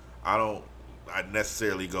 I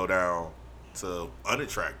necessarily go down to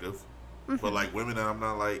unattractive, but like women that I'm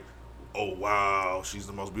not like, oh wow, she's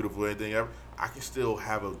the most beautiful anything ever. I can still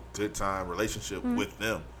have a good time relationship with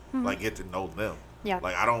them, like get to know them. Yeah.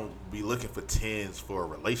 Like I don't be looking for 10s for a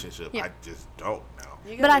relationship. Yeah. I just don't now.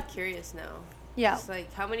 You But gotta be curious now. Yeah. It's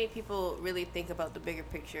like how many people really think about the bigger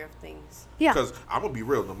picture of things? Yeah. Because I'm gonna be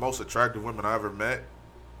real, the most attractive women I ever met,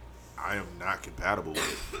 I am not compatible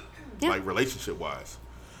with, like relationship wise.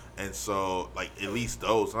 And so, like at least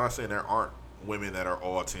those. I'm not saying there aren't women that are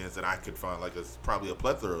all 10s that I could find. Like there's probably a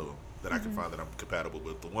plethora of them that I can find that I'm compatible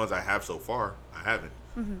with. The ones I have so far, I haven't.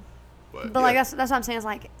 But like that's what I'm saying is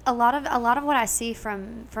like a lot of what I see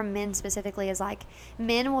from men specifically is like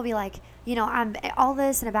men will be like, you know, I'm all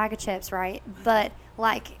this in a bag of chips, right? But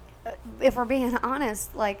like if we're being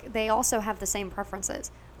honest, like they also have the same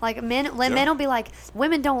preferences. Like men will be like,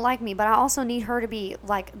 women don't like me, but I also need her to be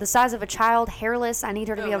like the size of a child, hairless. I need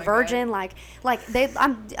her to be a my virgin. God. Like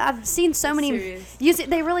I've seen so many. Serious.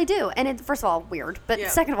 They really do, and it first of all weird, but Yeah.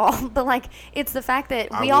 second of all, but like it's the fact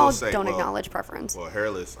that I we will all say, don't well, acknowledge preference. Well,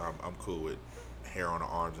 hairless, I'm cool with hair on the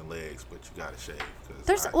arms and legs, but you gotta shave.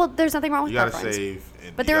 There's nothing wrong with you gotta preference. shave,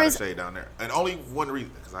 and But you there gotta is- shave down there. And only one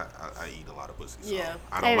reason, because I eat a lot of pussy, so Yeah.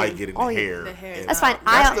 I don't like getting the hair. The hair. and That's fine.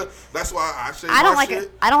 That's why I shave. I don't my like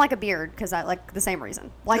shit. I don't like a beard because I like the same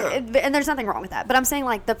reason. Like, Yeah. and there's nothing wrong with that. But I'm saying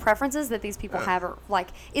like the preferences that these people have are like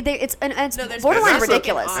it's No, there's borderline And that's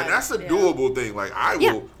ridiculous. And that's a Yeah. doable thing. Like I will,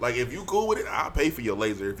 Yeah. like if you cool with it, I'll pay for your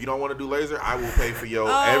laser. If you don't want to do laser, I will pay for your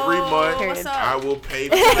every month. What's up? I will pay.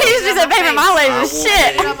 For He's just a pay for my I will laser. Shit.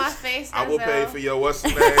 pay- Get on my face. I will pay Denzel. for your what's the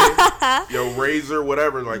name, your razor,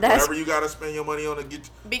 whatever. Like That's- whatever you gotta spend your money on to get.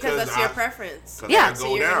 Because that's your preference. Cause Yeah. I So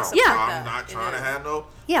go you're gonna down. support Yeah. I'm that, not you trying to know? have no.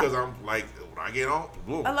 Yeah. Because I'm like when I get on,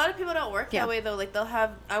 boom. A lot of people don't work Yeah. that way though. Like they'll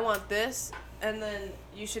have, I want this, and then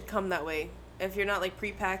you should come that way. If you're not like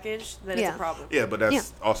prepackaged, then it's Yeah. a problem. Yeah, but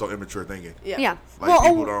that's also immature thinking. Yeah. Like well,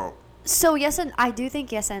 people don't. So yes, and I do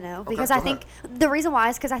think yes and no because go I think the reason why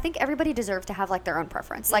is because I think everybody deserves to have like their own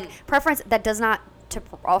preference, like preference that does not to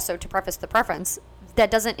preface the preference that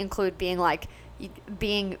doesn't include being like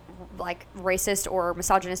racist or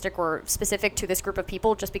misogynistic or specific to this group of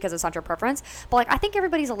people just because it's not your preference. But like I think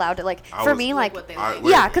everybody's allowed to like I for was- me Like like what they I- like.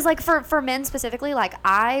 wait. yeah, because like for men specifically, like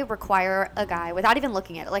I require a guy without even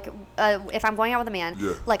looking at it. Like if I'm going out with a man,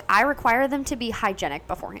 Yeah. like I require them to be hygienic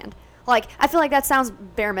beforehand. Like I feel like that sounds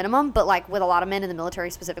bare minimum, but like with a lot of men in the military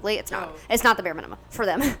specifically, it's not. Oh. It's not the bare minimum for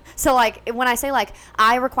them. So like when I say like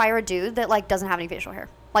I require a dude that like doesn't have any facial hair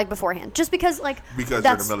like beforehand, just because like Because you're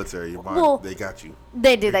that's- the military, your mind, well, they got you.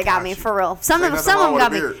 They do. They got got me you. for real. Some Ain't of nothing them wrong with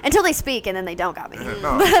got a me beard. until they speak, and then they don't got me.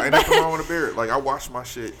 No, ain't nothing wrong with a beard. Like I wash my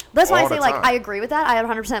shit. That's why I all say the like time. I agree with that. I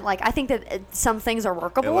 100% like I think that some things are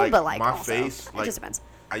workable, And, but like my also, face, it like just depends.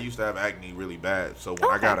 I used to have acne really bad, so when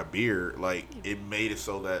I Okay. got a beard, like it made it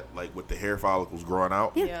so that like with the hair follicles growing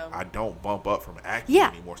out, Yeah. I don't bump up from acne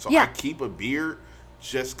Yeah. anymore. So Yeah. I keep a beard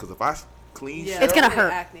just because if I clean Yeah, shit, It's gonna with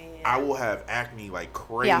hurt. Acne, yeah. I will have acne like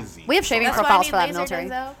Yeah, crazy. we have shaving That's why I profiles need for that laser, military.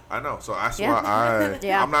 Denzel. I know, so that's Yeah. why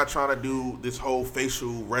Yeah. I'm not trying to do this whole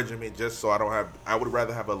facial regimen just so I don't have. I would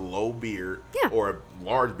rather have a low beard Yeah. or a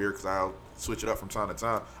large beard because I'll switch it up from time to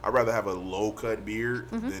time. I'd rather have a low cut beard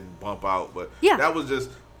than bump out. But Mm-hmm. Yeah. that was just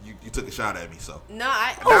You took a shot at me, so. No,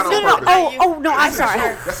 I. Oh, Not on no, no. purpose. No, I'm sorry.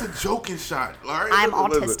 That's a joking shot. All right, I'm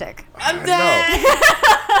listen. autistic. I'm dead.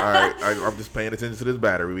 All right, I'm just paying attention to this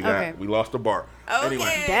battery. We lost the bar. Okay.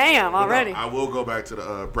 Anyway, Damn, already. I will go back to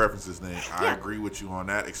the preferences thing. I agree with you on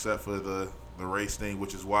that, except for the race thing,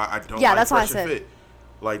 which is why I don't like that's why I Fresh and said. Fit.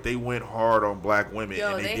 Like, they went hard on black women,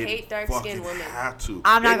 Yo, and they didn't hate dark-skinned fucking women. have to.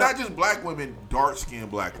 I'm not and gonna- not just black women,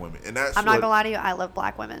 dark-skinned black women, and that's I'm not gonna lie to you. I love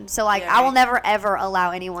black women, so like Yeah, I will right. never ever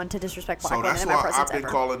allow anyone to disrespect black So women that's in my why presence I've been ever.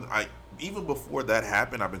 calling. Even before that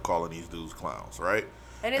happened, I've been calling these dudes clowns, right?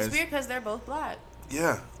 And it's weird because they're both black.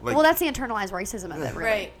 Yeah. Like, Well, that's the internalized racism of it, really.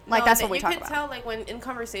 Right. Like No, that's that what we you talk could about. tell, like, when in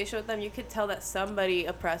conversation with them, you could tell that somebody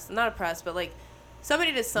not oppressed, but like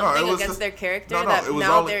somebody did something against their character that it was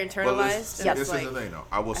now only, they're internalized. Well, and this it's is like, the thing, though.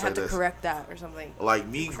 I will I say have to this. correct that or something. Like,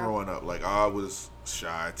 me growing up, like, I was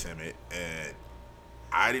shy, timid, and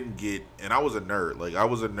I didn't get, and I was a nerd. Like, I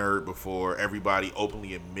was a nerd before everybody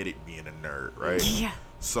openly admitted being a nerd, right? Yeah.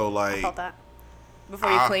 So, like, I felt that.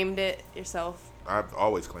 Before you claimed it yourself. I've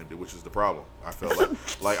always claimed it, which is the problem. I felt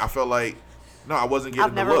like, no, I wasn't getting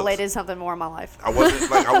I've never the looks. related something more in my life. I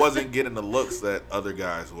wasn't getting the looks that other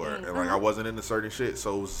guys were, and like I wasn't into certain shit.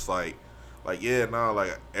 So it was just like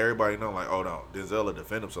everybody know, like, oh no, Denzel will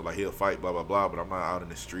defend himself, like he'll fight, blah blah blah. But I'm not out in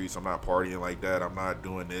the streets. I'm not partying like that. I'm not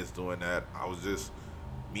doing this, doing that. I was just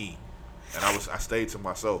me, and I stayed to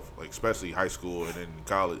myself, like especially high school and then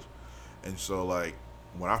college. And so like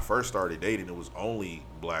when I first started dating, it was only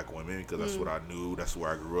black women because that's what I knew. That's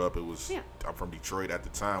where I grew up. It was I'm from Detroit at the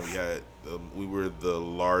time. We were the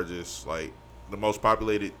largest, like the most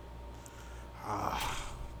populated.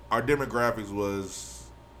 Our demographics was,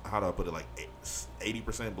 how do I put it, like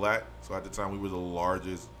 80% black. So at the time we were the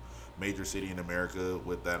largest major city in America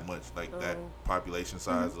with that much, like that population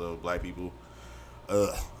size of black people.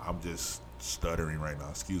 I'm just stuttering right now.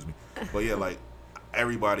 Excuse me. But yeah, like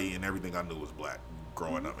everybody and everything I knew was black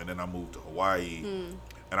growing up, and then I moved to Hawaii,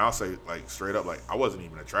 and I'll say like straight up, like I wasn't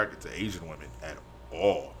even attracted to Asian women at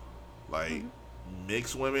all. Like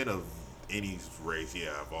mixed women of any race,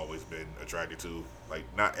 I've always been attracted to. Like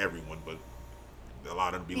not everyone, but a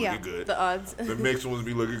lot of them be looking good. The odds. The mixed ones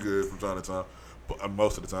be looking good from time to time, but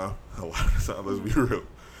most of the time, a lot of the time, let's be real.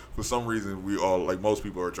 For some reason, we all, like most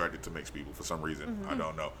people, are attracted to mixed people. For some reason, I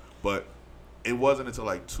don't know, but. It wasn't until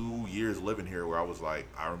like 2 years living here where I was like,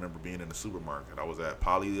 I remember being in the supermarket. I was at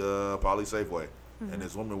Poly Safeway, and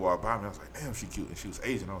this woman walked by me. I was like, damn, she cute, and she was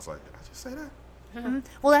Asian. I was like, did I just say that?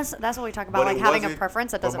 Well, that's what we talk about, But like it having a wasn't-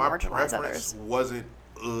 preference that but doesn't my marginalize preference others. wasn't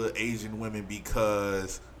Asian women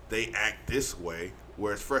because they act this way,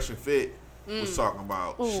 whereas Fresh and Fit was talking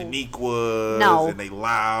about Shaniquas and they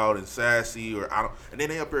loud and sassy, or I don't, and then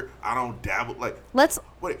they up here, I don't dabble like. Let's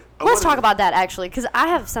talk about that actually, because I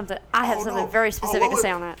have something very specific to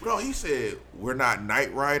say on that. Bro, he said we're not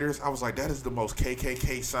night riders. I was like, that is the most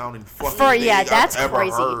KKK sounding fucking thing that's I've ever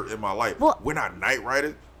crazy. heard in my life. Well, we're not night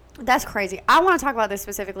riders. That's crazy. I want to talk about this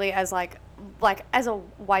specifically as like as a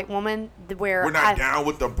white woman, where We're not down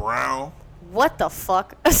with the brown. What the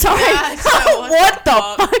fuck? Sorry. Yeah, what the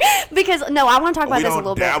fuck? Because no, I want to talk about We this a don't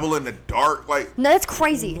little dabble in the dark. Like, No, that's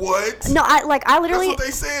crazy. what? No, I literally. That's what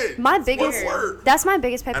they said. My biggest. Word. That's my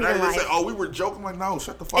biggest pet And peeve I in just life. said, oh, we were joking. Like, no,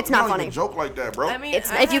 shut the fuck up. It's not You don't funny. even joke like that, bro. I mean,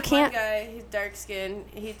 It's- I if you had can't- one guy, he's dark skinned.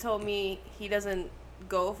 He told me he doesn't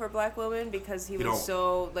go for black women because he don't. was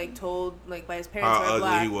so like told like by his parents How were ugly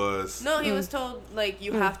black. he was. No, he was told like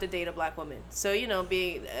you have to date a black woman. So you know,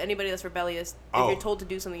 being anybody that's rebellious, if Oh. you're told to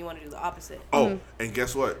do something, you want to do the opposite. Oh, and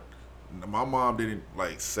guess what? My mom didn't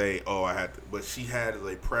like say, "Oh, I had to," but she had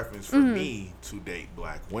a preference for me to date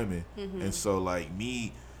black women, and so like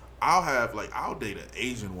me, I'll date an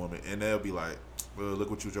Asian woman, and they'll be like, well, "Look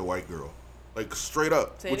what you with your white girl," like straight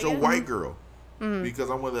up Say it with your again? white girl, because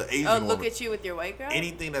I'm with an Asian Oh, woman. look at you with your white girl.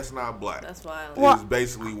 Anything that's not black. That's wild. Well- is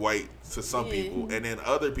basically white to some Yeah. people, and then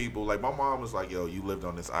other people, like my mom was like, "Yo, you lived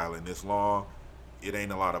on this island this long. It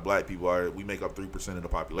ain't a lot of black people. We make up 3% of the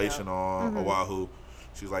population on Oahu."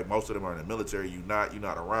 She's like, most of them are in the military. You're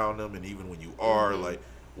not around them, and even when you are, like,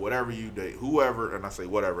 whatever you date, whoever, and I say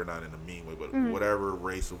whatever, not in a mean way, but whatever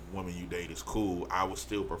race of woman you date is cool. I would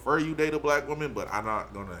still prefer you date a black woman, but I'm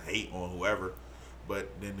not gonna hate on whoever. But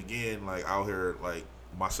then again, like out here, like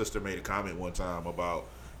my sister made a comment one time about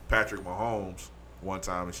Patrick Mahomes one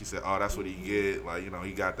time, and she said, "Oh, that's what he get. Like, you know,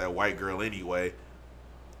 he got that white girl anyway."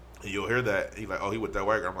 And you'll hear that he's like, "Oh, he with that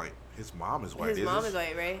white girl." I'm like, his mom is white. His mom is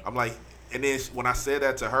white, right? I'm like, and then when I said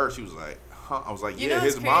that to her, she was like, "Huh?" I was like, You "Yeah, know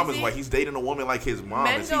his what's mom is crazy? white. He's dating a woman like his mom."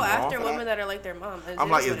 Men Is he go wrong after for women that are like their mom. I'm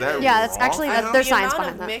like, is that Yeah, that's wrong actually for him? there's the science amount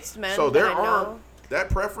behind of that. mixed men So there that I are know, that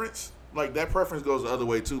preference like that preference goes the other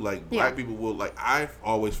way too. Like black people will like. I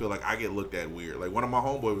always feel like I get looked at weird. Like one of my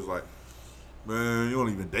homeboys was like, "Man, you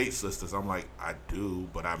don't even date sisters." I'm like, I do,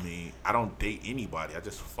 but I mean, I don't date anybody. I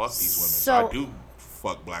just fuck these women. So I do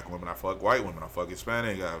fuck black women. I fuck white women. I fuck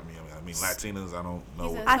Hispanic. I mean Latinas. I don't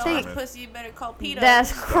know. I think pussy you better call Peter.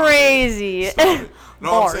 That's crazy.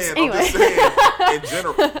 No, I'm saying. Anyway. I'm just saying. In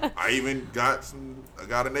general, I even got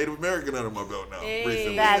a Native American under my belt now.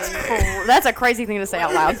 Recently. That's cool. That's a crazy thing to say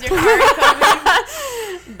out loud. Is your card coming?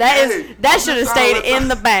 That should have stayed in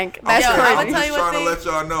the bank. That's crazy. I'm just trying to let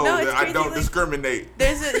y'all know that I don't discriminate.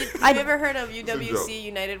 Have you ever heard of UWC,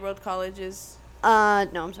 United World Colleges? No,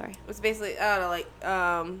 I'm sorry. It's basically, I don't know, like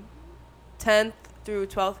 10th through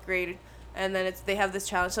 12th grade, and then they have this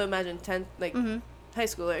challenge. So imagine 10th, like high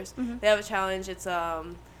schoolers. Mm-hmm. They have a challenge. It's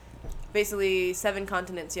basically 7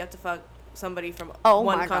 continents. You have to fuck somebody from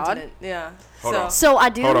one continent. God. Yeah. So I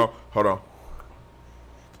do. Hold on.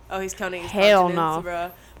 Oh, he's counting his Hell continents, no.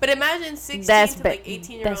 Bro. But imagine 16 to like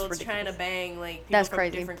 18-year-olds trying to bang like people from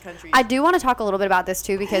different countries. I do want to talk a little bit about this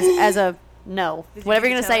too because as a whatever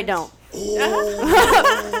you're gonna say, don't.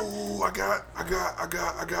 Oh,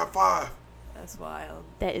 I got 5. That's wild.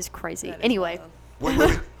 That is crazy. Anyway.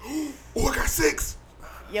 Wait. Oh, I got 6.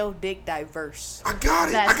 Yo, dick diverse. I got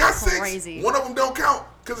it. That's I got 6. crazy. One of them don't count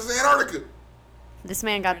because it's Antarctica. This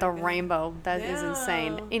man got the rainbow. That is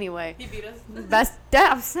insane. Anyway. He beat us.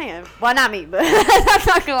 That I'm saying. Well, not me, but I'm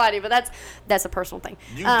not gonna lie to you. But that's a personal thing.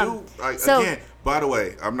 You do. Again, by the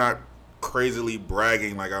way, I'm not crazily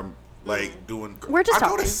bragging like I'm like doing. We're just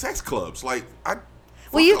talking. I go to sex clubs. Like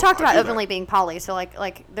Well, you talked about openly being poly, so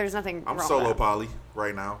like there's nothing wrong with that. I'm solo poly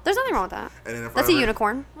right now. There's nothing wrong with that. And then that's a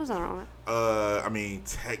unicorn. There's nothing wrong with that. I mean,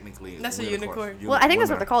 technically, that's a unicorn. Well, I think that's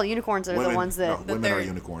what they're called. Unicorns are the ones that. Women are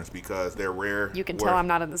unicorns because they're rare. You can tell I'm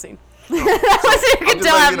not in the scene. No, you can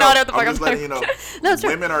tell I'm not at the fuck. I'm just letting you know. No, it's true.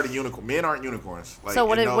 Women are the unicorn. Men aren't unicorns. Like, so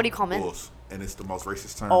what do you call men? Bulls. And it's the most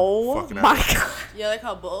racist term. Oh my god. Yeah, they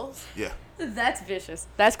call bulls. Yeah. That's vicious.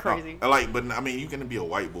 That's crazy. But I mean, you can be a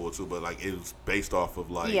white bull too, but like it's based off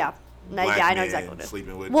of like black I know men exactly what it is.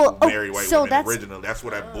 Sleeping with married white so women. Originally, that's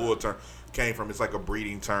where that bull term came from. It's like a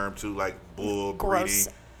breeding term too, like bull breeding.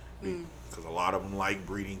 Because a lot of them like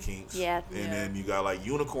breeding kinks. Yeah. And then you got like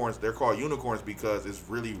unicorns. They're called unicorns because it's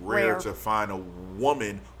really rare to find a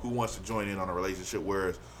woman who wants to join in on a relationship,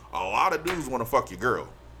 whereas a lot of dudes want to fuck your girl.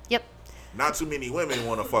 Yep. Not too many women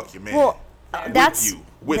want to fuck your man. Well,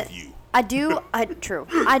 with you. I do. True.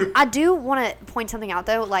 I do want to point something out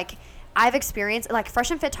though. Like I've experienced like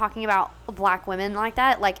Fresh and Fit talking about black women like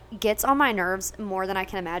that. Like gets on my nerves more than I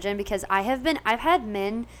can imagine because I've had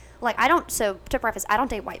men like So to preface, I don't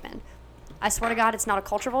date white men. I swear to God, it's not a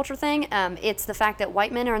culture vulture thing. It's the fact that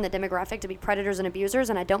white men are in the demographic to be predators and abusers,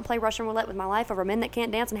 and I don't play Russian roulette with my life over men that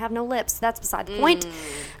can't dance and have no lips. That's beside the point.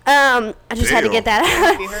 I just had to get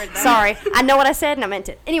that. Sorry. I know what I said, and I meant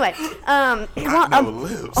it. Anyway. No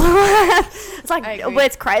lips. It's like, but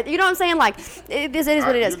it's crazy. You know what I'm saying? Like, it is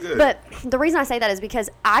what it is. But the reason I say that is because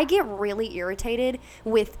I get really irritated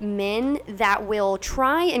with men that will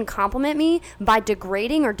try and compliment me by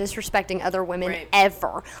degrading or disrespecting other women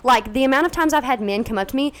ever. Like, the amount of times I've had men come up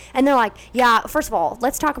to me and they're like, yeah, first of all,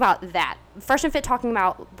 let's talk about that. Fresh and Fit talking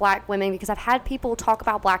about black women because I've had people talk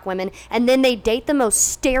about black women and then they date the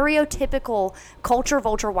most stereotypical culture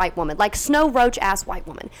vulture white woman, like Snow Roach ass white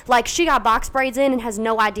woman. Like she got box braids in and has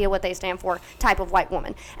no idea what they stand for type of white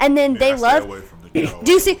woman. And then they love. Do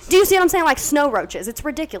you see what I'm saying? Like snow roaches. It's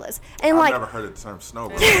ridiculous. And I've never heard the term snow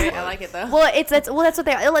roach. I like it though. Well, that's what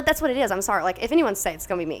they are. That's what it is. I'm sorry. Like if anyone says it's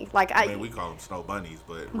gonna be me. Like I mean, we call them snow bunnies,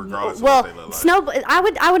 but regardless of what they look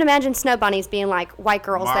like. I would imagine snow bunnies being like white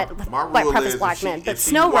girls that preface black men. But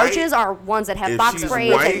snow roaches are ones that have box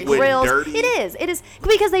braids and grills. It is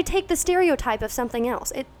because they take the stereotype of something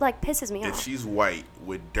else. It like pisses me off. If she's white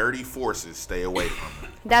with dirty forces, stay away from her.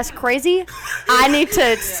 That's crazy. I need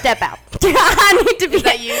to step out. I need to be. Is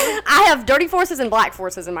that you? I have dirty forces and black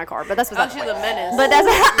forces in my car, but that's beside the point. She's a menace. But that's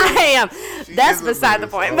I am. That's beside the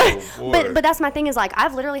point. Oh, but that's my thing is like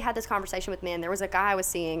I've literally had this conversation with men. There was a guy I was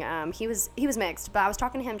seeing. He was mixed, but I was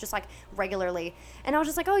talking to him just like regularly, and I was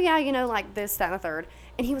just like, oh yeah, like this, that, and the third.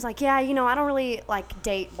 And he was like, yeah, I don't really like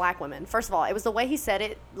date black women. First of all, it was the way he said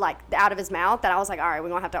it, like out of his mouth, that I was like, all right, we're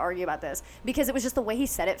gonna have to argue about this because it was just the way he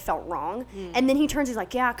said it felt wrong. And then he turns, he's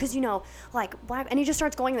like, yeah, because like black, and he just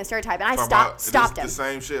starts going in the stereotype, and I stopped him. The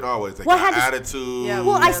same shit always. Like attitude. Yeah,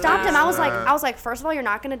 well, I stopped him. I was like, first of all, you're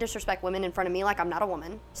not gonna disrespect women in front of me like I'm not a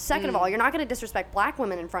woman. Second of all, you're not gonna disrespect black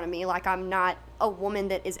women in front of me like I'm not a woman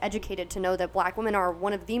that is educated to know that black women are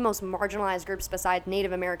one of the most marginalized groups beside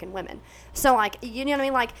Native American women. So, like, you know what I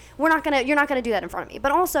mean? Like, you're not gonna do that in front of me.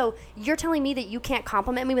 But also, you're telling me that you can't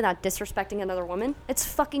compliment me without disrespecting another woman? It's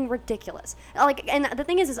fucking ridiculous. Like, and the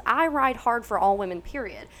thing is I ride hard for all women,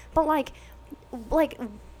 period. But, like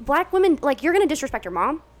black women, like, you're gonna disrespect your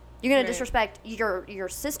mom. You're going to disrespect your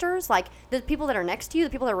sisters, like the people that are next to you,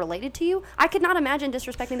 the people that are related to you. I could not imagine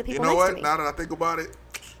disrespecting the people next to me. You know what? Now that I think about it,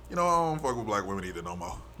 I don't fuck with black women either no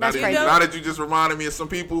more. That's crazy. Now that you just reminded me of some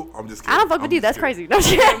people, I'm just kidding. I don't fuck with you. That's crazy. No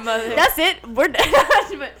shit. That's it. We're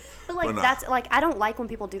but like, no. That's like, I don't like when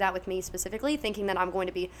people do that with me specifically, thinking that I'm going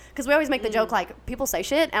to be, because we always make the joke, like, people say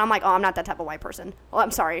shit, and I'm like, oh, I'm not that type of white person. Well,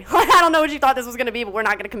 I'm sorry. I don't know what you thought this was going to be, but we're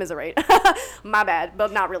not going to commiserate. My bad,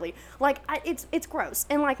 but not really. Like, it's gross.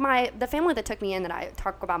 And like the family that took me in, that I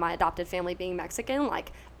talk about my adopted family being Mexican,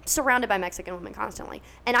 like, surrounded by Mexican women constantly.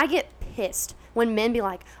 And I get pissed when men be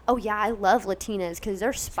like, oh yeah, I love Latinas because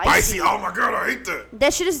they're spicy. Oh my God, I hate that.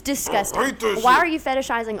 That shit is disgusting. I hate that Why shit. are you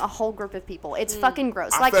fetishizing a whole group of people? It's fucking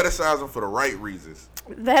gross. I fetishize them for the right reasons.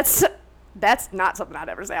 That's not something I'd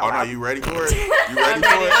ever say out loud. No, you ready for it? You ready for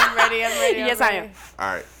it? I'm ready. Yes, I am.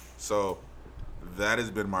 All right, so that has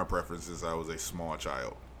been my preference since I was a small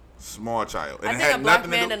child. And I think a black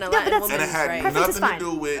man and a Latin woman and it is had right. nothing to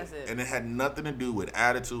do with, and it had nothing to do with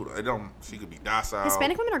attitude. She could be docile,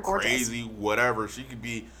 Hispanic women are gorgeous, crazy, whatever. She could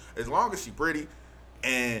be, as long as she's pretty.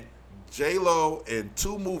 And J-Lo in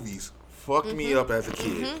 2 movies fucked me up as a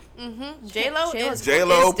kid.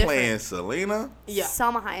 J-Lo playing Selena. Yeah.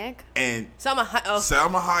 Salma Hayek. And Salma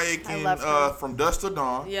Hayek I love her. From Dusk Till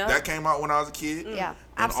Dawn. Yeah. That came out when I was a kid. Yeah,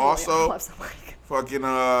 and absolutely. also I love Salma Hayek. Fucking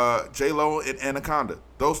J-Lo and Anaconda.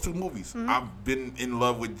 Those 2 movies. Mm-hmm. I've been in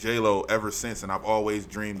love with J-Lo ever since, and I've always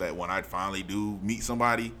dreamed that when I finally do meet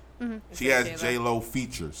somebody, she has J-Lo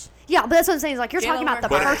features. Yeah, but that's what I'm saying. Is like, you're talking about the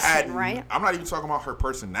But person, right? I'm not even talking about her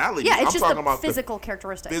personality. Yeah, it's I'm just talking the about physical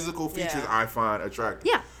characteristics. Physical features Yeah. I find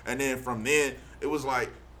attractive. Yeah. And then from then, it was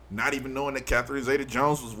like, not even knowing that Catherine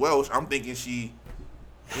Zeta-Jones was Welsh, I'm thinking she,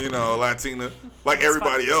 Latina, like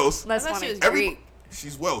everybody else. That's I thought funny. she was Greek.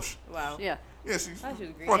 She's Welsh. Wow. Yeah. Yeah, she's thought she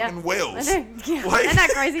was Greek. fucking Wales. Yeah. Like, Isn't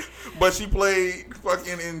that crazy? But she played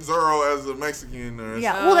fucking in Zorro as a Mexican.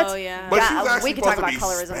 Yeah. Well, that's. yeah. But yeah, she was actually we could talk supposed about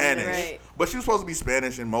to be colorism. Spanish. Right. But she was supposed to be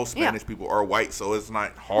Spanish, and most Spanish people are white, so it's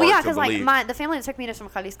not hard Well, yeah, to because believe. like the family that took me is from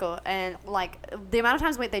Jalisco, and like the amount of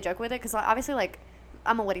times they joke with it, because obviously like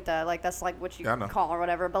I'm a güerita, like that's like what you call or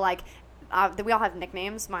whatever, but like. We all have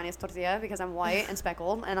nicknames. Mine is Tortilla because I'm white and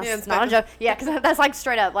speckled, and that's not a joke. Yeah, because that's like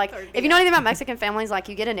straight up. Like, if you know anything about Mexican families, like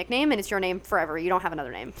you get a nickname and it's your name forever. You don't have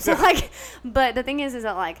another name. So like, but the thing is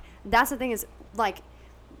that like that's the thing is like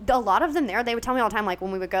a lot of them there. They would tell me all the time, like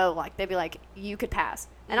when we would go, like they'd be like, "You could pass,"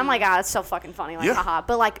 and I'm like, "It's so fucking funny." Like, haha.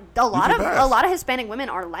 But like a lot of Hispanic women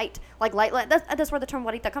are light. Like light. That's where the term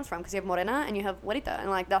güerita comes from, because you have morena and you have güerita, and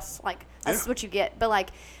like that's what you get. But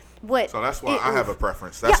like. So that's why I have a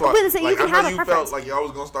preference. That's why. Like, I know you felt like y'all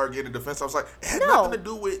was gonna start getting defensive. I was like, it had nothing to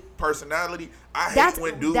do with personality. I hate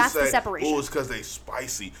when dudes say, "Oh, it's because they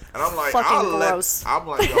spicy," and I'm like, I'll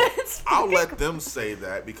let them say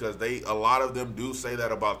that, because a lot of them do say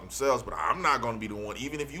that about themselves. But I'm not gonna be the one.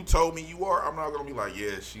 Even if you told me you are, I'm not gonna be like,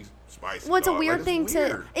 yeah, she's spicy. Well, it's a weird thing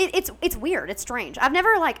to. It's weird. It's strange. I've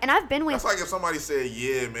never and I've been with. That's like if somebody said,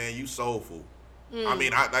 "Yeah, man, you soulful." I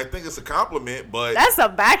mean, I think it's a compliment, but that's a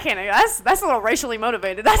backhanding. That's a little racially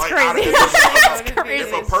motivated. That's like, crazy. That's crazy.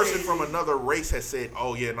 If a person from another race has said,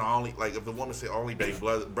 "Oh yeah, no, only," like if the woman said only they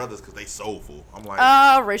brothers because they soulful, I'm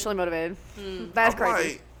like, racially motivated. That's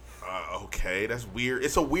crazy. Like, okay, that's weird.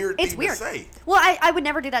 It's a weird thing to say. Well, I would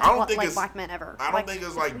never do that to black men ever. I don't think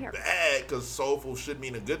it's like bad, because soulful should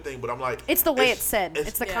mean a good thing, but I'm like, it's the way it's said.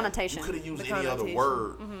 It's the connotation. You could have used any other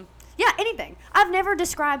word. Mm-hmm. Yeah, anything. I've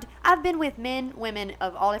been with men, women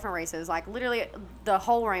of all different races, like literally the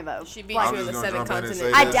whole rainbow. She beat you on the 7 continents.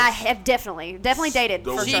 I have definitely dated.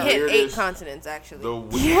 She hit 8 continents, actually. The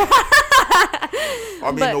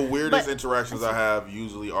weirdest interactions I have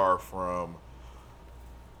usually are from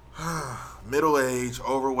middle-aged,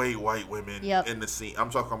 overweight white women in the scene. I'm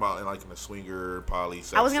talking about in the swinger, poly,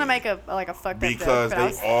 sex I was gonna scene. make a fucked up because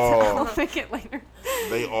joke, I'll make it later.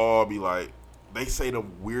 They all be like, they say the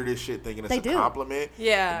weirdest shit thinking it's a compliment.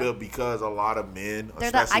 Yeah. But because a lot of men,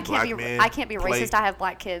 especially black men, I can't be racist. I have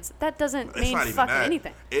black kids. That doesn't mean fucking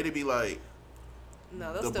anything. It'd be like,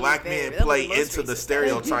 no, the black men play into the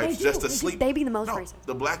stereotypes just to sleep. They be the most racist.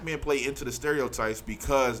 The black men play into the stereotypes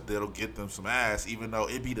because that'll get them some ass, even though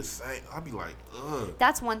it'd be the same. I'd be like, ugh.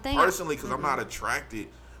 That's one thing. Personally, because I'm not attracted,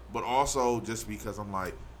 but also just because I'm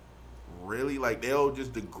like, really? Like, they'll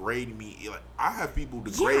just degrade me. Like, I have people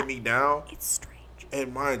degrade me down. It's strange.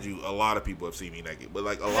 And mind you, a lot of people have seen me naked, but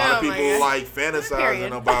like a lot of Oh my people God. like fantasizing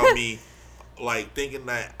Period. about me, like thinking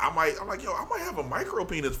that I'm like, yo, I might have a micro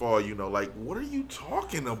penis for all you know. Like, what are you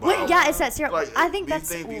talking about? Well, yeah, it's that serious. Like, I think these that's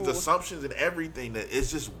things, these ooh. assumptions and everything that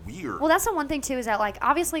it's just weird. Well, that's the one thing too is that like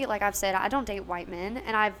obviously like I've said I don't date white men,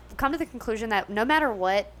 and I've come to the conclusion that no matter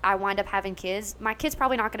what I wind up having kids, my kid's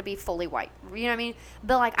probably not going to be fully white. You know what I mean?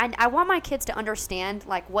 But like I want my kids to understand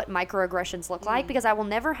like what microaggressions look like, because I will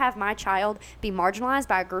never have my child be marginalized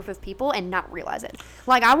by a group of people and not realize it.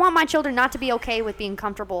 Like I want my children not to be okay with being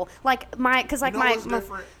comfortable. Like because like you know my what's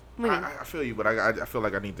different? what do you mean? I feel you, but I feel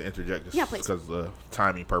like I need to interject just Yeah, please. because of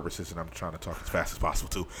timing purposes, and I'm trying to talk as fast as possible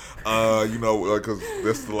too. Because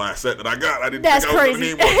this is the last set that I got. I didn't That's think I was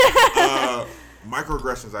crazy. gonna need more.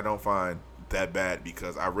 Microaggressions I don't find that bad,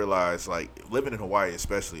 because I realize, like, living in Hawaii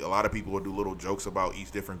especially, a lot of people will do little jokes about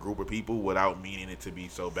each different group of people without meaning it to be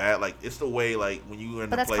so bad. Like, it's the way, like, when you in But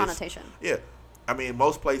the that's place, connotation. yeah. I mean,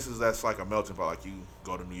 most places that's like a melting pot. Like, you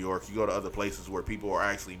go to New York, you go to other places where people are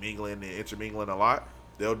actually mingling and intermingling a lot.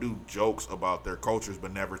 They'll do jokes about their cultures,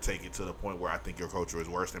 but never take it to the point where I think your culture is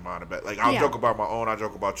worse than mine. Like, I'll joke about my own, I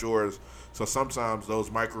joke about yours. So sometimes those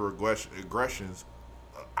microaggressions,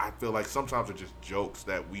 I feel like sometimes are just jokes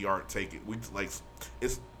that we aren't taking.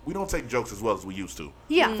 We don't take jokes as well as we used to.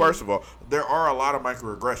 Yeah. First of all, there are a lot of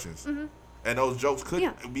microaggressions, and those jokes could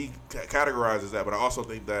be categorized as that. But I also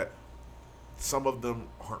think that some of them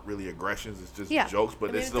aren't really aggressions; it's just jokes. But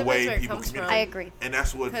I mean, it's it the depends way where it people comes from. communicate. I agree. And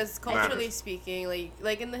that's what Because culturally matters. speaking,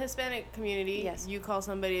 like in the Hispanic community, Yes. you call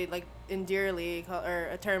somebody like endearly, or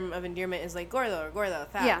a term of endearment is like gordo or gorda,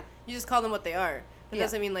 fat. Yeah. You just call them what they are. It Yeah.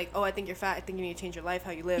 doesn't mean like, oh, I think you're fat. I think you need to change your life,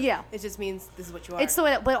 how you live. Yeah. It just means this is what you are. It's the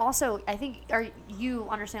way, but also I think, or you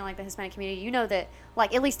understand like the Hispanic community, you know that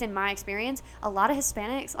like at least in my experience, a lot of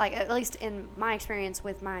Hispanics, like at least in my experience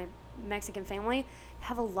with my Mexican family,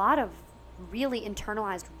 have a lot of really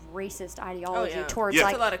internalized racist ideology yeah. towards Yeah.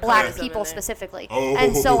 like There's a lot of black colorism in people there. specifically, Oh.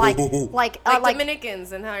 and so like like like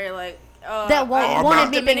Dominicans and how you're like, that won't I'm won't not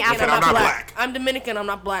admit being Dominican, African. I'm not black. I'm Dominican, I'm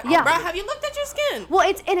not black. Yeah. Bro, have you looked at your skin? Well,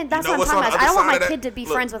 it's and that's You know what what's I'm on talking the about. I don't other want my side of kid that? to be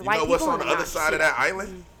Look, friends with white You know people. what's on and the not other side see of that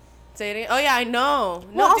island? Say it again. Oh yeah, I know. No,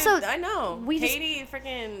 Well, dude, also, I know. we just- Katie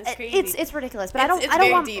freaking is crazy. It's ridiculous, but It's I don't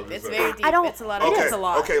very want deep. It's very deep. I don't. It's a lot of. Okay, It's a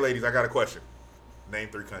lot. okay, ladies, I got a question. Name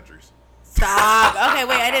 3 countries. Stop. Okay,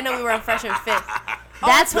 wait. I didn't know we were on Fresh and Fit.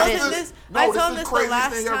 That's I what told it them is. this. No, I this told is this the the craziest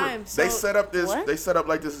last thing ever. time. So They set up this. What? They set up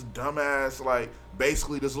like this dumbass, like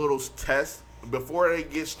basically this little test before they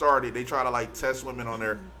get started. They try to like test women on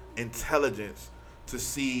their intelligence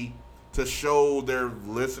to show their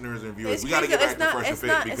listeners and viewers. It's we got to get crazy. back to Fresh and It's Fit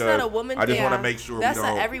not because a woman I just thing. want to make sure That's we an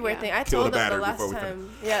don't. everywhere Yeah. thing. I kill told the them the battery last before we time.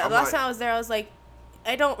 finish. Yeah, I'm the last like- time I was there, I was like,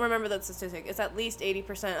 I don't remember the statistic. It's at least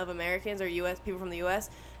 80% of Americans or U.S. people from the U.S.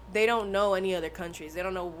 They don't know any other countries. They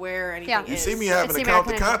don't know where anything Yeah. You is. see me It's having the to count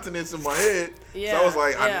the American- continents in my head, Yeah, so I was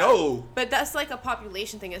like, I yeah. know. But that's like a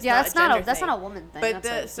population thing. It's Yeah, not that's a not gender a that's thing. not a woman thing. But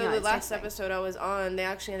That's so a the United last States thing. episode I was on, they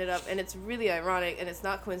actually ended up, and it's really ironic, and it's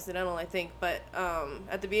not coincidental, I think. But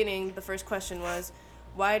at the beginning, the first question was,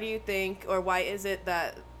 why do you think, or why is it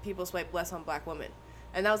that people swipe less on black women?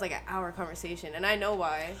 And that was like an hour conversation, and I know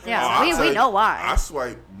why. Yeah, Oh, we I know why. I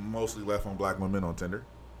swipe mostly left on black women on Tinder.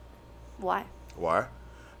 Why? Why?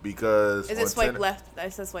 Because Is on it swipe Tinder- left? I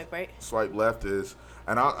said swipe right. Swipe left is,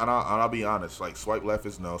 and I'll be honest. Like, swipe left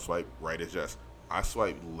is no, swipe right is yes. I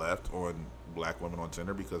swipe left on black women on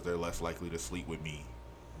Tinder because they're less likely to sleep with me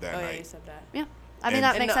that Oh yeah, night. you said that. Yeah. I mean, And- that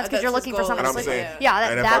And makes no, sense because you're that's looking his for goal. someone And to I'm sleep. saying, Yeah,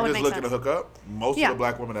 and if that I'm would just make looking sense. to hook up, most Yeah. of the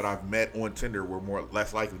black women that I've met on Tinder were more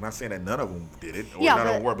less likely. I'm not saying that none of them did it, or Yeah, none of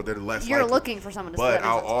but them were, but they're less You're likely. looking for someone to sleep. But That makes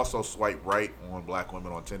I'll sense. also swipe right on black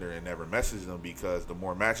women on Tinder and never message them because the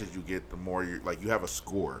more matches you get, the more you like. You have a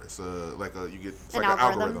score. It's like an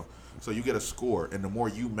algorithm. So you get a score, and the more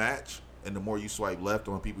you match, and the more you swipe left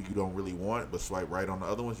on people you don't really want, but swipe right on the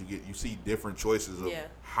other ones, you see different choices of Yeah.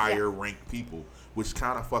 higher ranked people, which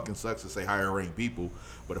kind of fucking sucks to say higher ranked people.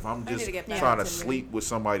 But if I'm I need just to get back trying on to Tinder. sleep with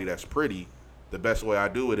somebody that's pretty, the best way I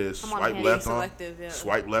do it is I'm on swipe Hinge. left on Selective, yeah.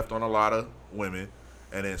 swipe left on a lot of women,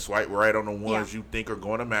 and then swipe right on the ones Yeah. you think are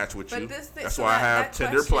going to match with But you. this thing- That's so why I that- have that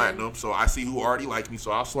Tinder question- Platinum, so I see who already like me.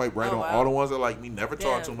 So I'll swipe right Oh, on wow. all the ones that like me. Never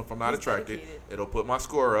talk Damn, to them if I'm not he's attracted. dedicated. It'll put my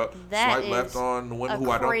score up. That Swipe left is on the women a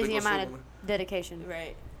who I don't crazy think are amount suitable. of dedication.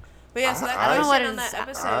 Right. But yeah, so that I don't know what question on is- that I'd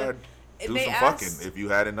episode, do they some asked, fucking if you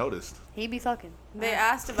hadn't noticed. He be fucking. they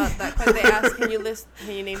asked about that because they asked, can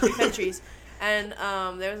you name 3 countries? And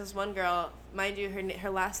there was this one girl, mind you, her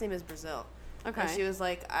last name is Brazil. Okay. And she was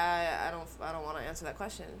like, I don't want to answer that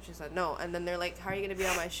question. She said no. And then they're like, how are you gonna be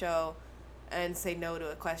on my show and say no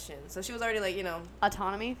to a question? So she was already like,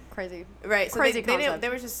 Autonomy, crazy. right. So Crazy they didn't. concept. They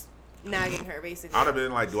were just nagging her basically. I'd have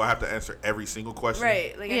been like, do I have to answer every single question?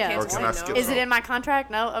 Right, like Yeah. I can't Or just can say I no. skip Is it some? in my contract?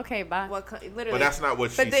 No. Okay, bye. Literally. But that's not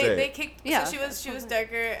what she But they said. kicked. Yeah. So she was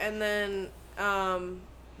darker, and then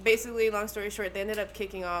basically, long story short, they ended up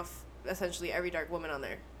kicking off essentially every dark woman on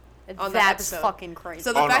there. On that That's episode. fucking crazy.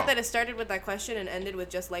 So the Oh, fact no. that it started with that question and ended with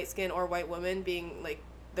just light skin or white woman being like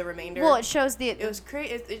the remainder. Well, it shows the. It was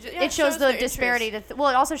crazy. It shows the their disparity. interest. It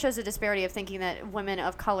also shows the disparity of thinking that women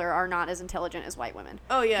of color are not as intelligent as white women.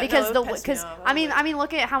 Oh yeah, Because no, it pissed me off. I mean, was like,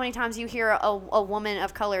 look at how many times you hear a woman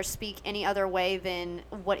of color speak any other way than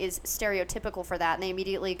what is stereotypical for that, and they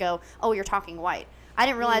immediately go, "Oh, you're talking white." I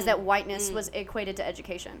didn't realize that whiteness was equated to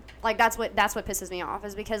education. Like that's what pisses me off,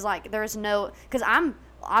 is because like there's no, because I'm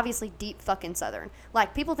obviously deep fucking Southern.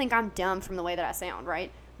 Like people think I'm dumb from the way that I sound,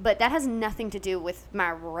 right? But that has nothing to do with my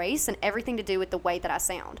race and everything to do with the way that I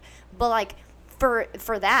sound. But like for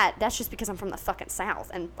that, that's just because I'm from the fucking South,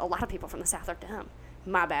 and a lot of people from the South are dumb.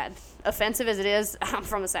 My bad. Offensive as it is, I'm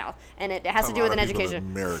from the South, and it has to do with an education.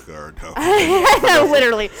 America are dumb.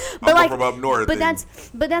 Literally, but like from up north, But and that's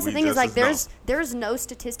the we thing, is just like as there's no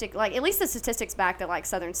statistic, like at least the statistics back that like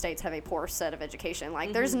Southern states have a poor set of education.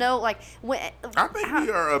 Like there's no like. I think we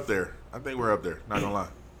are up there. I think we're up there. Not gonna lie.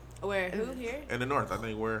 where who here? In the north, I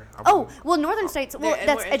think we're. Oh well, northern states. Well, And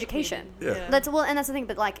that's we're education. Yeah. That's and that's the thing.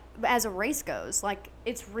 But like as a race goes, like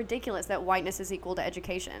it's ridiculous that whiteness is equal to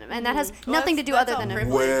education, and that has Well, nothing to do that's other all than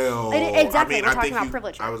privilege. Well, Exactly, I mean, we're I talking think about you-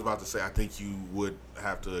 privilege. I was about to say, I think you would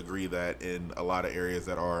have to agree that in a lot of areas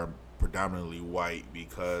that are predominantly white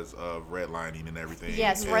because of redlining and everything.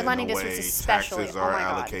 Yes, and redlining the districts way especially. Taxes Oh are my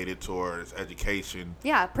God. allocated towards education.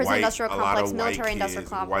 Yeah, prison industrial a lot complex, of military white industrial kids,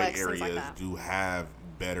 complex, white things areas like that. do have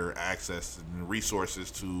better access and resources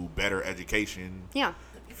to better education. Yeah.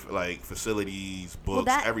 Like facilities, Well, books,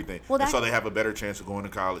 that- everything. well, And that- so they have a better chance of going to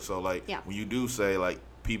college. So like Yeah. when you do say like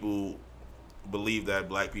people believe that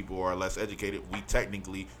black people are less educated, we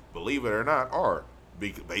technically, believe it or not, are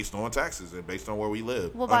based on taxes and based on where we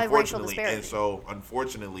live. Well, by racial Unfortunately, disparity. and so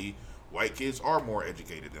unfortunately, white kids are more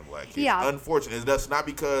educated than black kids. Yeah. Unfortunately, that's not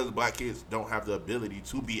because black kids don't have the ability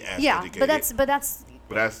to be as Yeah, educated. but that's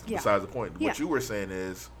yeah. Besides the point. Yeah. What you were saying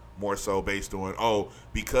is more so based on,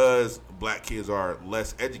 because black kids are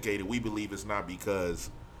less educated, we believe it's not because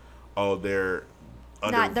they're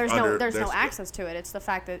there's no access to it. It's the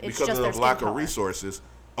fact that it's because just their of skin lack color. of resources.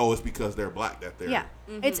 Oh, it's because they're black that they're Yeah,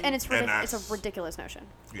 it's And it's that's- a ridiculous notion.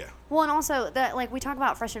 yeah. Well, and also that like we talk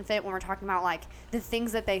about Fresh and Fit when we're talking about like the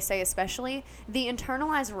things that they say, especially the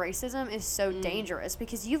internalized racism is so dangerous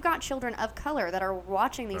because you've got children of color that are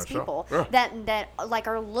watching these That's right. people Yeah. that like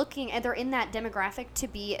are looking and they're in that demographic to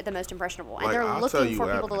be the most impressionable and Like, they're I'll tell looking you for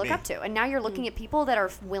what people to look happened to up to, and now you're looking at people that are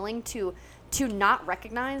willing to not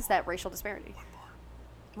recognize that racial disparity.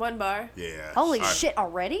 One bar. Yeah. Holy I- shit!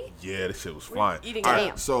 Already? Yeah, this shit was flying. eating All it. right,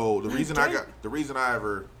 Damn. so the reason I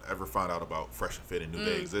ever found out about Fresh and Fit and New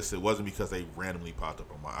Day existed wasn't because they randomly popped up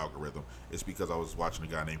on my algorithm. It's because I was watching a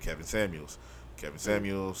guy named Kevin Samuels. Kevin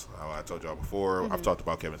Samuels, I told y'all before, I've talked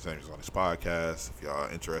about Kevin Samuels on this podcast. If y'all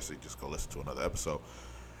are interested, just go listen to another episode.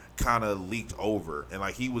 Kind of leaked over, and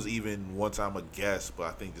like he was even one time a guest, but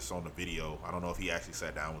I think just on the video. I don't know if he actually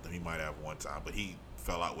sat down with them. He might have one time, but he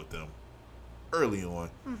fell out with them early on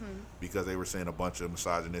because they were saying a bunch of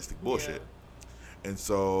misogynistic bullshit. And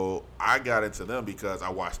so I got into them because I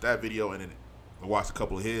watched that video and then I watched a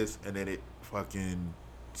couple of his, and then it fucking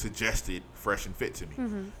suggested Fresh and Fit to me.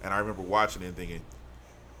 And I remember watching it and thinking,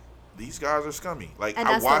 these guys are scummy. Like, And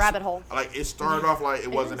I that's the watched, rabbit hole. Like, it started off like it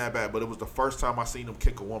wasn't is. that bad, but it was the first time I seen them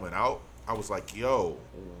kick a woman out. I was like, yo,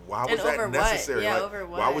 why was And that over what? necessary? Yeah, Like, over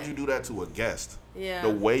why what? would you do that to a guest? Yeah. The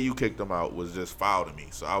way you kicked them out was just foul to me.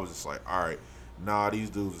 So I was just like, all right, nah, these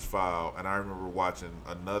dudes is foul. And I remember watching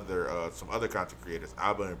some other content creators,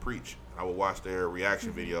 Alba and Preach. I would watch their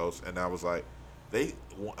reaction videos, and I was like,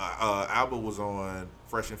 Alba was on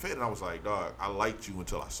Fresh and Fit, and I was like, dog, I liked you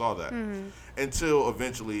until I saw that. Until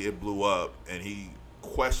eventually it blew up, and he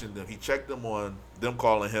questioned them. He checked them on them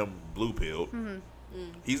calling him blue pilled.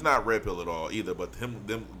 He's not red pill at all either, but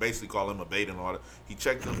them basically call him a bait and all that. He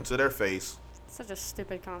checked them to their face Such a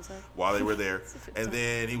stupid concept. while they were there, and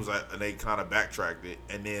then he was like, and they kind of backtracked it,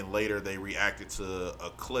 and then later they reacted to a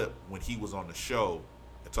clip when he was on the show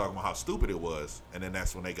and talking about how stupid it was, and then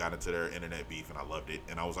that's when they got into their internet beef, and I loved it,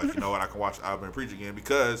 and I was like, you know what, I can watch Alvin and Preach again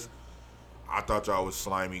because I thought y'all was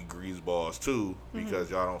slimy greaseballs too because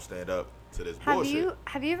y'all don't stand up to this bullshit.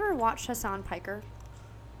 Have you ever watched Hassan Piker?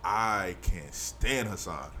 I can't stand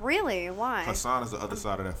Hassan. Really? Why? Hassan is the other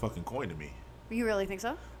side of that fucking coin to me. You really think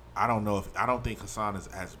so? I don't think Hassan is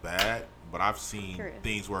as bad, but I've seen Curious.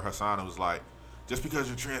 things where Hassan was like, just because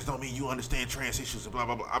you're trans don't mean you understand trans issues and blah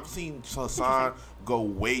blah blah. I've seen Hassan go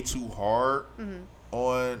way too hard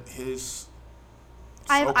on his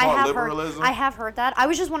so-called liberalism. I have heard that. I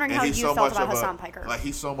was just wondering how you so felt about much Hassan Piker. Like,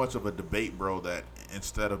 he's so much of a debate bro that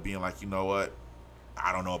instead of being like, you know what,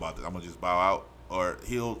 I don't know about this, I'm gonna just bow out. Or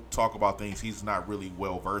he'll talk about things he's not really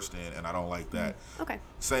well versed in, and I don't like that. Okay.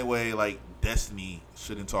 Same way, like, Destiny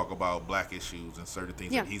shouldn't talk about black issues and certain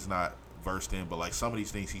things that he's not versed in, but like some of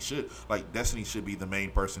these things he should. Like, Destiny should be the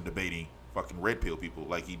main person debating fucking red pill people,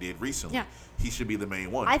 like he did recently. Yeah. He should be the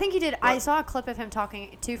main one. I think he did. But I saw a clip of him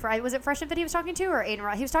talking to. Was it Fresh and Fit he was talking to, or Aiden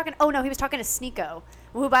Ross? He was talking. Oh no, he was talking to Sneeko,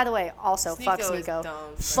 who, by the way, also fuck Sneeko.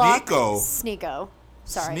 Fuck Sneeko.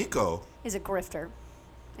 Sorry. Sneeko is a grifter.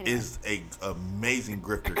 Anyway. Is a amazing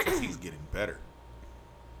grifter because he's getting better.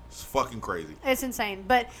 It's fucking crazy. It's insane.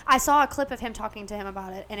 But I saw a clip of him talking to him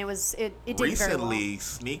about it, and it did very well. Recently,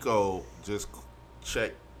 Sneeko just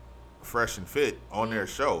checked Fresh and Fit on their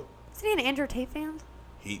show. Isn't he an Andrew Tate fan?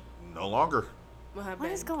 He no longer. What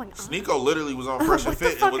is going on? Sneeko literally was on Fresh and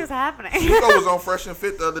Fit. What the fuck is happening? Sneeko was on Fresh and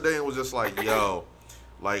Fit the other day and was just like, yo,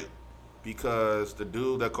 like, because the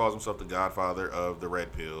dude that calls himself the godfather of the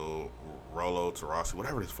red pill, Rolo Tarasi,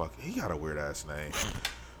 whatever this fuck, he got a weird ass name.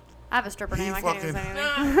 I have a stripper name. I can't even say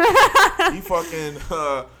anything. He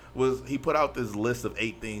fucking he put out this list of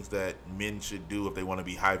 8 things that men should do if they want to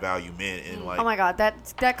be high value men, and like, oh my god,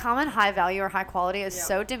 that comment high value or high quality is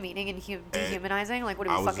so demeaning and dehumanizing. Like, what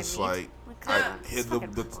do we fucking mean?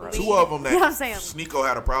 The two of them that Sneeko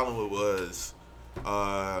had a problem with was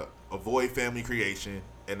avoid family creation,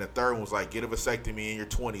 and the third one was like get a vasectomy in your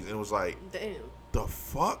 20s, and it was like, damn. The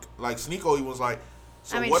fuck? Like, Sneeko, he was like,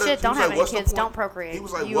 so I mean, what shit, if, don't have any kids, point? don't procreate. He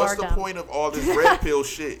was like, you what's the dumb. point of all this red pill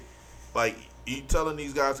shit? Like, you telling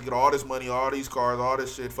these guys to get all this money, all these cars, all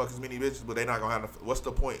this shit, fuck as many bitches, but they not gonna have what's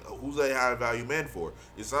the point? Who's they high value men for?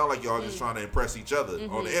 It sounds like y'all just trying to impress each other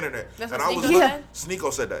on the internet. That's and what I was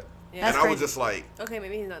Sneeko said that. Yeah. And I was just like, okay,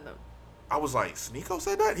 maybe he's not dumb. I was like, Sneeko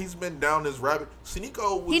said that? He's been down this rabbit.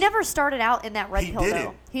 Sneeko was... He never started out in that red pill,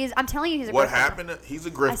 though. I'm telling you, he's a grifter. What happened? He's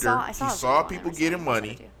a grifter. He saw people getting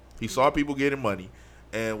money. He saw people getting money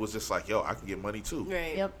and was just like, yo, I can get money too.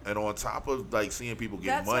 Right. Yep. And on top of, like, seeing people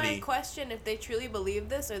get money... That's why I question if they truly believe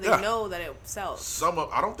this or they know that it sells.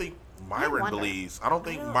 I don't think Myron believes. I don't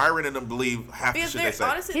think Myron and them believe half the shit they say.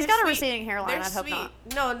 Honestly, he's got a receding hairline. I hope not.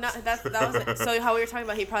 No, that was it. So how we were talking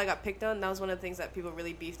about he probably got picked on. That was one of the things that people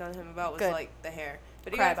really beefed on him about was like the hair.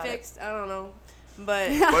 But he got fixed. I don't know.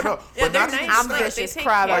 But no, but not nice. I'm vicious.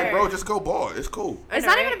 Cry about it. Bro, just go bald. It's cool. It's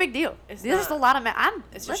not even a big deal. There's just a lot of men.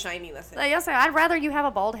 It's just shiny. That's it. Yes, I'd rather you have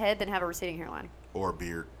a bald head than have a receding hairline. Or a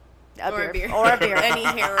beard. Or a beard. Any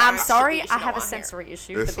hair. I'm sorry, I have a sensory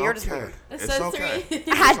issue. It's the beard okay. is weird. It's okay.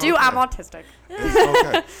 I do. I'm autistic. It's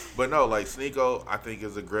okay. But no, like, Sneeko, I think,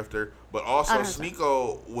 is a grifter. But also,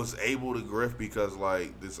 Sneeko was able to grift because,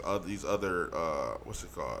 like, these other what's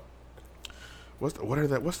it called?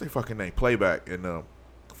 What's their fucking name? Playback, and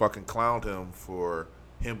fucking clowned him for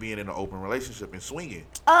him being in an open relationship and swinging.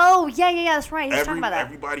 Oh, yeah, that's right. He was talking about that.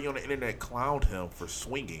 Everybody on the internet clowned him for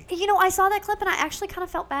swinging. You know, I saw that clip and I actually kind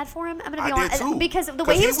of felt bad for him. I'm going to be honest. Did too. Because the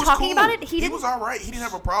way he was talking about it, he was all right. He didn't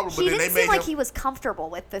have a problem. But he then didn't they seem made like he was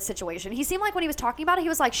comfortable with the situation. He seemed like when he was talking about it, he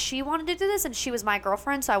was like, she wanted to do this and she was my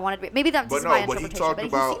girlfriend, so I wanted to be. Maybe that's my interpretation. But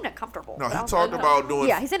he seemed comfortable. No, he talked about doing.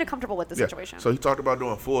 Yeah, he seemed comfortable with the situation. So he talked about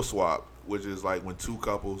doing full swap, which is like when two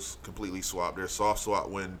couples completely swap. There's soft swap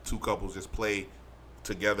when two couples just play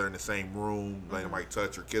together in the same room, they might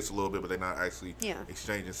touch or kiss a little bit, but they're not actually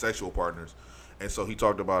exchanging sexual partners. And so he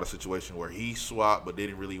talked about a situation where he swapped but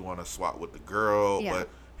didn't really want to swap with the girl, but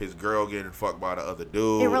his girl getting fucked by the other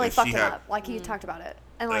dude. It really fucked him up. Like, he talked about it.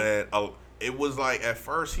 And it was like, at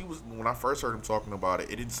first, when I first heard him talking about it,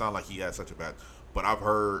 it didn't sound like he had such a bad, but I've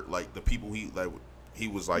heard, like, the people he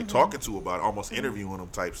was like talking to about it, almost interviewing him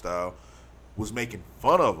type style, was making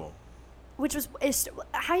fun of him. Which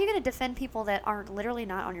how are you going to defend people that are literally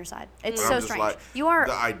not on your side? It's so strange. Like, you are.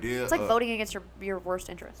 The idea. It's like voting against your worst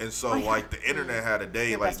interest. And so, like, the internet had a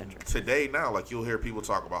day, like today now, like, you'll hear people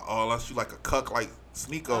talk about, oh, unless you like a cuck like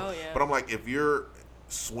Sneeko. Oh, yeah. But I'm like, if you're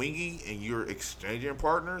swinging and you're exchanging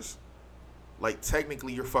partners, like,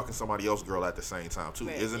 technically you're fucking somebody else's girl at the same time too.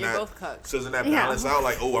 Right. You're both cucks. So isn't that balance out?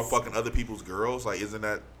 Like, oh, I'm fucking other people's girls. Like, isn't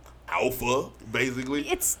that alpha, basically?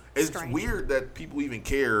 It's weird that people even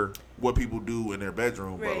care what people do in their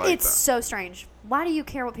bedroom. Right. But like, it's so strange. Why do you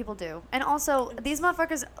care what people do? And also, these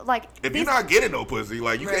motherfuckers, like, if you're not getting no pussy,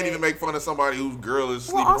 like, you can't even make fun of somebody whose girl is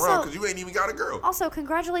sleeping around because you ain't even got a girl. Also,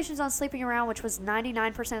 congratulations on sleeping around, which was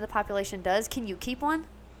 99% of the population does. Can you keep one?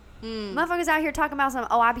 Motherfuckers out here talking about some,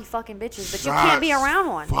 I be fucking bitches, but you Shots can't be around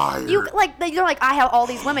one. fired. You're like, I have all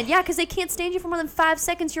these women. Yeah, because they can't stand you for more than 5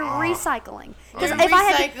 seconds. You're recycling. Because You're if I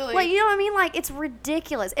had, recycling. like, you know what I mean? Like, it's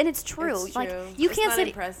ridiculous, and it's true. It's Like, true. you It's can't not sit.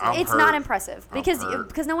 impressive. I'm It's hurt. not impressive I'm because hurt.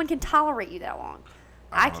 because no one can tolerate you that long.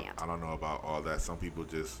 I can't. I don't know about all that. Some people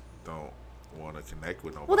just don't want to connect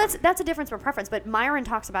with nobody. Well, that's a difference for preference, but Myron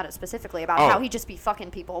talks about it specifically about Oh. how he just be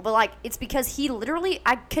fucking people. But like, it's because he literally,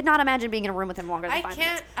 I could not imagine being in a room with him longer than I 5 can't.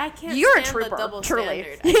 minutes. I can't. You're a stand the trooper, double truly.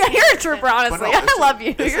 standard. Yeah, you're a trooper. But Honestly, no, I love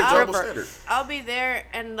you. It's You're a a double trooper. standard. I'll be there,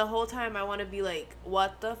 and the whole time I want to be like,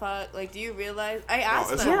 "What the fuck? Like, do you realize?" I No,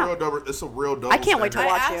 asked it's them. a real double. It's a real double. I can't wait to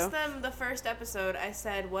standard. watch I you. asked them the first episode. I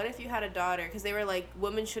said, "What if you had a daughter?" Because they were like,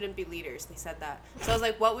 "Women shouldn't be leaders." They said that. So I was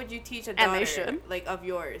like, "What would you teach a daughter, And they should. like of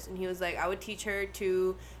yours?" And he was like, "I would teach her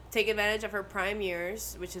to take advantage of her prime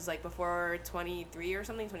years, which is like before 23 or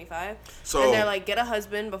something, 25." So- and they're like, "Get a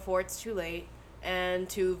husband before it's too late, and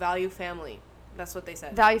to value family." That's what they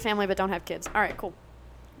said. Value family, but don't have kids. All right, cool.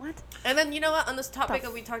 What? And then, you know what, on this topic Tough.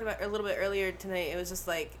 that we talked about a little bit earlier tonight, it was just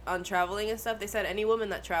like on traveling and stuff. They said any woman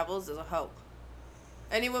that travels is a hoe.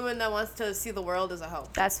 Any woman that wants to see the world is a hoe.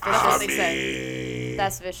 That's That's vicious. what they said.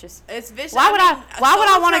 That's vicious. It's vicious. Why would why would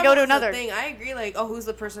I solo want to go to travel's the another? thing. I agree. Like, oh, who's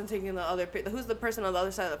the person taking the other? Who's the person on the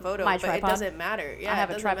other side of the photo? My but tripod. it doesn't matter. Yeah, I have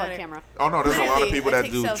it a doesn't tripod matter. camera. Oh no, there's a lot of Literally, people I that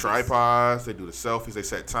take do selfies. tripods. They do the selfies. They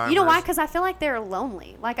set timers. You know why? Because I feel like they're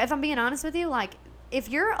lonely. Like, if I'm being honest with you, like, if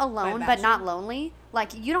you're alone but passion. not lonely,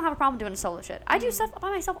 like, you don't have a problem doing solo shit. I do stuff by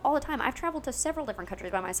myself all the time. I've traveled to several different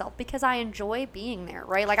countries by myself because I enjoy being there,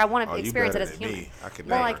 right? Like, I want to Oh, you experience it better as a than human. me. I could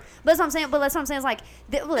Well, never. like, but that's what I'm saying. But that's what I'm saying is like,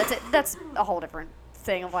 well, that's it. That's a whole different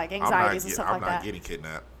thing of like anxieties and stuff I'm like not that. getting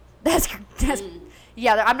kidnapped. That's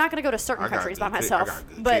yeah. I'm not gonna go to certain I got countries by good kid- myself, I got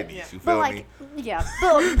good but kidneys, you but feel like me? yeah,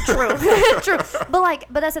 but true, true.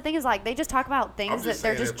 But that's the thing is like they just talk about things that just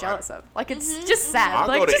they're saying just if I- jealous of. Like it's just sad. I'll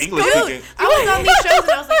like go to just English go. speaking. I was on these shows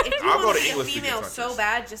and I was like, if you I'll go want to to be a English-speaking female so countries.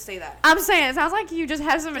 bad, just say that. I'm saying it sounds like you just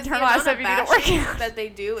have some Just the internalized amount stuff of you need to work bashing out. that they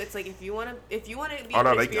do, it's like if you want to be Oh, able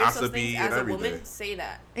no, to they experience those gossipy things and as a everything. woman, say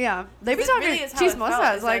that. Yeah, they be It really talking is how cheese it most felt.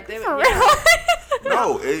 of It's like like they for would-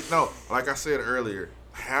 real. No, like I said earlier,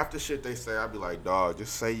 half the shit they say, I'd be like, dog,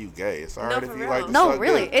 just say you gay. It's alright No, if for you real. like to No, suck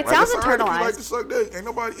really. dick. It Like, sounds it's alright if you like internalized. to suck dick. Ain't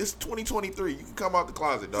nobody. It's 2023. You can come out the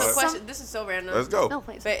closet, dog. So question, this is so random. Let's go. No,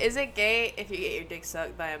 please. But is it gay if you get your dick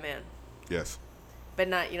sucked by a man, Yes. but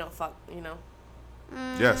not fuck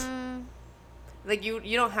Yes. like you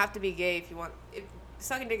don't have to be gay if you want. If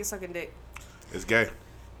sucking dick is sucking dick. It's gay.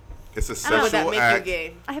 It's a How would that sexual make act. you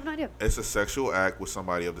gay? I have no idea. It's a sexual act with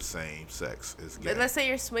somebody of the same sex. It's gay. But let's say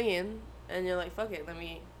you're swinging and you're like, fuck it,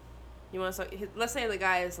 you want to suck. Let's say the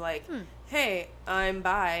guy is like, hey, I'm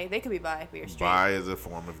bi. They could be bi, but you're straight. Bi is a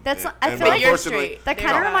form of. That's- and- I and feel like- You're unfortunately- straight. That They're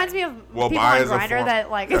kind of bi. reminds me of Well, people bi on is a Grindr form- that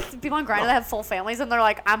like people on Grindr that have full families and they're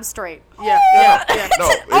like, I'm straight. Yeah, yeah. No,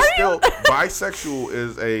 it's still bisexual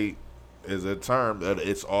is a term that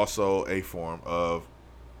it's also a form of.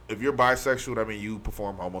 If you're bisexual, that means you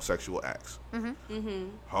perform homosexual acts. Mm-hmm.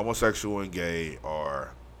 Homosexual and gay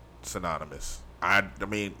are synonymous. I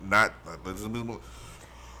mean, not. Let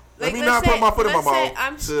Like, me let's not put say- my foot in my let's say mouth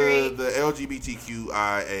I'm to straight. the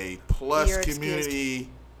LGBTQIA plus You're excused. community.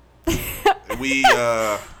 We,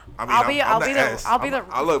 I mean, I'll be I'm the- S. I'll be I'm-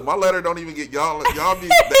 the- I look, my letter don't even get y'all. Y'all be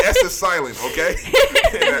the S is silent, okay?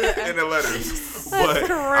 in the letters.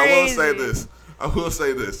 But I will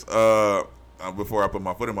say this. Before I put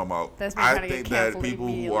my foot in my mouth, That's me I trying to get think that canceled people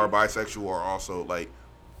who immediately. are bisexual are also like.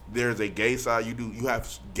 There's a gay side. You have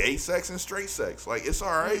gay sex and straight sex. Like it's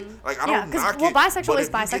all right. Like I Yeah, don't 'cause, knock well, it. bisexual but is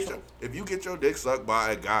if you get bisexual. if you get your dick sucked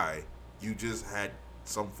by a guy, you just had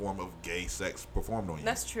some form of gay sex performed on you.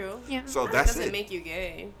 That's true. Yeah. So That that's doesn't it. make you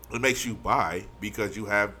gay. It makes you bi because you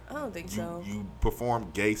have. I don't think you, so. You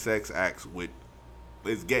perform gay sex acts with.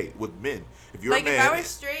 It's gay with men. If you're Like a man, if I was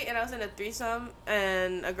straight and I was in a threesome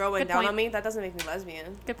and a girl went Good down point. on me, that doesn't make me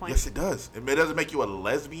lesbian. Good point. yes, it does. It doesn't make you a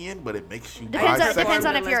lesbian, but it makes you Depends bisexual. on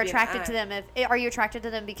Lesbian if you're act. attracted to them. Are you attracted to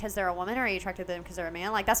them because they're a woman, or are you attracted to them because they're a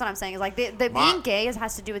man? Like that's what I'm saying. Is like the My- being gay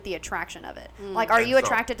has to do with the attraction of it. Like, are And you so-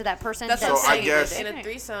 attracted to that person? That's So what I I'm saying. guess- in a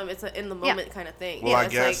threesome, it's an in the Yeah. moment kind of thing. Well, I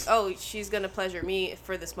it's guess- like, oh, she's gonna pleasure me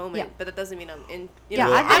for this moment, Yeah. but that doesn't mean I'm in. Yeah,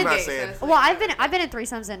 Well, I've I'm been- not gay, so saying- it's Well, like, I've been in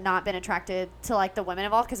threesomes and not been attracted to like the women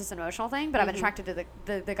involved because it's an emotional thing. But I've been attracted to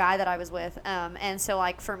the guy that I was with. And so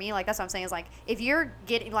like for me, like that's what I'm saying is like if you're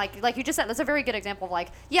getting like you just said, that's a very good example of like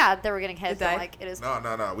they were getting head, It but died? like it is.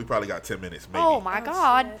 No. We probably got 10 minutes. Maybe. Oh my Oh,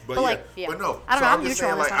 god! shit. But, But, like yeah, but no. I don't so know. I'm I'm just neutral.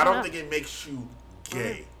 saying, on like, this I one, don't think it makes you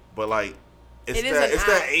gay, but like, It is an it's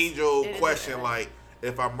that act. age old It is an question. act. Like,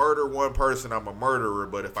 if I murder one person, I'm a murderer.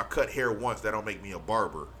 But if I cut hair once, that don't make me a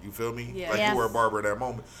barber. You feel me? Yeah. Like Yes. you were a barber at that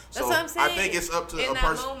moment. That's what I'm saying. I think it's up to In a that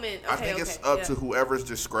person. moment. I Okay, think it's okay, up yeah. to whoever's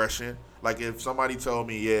discretion. Like if somebody told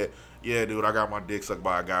me, yeah, dude, I got my dick sucked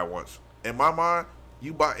by a guy once. In my mind,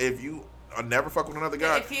 if you never fuck with another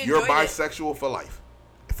guy, If you you're enjoyed it. bisexual for life.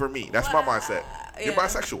 For me, that's my mindset. You're Yeah.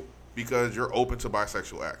 bisexual because you're open to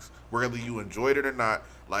bisexual acts, whether you enjoyed it or not.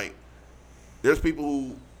 Like, there's people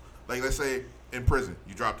who, like, let's say in prison,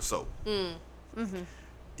 you dropped the soap.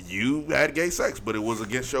 You had gay sex, but it was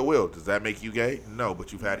against your will. Does that make you gay? No,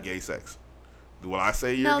 but you've had gay sex. Do I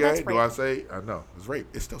say you're No, gay? that's Do rape. I say no? It's rape.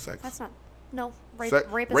 It's still sex. That's not. No, rape. Se-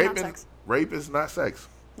 Rape is not sex. Rape is not sex.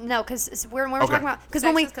 No, because we're Okay. talking about because Sex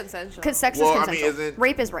when we is consensual. because sex Well, is I mean, consensual. isn't-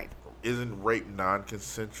 rape is rape. Isn't rape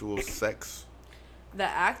non-consensual sex? The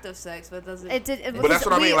act of sex, but doesn't. It did. But that's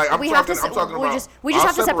what I mean. Like I'm talking about. We just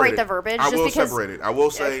have to separate the verbiage. I just will because, separate it. I will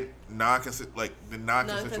say the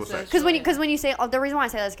non-consensual sex. Because when you say the reason why I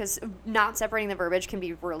say that is because not separating the verbiage can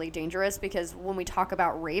be really dangerous because when we talk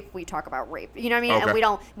about rape, we talk about rape. You know what I mean? Okay.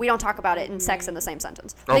 And we don't talk about it in sex in the same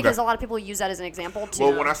sentence Okay. because a lot of people use that as an example. To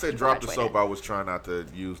Well, when I said drop the perpetuate soap, it. I was trying not to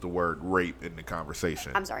use the word rape in the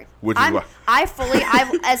conversation. I'm sorry. Which is why.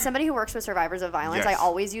 As somebody who works with survivors of violence, I Yes.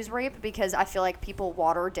 always use rape because I feel like people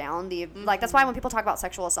water down the like. That's why when people talk about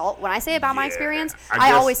sexual assault, when I say about my Yeah, experience, I I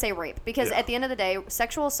guess- always say rape because yeah. at the end of the day,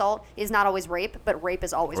 sexual assault is not always rape, but rape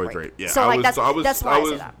is always Always rape. rape. Yeah, So I like was, that's I was, that's why I I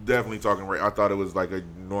was say that. definitely talking rape. I thought it was like a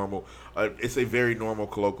normal. It's a very normal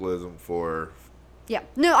colloquialism for Yeah.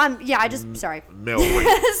 No, I just sorry. male rape.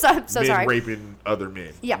 so Men sorry. raping other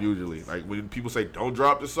men. Yeah. Usually, like when people say "don't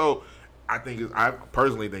drop the soap," I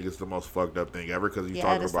personally think it's the most fucked up thing ever because you're Yeah, it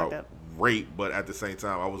talking is fucked about up. rape, but at the same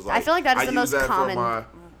time, I was like, I feel like that is the use most that for common my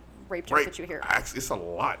rape joke rape. that you hear. It's a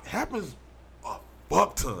lot. It happens a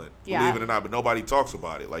fuck ton. Yeah. Believe it or not, but nobody talks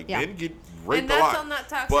about it. Like Yeah. men get raped and a that's lot. on that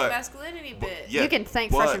toxic but- masculinity bit. Yeah, You can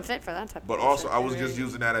thank but- Fresh and Fit for that type But of also, bullshit. I was just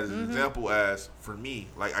using that as Mm-hmm. an example. As for me,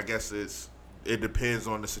 like I guess it depends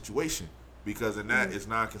on the situation because in that Mm-hmm. it's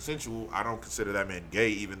non-consensual. I don't consider that man gay,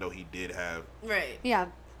 even though he did have. Right. Yeah.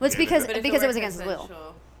 Well, it's Yeah, because But if because were it was against his will.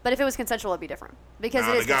 consensual- But if it was consensual, it'd be different because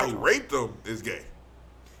Now it the is guy who consensual. raped them is gay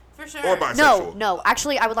For sure. or bisexual. No.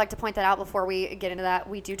 Actually, I would like to point that out before we get into that.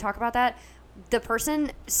 We do talk about that. The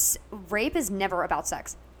person rape is never about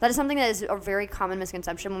sex. That is something that is a very common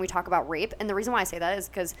misconception when we talk about rape. And the reason why I say that is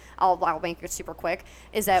because I'll make it super quick.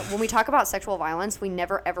 Is that when we talk about sexual violence, we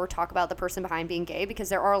never ever talk about the person behind being gay because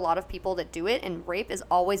there are a lot of people that do it, and rape is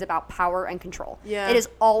always about power and control. Yeah. It is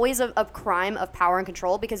always a crime of power and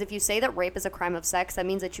control because if you say that rape is a crime of sex, that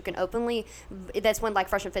means that you can openly. That's when like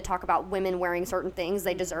Fresh and Fit talk about women wearing certain things,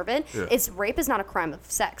 they deserve it. Yeah. It's rape is not a crime of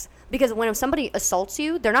sex because when somebody assaults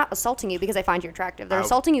you, they're not assaulting you because they find you attractive. They're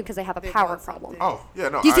assaulting you because they have a They power want problem. something. Oh yeah,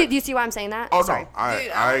 no. Do you see why I'm saying that? Oh Sorry. no, I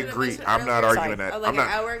Dude, I was gonna agree. mention I'm not earlier- arguing that. Like I'm an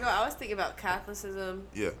not. hour ago, I was thinking about Catholicism.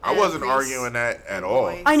 Yeah, I and wasn't priests arguing that at and all.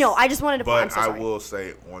 boys. I know. I just wanted to point. I'm But so I sorry. will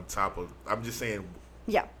say, on top of, I'm just saying,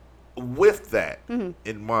 Yeah. with that Mm-hmm.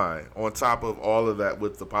 in mind, on top of all of that,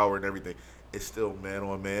 with the power and everything, it's still man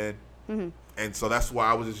on man, and so that's why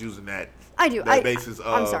I was just using that. Mm-hmm. I do. That basis of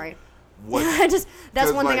I'm sorry. What, I just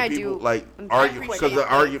that's 'cause, one thing like, I people, do. Like I'm argue quick. because the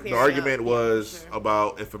Clear it up. argument Yeah, was for sure.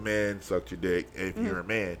 about if a man sucked your dick, if you're a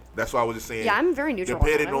man. That's why I was just saying. Mm-hmm. Yeah, I'm very neutral on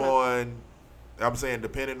that. Depending I don't know. on, I'm saying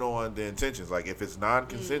depending on the intentions. Like if it's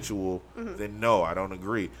non-consensual, then no, I don't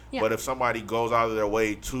agree. Mm-hmm. Yeah. But if somebody goes out of their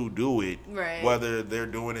way to do it, Right. whether they're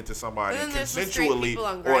doing it to somebody But then there's the straight consensually people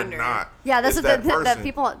on or Grindr. not, Yeah, that's it's what that person. that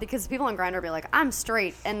people because people on Grindr be like, I'm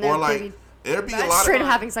straight, and they're or like maybe there'd be a That's lot straight of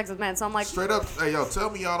up having sex with men. So I'm like, straight up. Hey yo, tell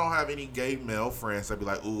me y'all don't have any gay male friends that be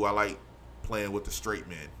like, ooh, I like playing with the straight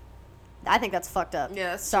men. I think that's fucked up.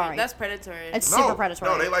 Yeah, that's sorry. That's predatory. It's No, super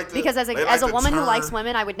predatory. no, they like to- because as they like a to woman who turn- likes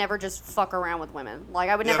women, I would never just fuck around with women.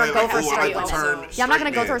 Like I would Yeah, never they go like, for ooh, I straight like to women. turn Yeah, I'm not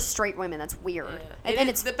gonna straight go for men. straight women. That's weird. Yeah. And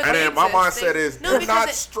it's but And then my things mindset is they're because not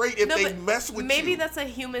straight if they but mess with maybe you. that's a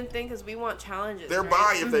human thing because we want challenges. They're right?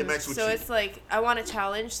 bi if they mess with So you, it's like I want a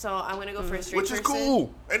challenge, so I'm gonna go for a straight which is person.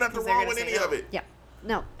 cool. Ain't nothing 'cause they're wrong gonna with say any no. of it. yeah,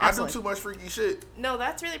 no, I do absolutely. too much freaky shit. No,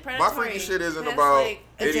 that's really predatory. freaky shit isn't That's about like,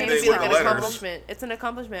 anything it's with like an letters. accomplishment. It's an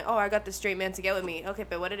accomplishment. Oh, I got this straight man to get with me. Okay,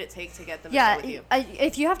 but what did it take to get them to Yeah, get with you?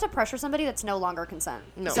 if you have to pressure somebody, that's no longer consent.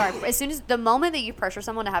 No. Sorry, as soon as the moment that you pressure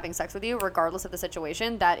someone to having sex with you, regardless of the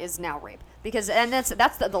situation, that is now rape. Because and that's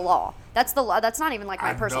the law. That's the law. That's not even like my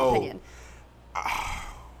I personal know. opinion.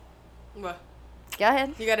 What? Go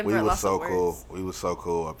ahead. You got to We put was lots so of cool. words. We was so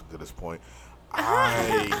cool up to this point.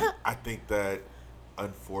 I think that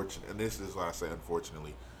unfortunately, and this is why I say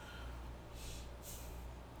unfortunately,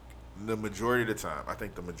 the majority of the time, I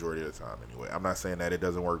think the majority of the time anyway, I'm not saying that it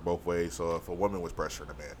doesn't work both ways, so if a woman was pressuring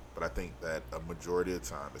a man, but I think that a majority of the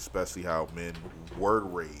time, especially how men were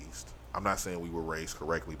raised, I'm not saying we were raised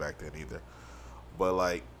correctly back then either, but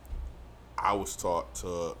like, I was taught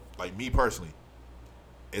to, like me personally,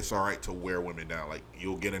 it's all right to wear women down. Like,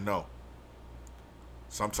 you'll get a no.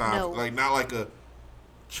 Sometimes, No. like, not like a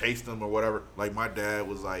chase them or whatever. Like, my dad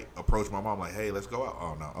was like, approach my mom like, hey, let's go out.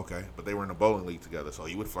 Oh, no, okay. But they were in a bowling league together, so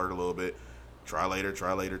he would flirt a little bit, try later,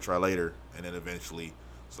 and then eventually.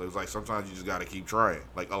 So it was like, sometimes you just got to keep trying.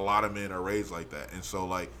 Like, a lot of men are raised like that. And so,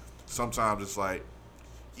 like, sometimes it's like,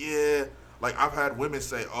 yeah. Like, I've had women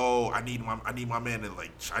say, oh, I need my man to, like,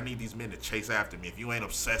 I need these men to chase after me. If you ain't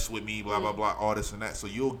obsessed with me, blah, blah, blah, all this and that. So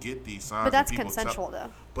you'll get these signs. But that's and people consensual, though.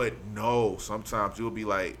 But no, sometimes you'll be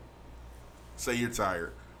like, say you're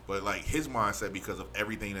tired. But, like, his mindset, because of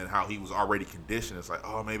everything and how he was already conditioned, it's like,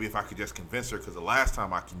 oh, maybe if I could just convince her. Because the last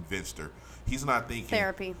time I convinced her, he's not thinking,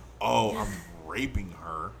 Therapy. oh, I'm raping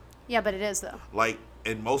her. Yeah, but it is, though. Like,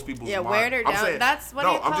 in most people's mind. wear her I'm down. saying, That's what do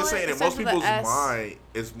you I'm call just it? saying, It in starts most with a people's S. mind,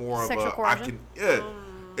 it's more Sexual of a, coercion?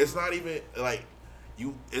 it's not even, like,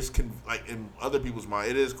 like, in other people's mind,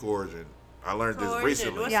 it is coercion. I learned this Coercion.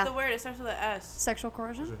 recently. What's Yeah. the word? It starts with an S. Sexual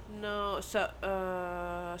coercion? No,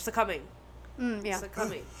 succumbing. Yeah.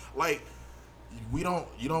 Succumbing. Like, you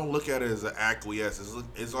don't look at it as an acquiesce.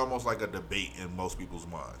 It's almost like a debate in most people's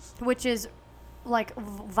minds. Which is like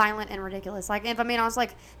violent and ridiculous. Like, if I mean, I was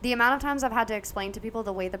like, the amount of times I've had to explain to people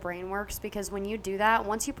the way the brain works, because when you do that,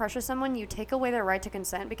 once you pressure someone, you take away their right to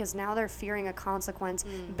consent, because now they're fearing a consequence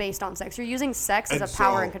based on sex. You're using sex as And a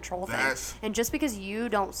power so and control thing. that's- And just because you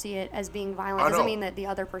don't see it as being violent I doesn't know. mean that the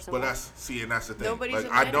other person But will. that's the thing. Nobody's Like,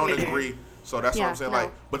 a I don't man. agree. So that's what Yeah, I'm saying. no.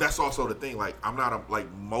 Like, but that's also the thing. Like, I'm not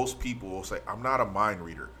like most people will say, I'm not a mind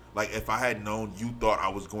reader. Like, if I had known you thought I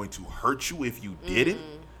was going to hurt you if you didn't,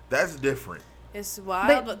 that's different. It's wild,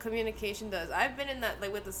 But- but communication does. I've been in that,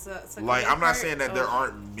 like, with the succumbing Like, I'm not part. saying that there Oh.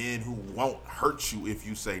 aren't men who won't hurt you if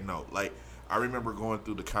you say no. Like, I remember going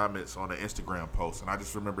through the comments on an Instagram post, and I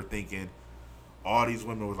just remember thinking, all these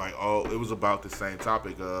women was like, oh, it was about the same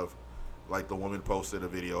topic of, like, the woman posted a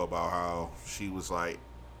video about how she was like,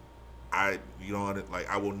 I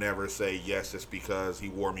will never say yes just because he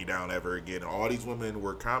wore me down ever again. And all these women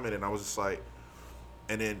were commenting. I was just like,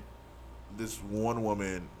 and then this one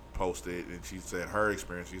woman posted and she said her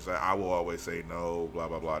experience. She said, I will always say no, blah,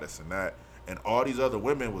 blah, blah, this and that. And all these other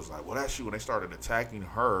women was like, well, that's you. And they started attacking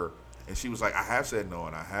her. And she was like, I have said no,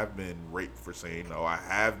 and I have been raped for saying no. I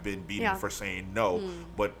have been beaten Yeah. for saying no.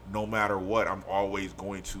 But no matter what, I'm always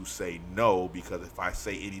going to say no, because if I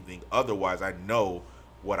say anything otherwise, I know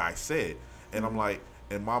what I said. And I'm like,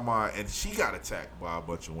 in my mind, and she got attacked by a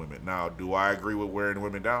bunch of women. Now, do I agree with wearing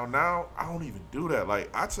women down? Now, I don't even do that. Like,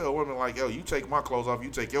 I tell women, like, yo, you take my clothes off, you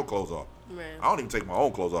take your clothes off. Right. I don't even take my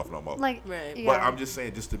own clothes off no more. Like, Right. yeah. But I'm just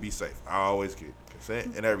saying, just to be safe, I always get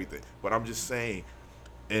consent and everything. But I'm just saying,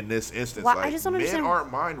 in this instance, Why- I like, just don't men understand-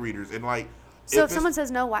 aren't mind readers. And, like, so if it's- someone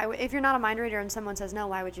says no, if you're not a mind reader and someone says no,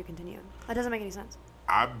 why would you continue? That doesn't make any sense.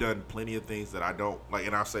 I've done plenty of things that I don't like,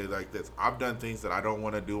 and I'll say like this: I've done things that I don't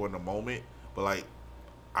want to do in the moment, but like,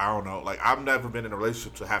 I don't know, like I've never been in a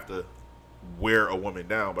relationship to have to wear a woman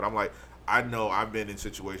down, but I'm like, I know I've been in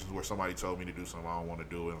situations where somebody told me to do something I don't want to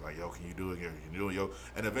do, and it's like, yo, can you do it? Can you do it, yo?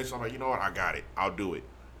 And eventually I'm like, you know what? I got it. I'll do it.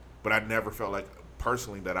 But I never felt like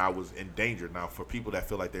personally that I was in danger. Now, for people that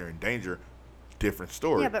feel like they're in danger, different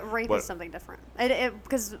story. Yeah, but rape is something different.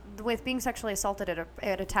 Because with being sexually assaulted,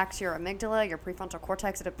 it attacks your amygdala, your prefrontal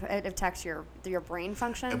cortex. It attacks your brain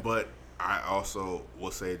function. But I also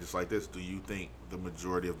will say it just like this: do you think the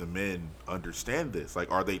majority of the men understand this?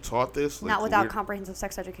 Like, are they taught this? Like, Not without we're- comprehensive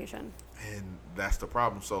sex education. And that's the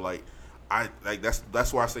problem. So like, that's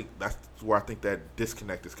where I think that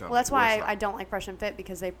disconnect is coming. Well, that's where why it's like- I don't like Fresh and Fit,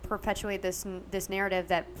 because they perpetuate this narrative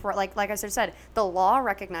that, like I said, the law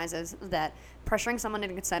recognizes that pressuring someone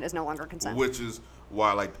into consent is no longer consent. Which is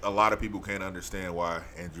why, like, a lot of people can't understand why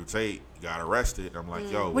Andrew Tate got arrested. I'm like,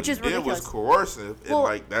 yo, Which what is he did was ridiculous. coercive, and Well-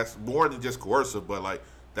 like that's more than just coercive, but like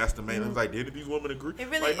that's the main. It's like, didn't these women agree? It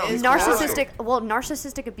really like, no, is he's Narcissistic coercive.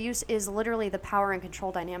 narcissistic abuse is literally the power and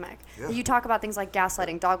control dynamic. Yeah. You talk about things like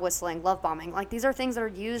gaslighting, dog whistling, love bombing. Like, these are things that are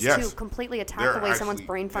used Yes. to completely attack They're the way someone's actually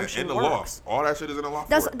brain function in the works. law. All that shit is in the law.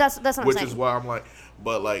 That's for it. what I'm Which saying. is why I'm like,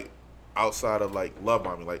 but like outside of like love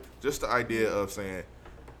bombing, like just the idea of saying,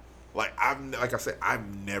 like like I said, I've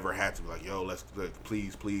never had to be like, yo, let's like,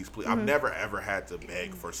 please. I've never ever had to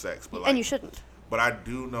beg for sex, but like, and you shouldn't. But I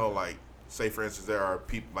do know, like, say for instance, there are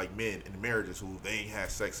people like men in marriages who they ain't had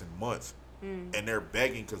sex in months, and they're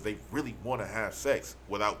begging because they really want to have sex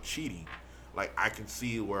without cheating. like I can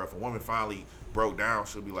see where if a woman finally broke down,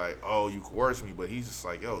 she'll be like, "Oh, you coerced me," but he's just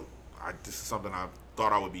like, "Yo, this is something I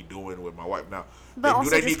thought I would be doing with my wife now." But do also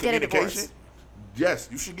they just need get a communication? divorce. Yes,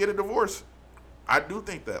 you should get a divorce. I do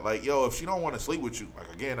think that, like, yo, if she don't want to sleep with you,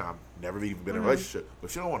 like, again, I've never even been in a relationship, but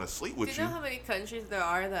if she don't want to sleep Do with you know how many countries there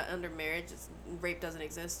are that under marriage rape doesn't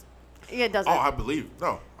exist? Yeah, it doesn't. oh, I believe,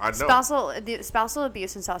 no, I know. Spousal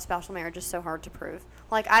abuse and spousal marriage is so hard to prove.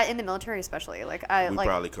 Like in the military especially, we like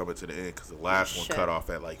probably coming to the end because the last one shit. cut off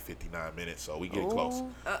at like 59 minutes, so we get close.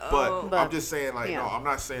 Uh-oh. But I'm just saying, like, yeah. no, I'm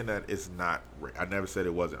not saying that it's not. I never said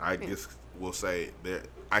it wasn't. I just will say that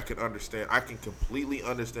I can understand. I can completely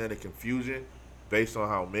understand the confusion based on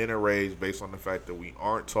how men are raised, based on the fact that we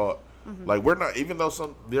aren't taught. Like, we're not. Even though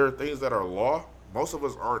there are things that are law, most of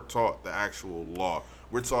us aren't taught the actual law.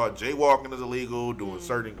 We're taught jaywalking is illegal, doing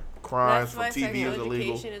certain crimes That's from why TV is sexual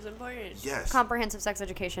illegal. education is important. Yes. comprehensive sex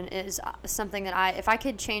education is something that if I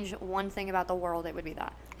could change one thing about the world, it would be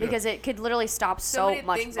that, because it could literally stop So so many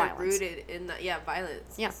much things violence. are rooted in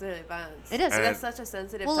violence. Yeah. It's literally violence. It is. So And- that's such a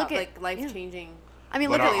sensitive Well, look topic, at- like life-changing. I mean,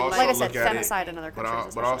 But look I at also like I said, look at femicide it- in other but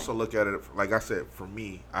countries. I also look at it, like I said, for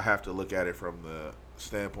me, I have to look at it from the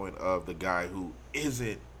standpoint of the guy who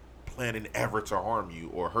isn't planning ever to harm you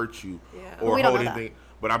or hurt you Yeah. or We don't know hold that. anything.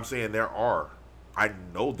 But I'm saying there are. I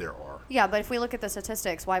know there are. Yeah, but if we look at the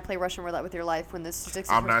statistics, why play Russian roulette with your life when the statistics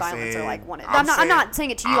I'm for not violence saying. are like one? I'm not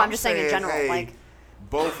saying it to you. I'm just saying in general. Hey, Like,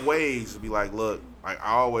 both ways. Be like, look. Like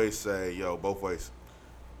I always say, yo, both ways.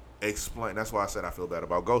 Explain. That's why I said I feel bad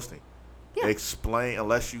about ghosting. Yeah. Explain,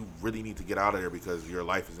 unless you really need to get out of there because your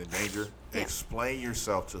life is in danger. Yeah. Explain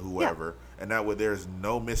yourself to whoever, and that way there's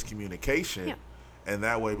no miscommunication. Yeah. And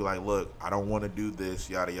that way, be like, look, I don't want to do this,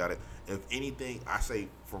 yada yada. If anything, I say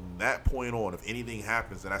from that point on, if anything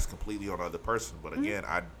happens, then that's completely on the other person. But again,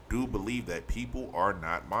 I do believe that people are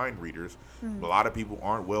not mind readers. A lot of people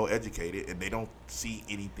aren't well educated, and they don't see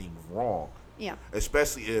anything wrong. yeah.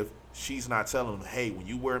 Especially if she's not telling him, hey, when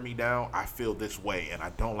you wear me down, I feel this way, and I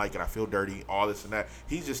don't like it. I feel dirty, all this and that.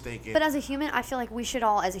 He's just thinking. But as a human, I feel like we should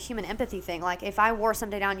all, as a human empathy thing, like if I wore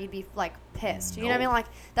somebody down, you'd be like pissed. You know what I mean? No. Like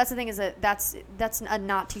that's the thing is that that's a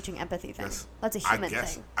not teaching empathy thing. That's a human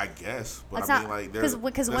thing. I guess. But That's I mean, not like,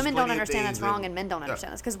 because there's women plenty don't of understand that's things wrong that- and men don't Yeah.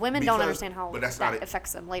 understand this because women don't Because- understand how but that's that not it.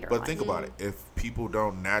 affects them later. in But life. think about it. If people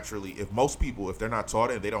don't naturally, if most people, if they're not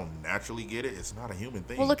taught it and they don't naturally get it, it's not a human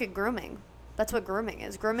thing. Well, look at grooming. That's what grooming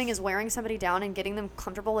is. Grooming is wearing somebody down and getting them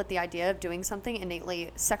comfortable with the idea of doing something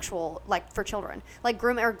innately sexual, like for children. Like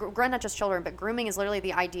grooming, or not just children, but grooming is literally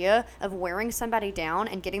the idea of wearing somebody down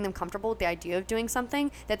and getting them comfortable with the idea of doing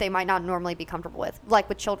something that they might not normally be comfortable with, like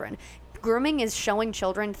with children. Grooming is showing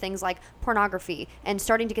children things like pornography and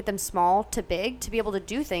starting to get them small to big to be able to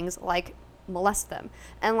do things like molest them.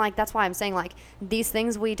 And like that's why I'm saying like these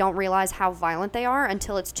things we don't realize how violent they are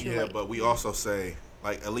until it's too yeah, late. but we also say,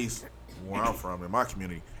 like, at least where I'm from, in my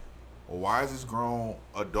community, well, why is this grown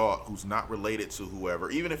adult who's not related to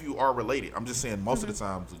whoever, even if you are related? I'm just saying most of the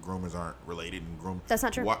times the groomers aren't related and groom. That's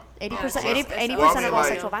not true. Why- 80%, Well, 80% Well, I mean, of all like,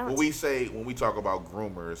 sexual violence. when we talk about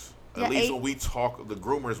groomers, Yeah, at least when we talk the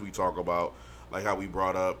groomers, we talk about like how we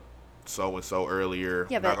brought up so and so earlier.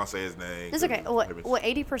 Yeah, I'm not but gonna say his name. It's okay. What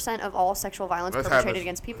 80% of all sexual violence That's perpetrated happens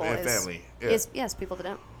against people in is family, yeah. is yes, people that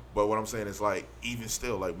don't. But what I'm saying is, like, even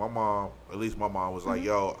still, like, my mom, at least my mom was Mm-hmm. like,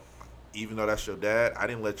 yo, even though that's your dad, I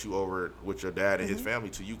didn't let you over with your dad and his family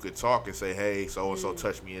till you could talk and say, hey, so and so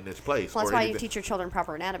touched me in this place. Mm-hmm. Well, that's or why you anything. teach your children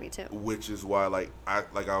proper anatomy too. Which is why, like I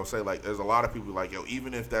would say, like, there's a lot of people like, yo,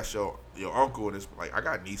 even if that's your uncle and it's like, I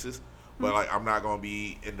got nieces, Mm-hmm. but like I'm not gonna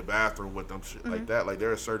be in the bathroom with them shit like that. Like,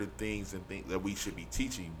 there are certain things that we should be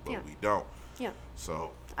teaching, but Yeah. we don't. Yeah.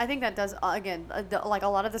 So I think that does like a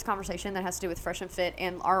lot of this conversation that has to do with Fresh and Fit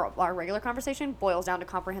and our regular conversation boils down to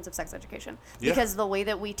comprehensive sex education Yeah. because the way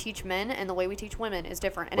that we teach men and the way we teach women is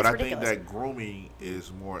different and but it's I ridiculous. think that grooming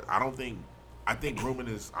is more. I think grooming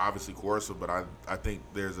is obviously coercive, but I think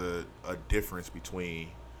there's a difference between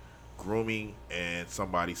grooming and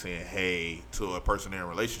somebody saying, hey, to a person they're in a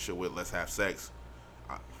relationship with, let's have sex.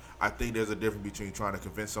 I think there's a difference between trying to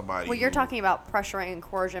convince somebody. well, you're who- talking about pressuring and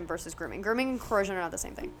coercion versus grooming. Grooming and coercion are not the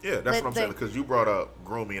same thing. Yeah, that's They- what I'm saying, they- because you brought up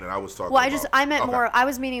grooming and I was talking Well, about. I meant Okay. more. I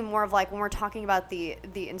was meaning more of like when we're talking about the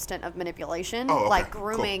instant of manipulation, Oh, okay, like cool.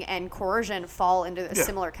 grooming and coercion fall into Yeah.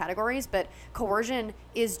 similar categories, but coercion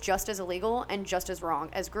is just as illegal and just as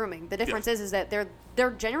wrong as grooming. The difference is that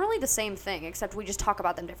they're generally the same thing, except we just talk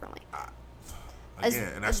about them differently.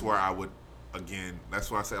 Again, and that's where I would,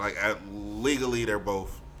 that's why I say, like, legally, they're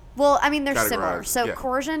both. Well, I mean, they're similar. Categorized, So yeah.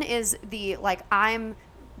 coercion is the like I'm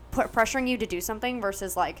pressuring you to do something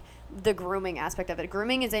versus like the grooming aspect of it.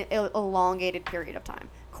 Grooming is an elongated period of time.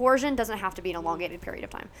 Coercion doesn't have to be an elongated period of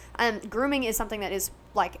time. Grooming is something that is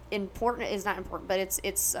like important, is not important, but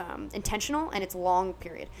it's intentional and it's long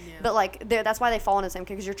period. Yeah. But like that's why they fall in the same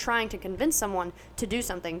because you're trying to convince someone to do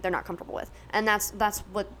something they're not comfortable with, and that's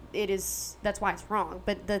what it is. That's why it's wrong.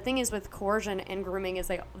 But the thing is with coercion and grooming is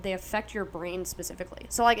they affect your brain specifically.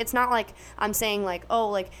 So like it's not like I'm saying like, oh,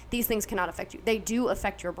 like these things cannot affect you. They do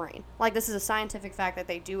affect your brain. Like this is a scientific fact that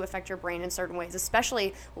they do affect your brain in certain ways,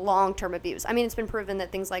 especially long-term abuse. I mean, it's been proven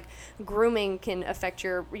that things like grooming can affect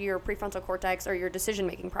your prefrontal cortex or your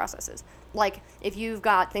decision-making processes. Like if you've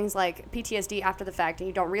got things like PTSD after the fact and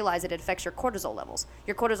you don't realize it affects your cortisol levels.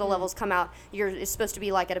 Your cortisol levels come out, it's supposed to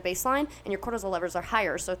be like at a baseline, and your cortisol levels are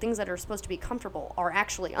higher. So things that are supposed to be comfortable are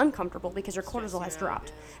actually uncomfortable because your cortisol has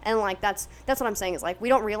dropped. And like that's what I'm saying is like we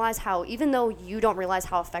don't realize how, even though you don't realize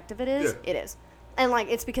how effective it is, it is. And like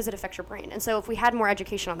it's because it affects your brain. And so if we had more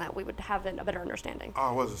education on that, we would have a better understanding.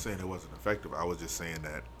 I wasn't saying it wasn't effective. I was just saying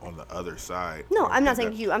that on the other side. No, I'm not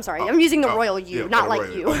saying you. I'm sorry. I'm using the royal you, not like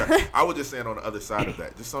royal, you. Okay. I was just saying on the other side of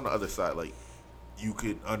that. Just on the other side, like you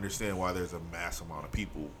could understand why there's a mass amount of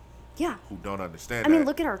people who don't understand. I mean,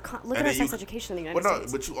 look at our sex education in the United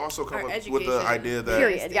States. But you also come Our up with the idea that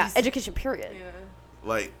period. Yeah, education. Period. Yeah.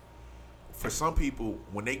 like for some people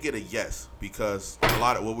when they get a yes, because a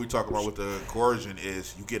lot of what we're talking about with the coercion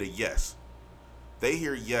is you get a yes. They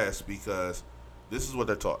hear yes because this is what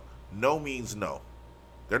they're taught. No means no.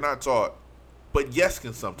 They're not taught, but yes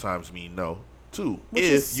can sometimes mean no too. Which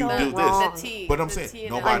if is you so do wrong. this. But I'm saying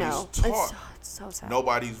nobody's taught. It's so sad.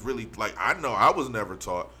 Nobody's really like I know I was never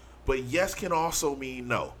taught, but yes can also mean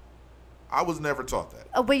no. I was never taught that.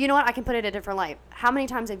 Oh, but you know what? I can put it a different light. How many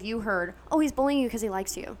times have you heard, "Oh, he's bullying you because he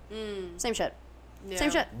likes you"? Same shit. Yeah.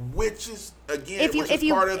 Same shit. Which is again,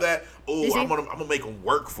 part of that. Oh, I'm gonna make them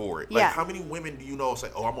work for it. Like, how many women do you know say,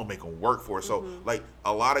 "Oh, I'm gonna make them work for it"? So, like,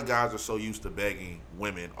 a lot of guys are so used to begging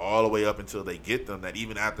women all the way up until they get them that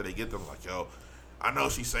even after they get them, like, yo, I know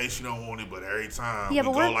she say she don't want it, but every time we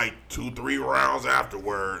go like 2-3 rounds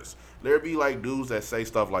afterwards. There'd be like dudes that say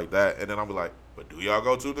stuff like that, and then I'll be like, but do y'all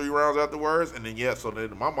go 2-3 rounds afterwards? And then so then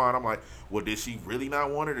in my mind I'm like, well, did she really not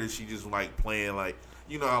want it, or is she just like playing like,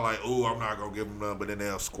 you know how like, oh, I'm not gonna give them none, but then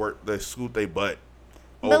they scoot their butt.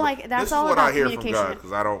 But like that's all about communication. This is what I hear from guys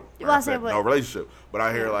because I don't no relationship, but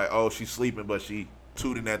I hear like, oh, she's sleeping, but she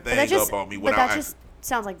tooting that thing up on me without. But that just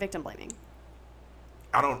sounds like victim blaming.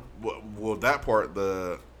 I don't. Well, that part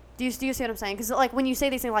Do you see what I'm saying? Because like when you say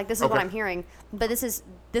these things, like this is what I'm hearing, but this is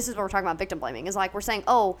what we're talking about. Victim blaming is like we're saying,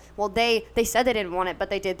 oh, well they said they didn't want it, but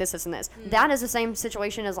they did this and this. That is the same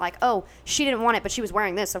situation as like, oh, she didn't want it, but she was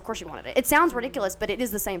wearing this, so of course she wanted it. It sounds ridiculous, but it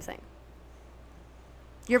is the same thing.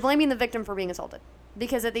 You're blaming the victim for being assaulted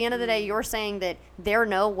because at the end of the day, you're saying that their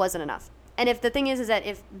no wasn't enough. And if the thing is that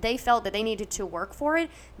if they felt that they needed to work for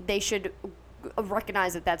it, they should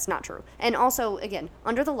recognize that that's not true. And also, again,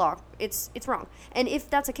 under the law, it's wrong. And if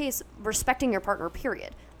that's the case, respecting your partner,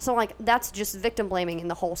 period. So, like, that's just victim blaming in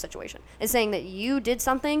the whole situation. It's saying that you did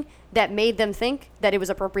something that made them think that it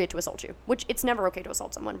was appropriate to assault you, which it's never okay to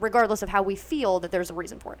assault someone, regardless of how we feel that there's a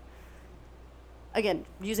reason for it. Again,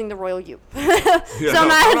 using the royal you. I'm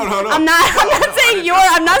not saying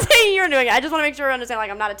you're doing it. I just want to make sure you understand,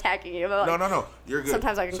 like, I'm not attacking you. But, like, no. You're good.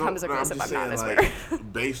 Sometimes I can come as aggressive. I'm not, I swear.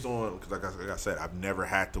 Based on, because like I said, I've never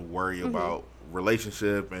had to worry about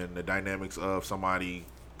relationship and the dynamics of somebody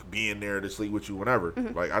being there to sleep with you whenever.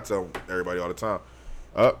 Like, I tell everybody all the time,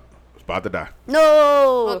 it's about to die.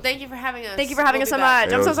 No. Well, thank you for having us. Thank you for having us so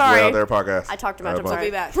much. I'm so sorry. Way Out There podcast. I talked too much. I'm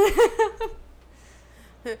sorry. We'll be back.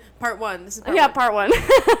 Part 1. This is part 1. Yeah, part 1.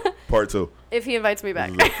 Part 2. If he invites me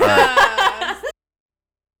back. All right.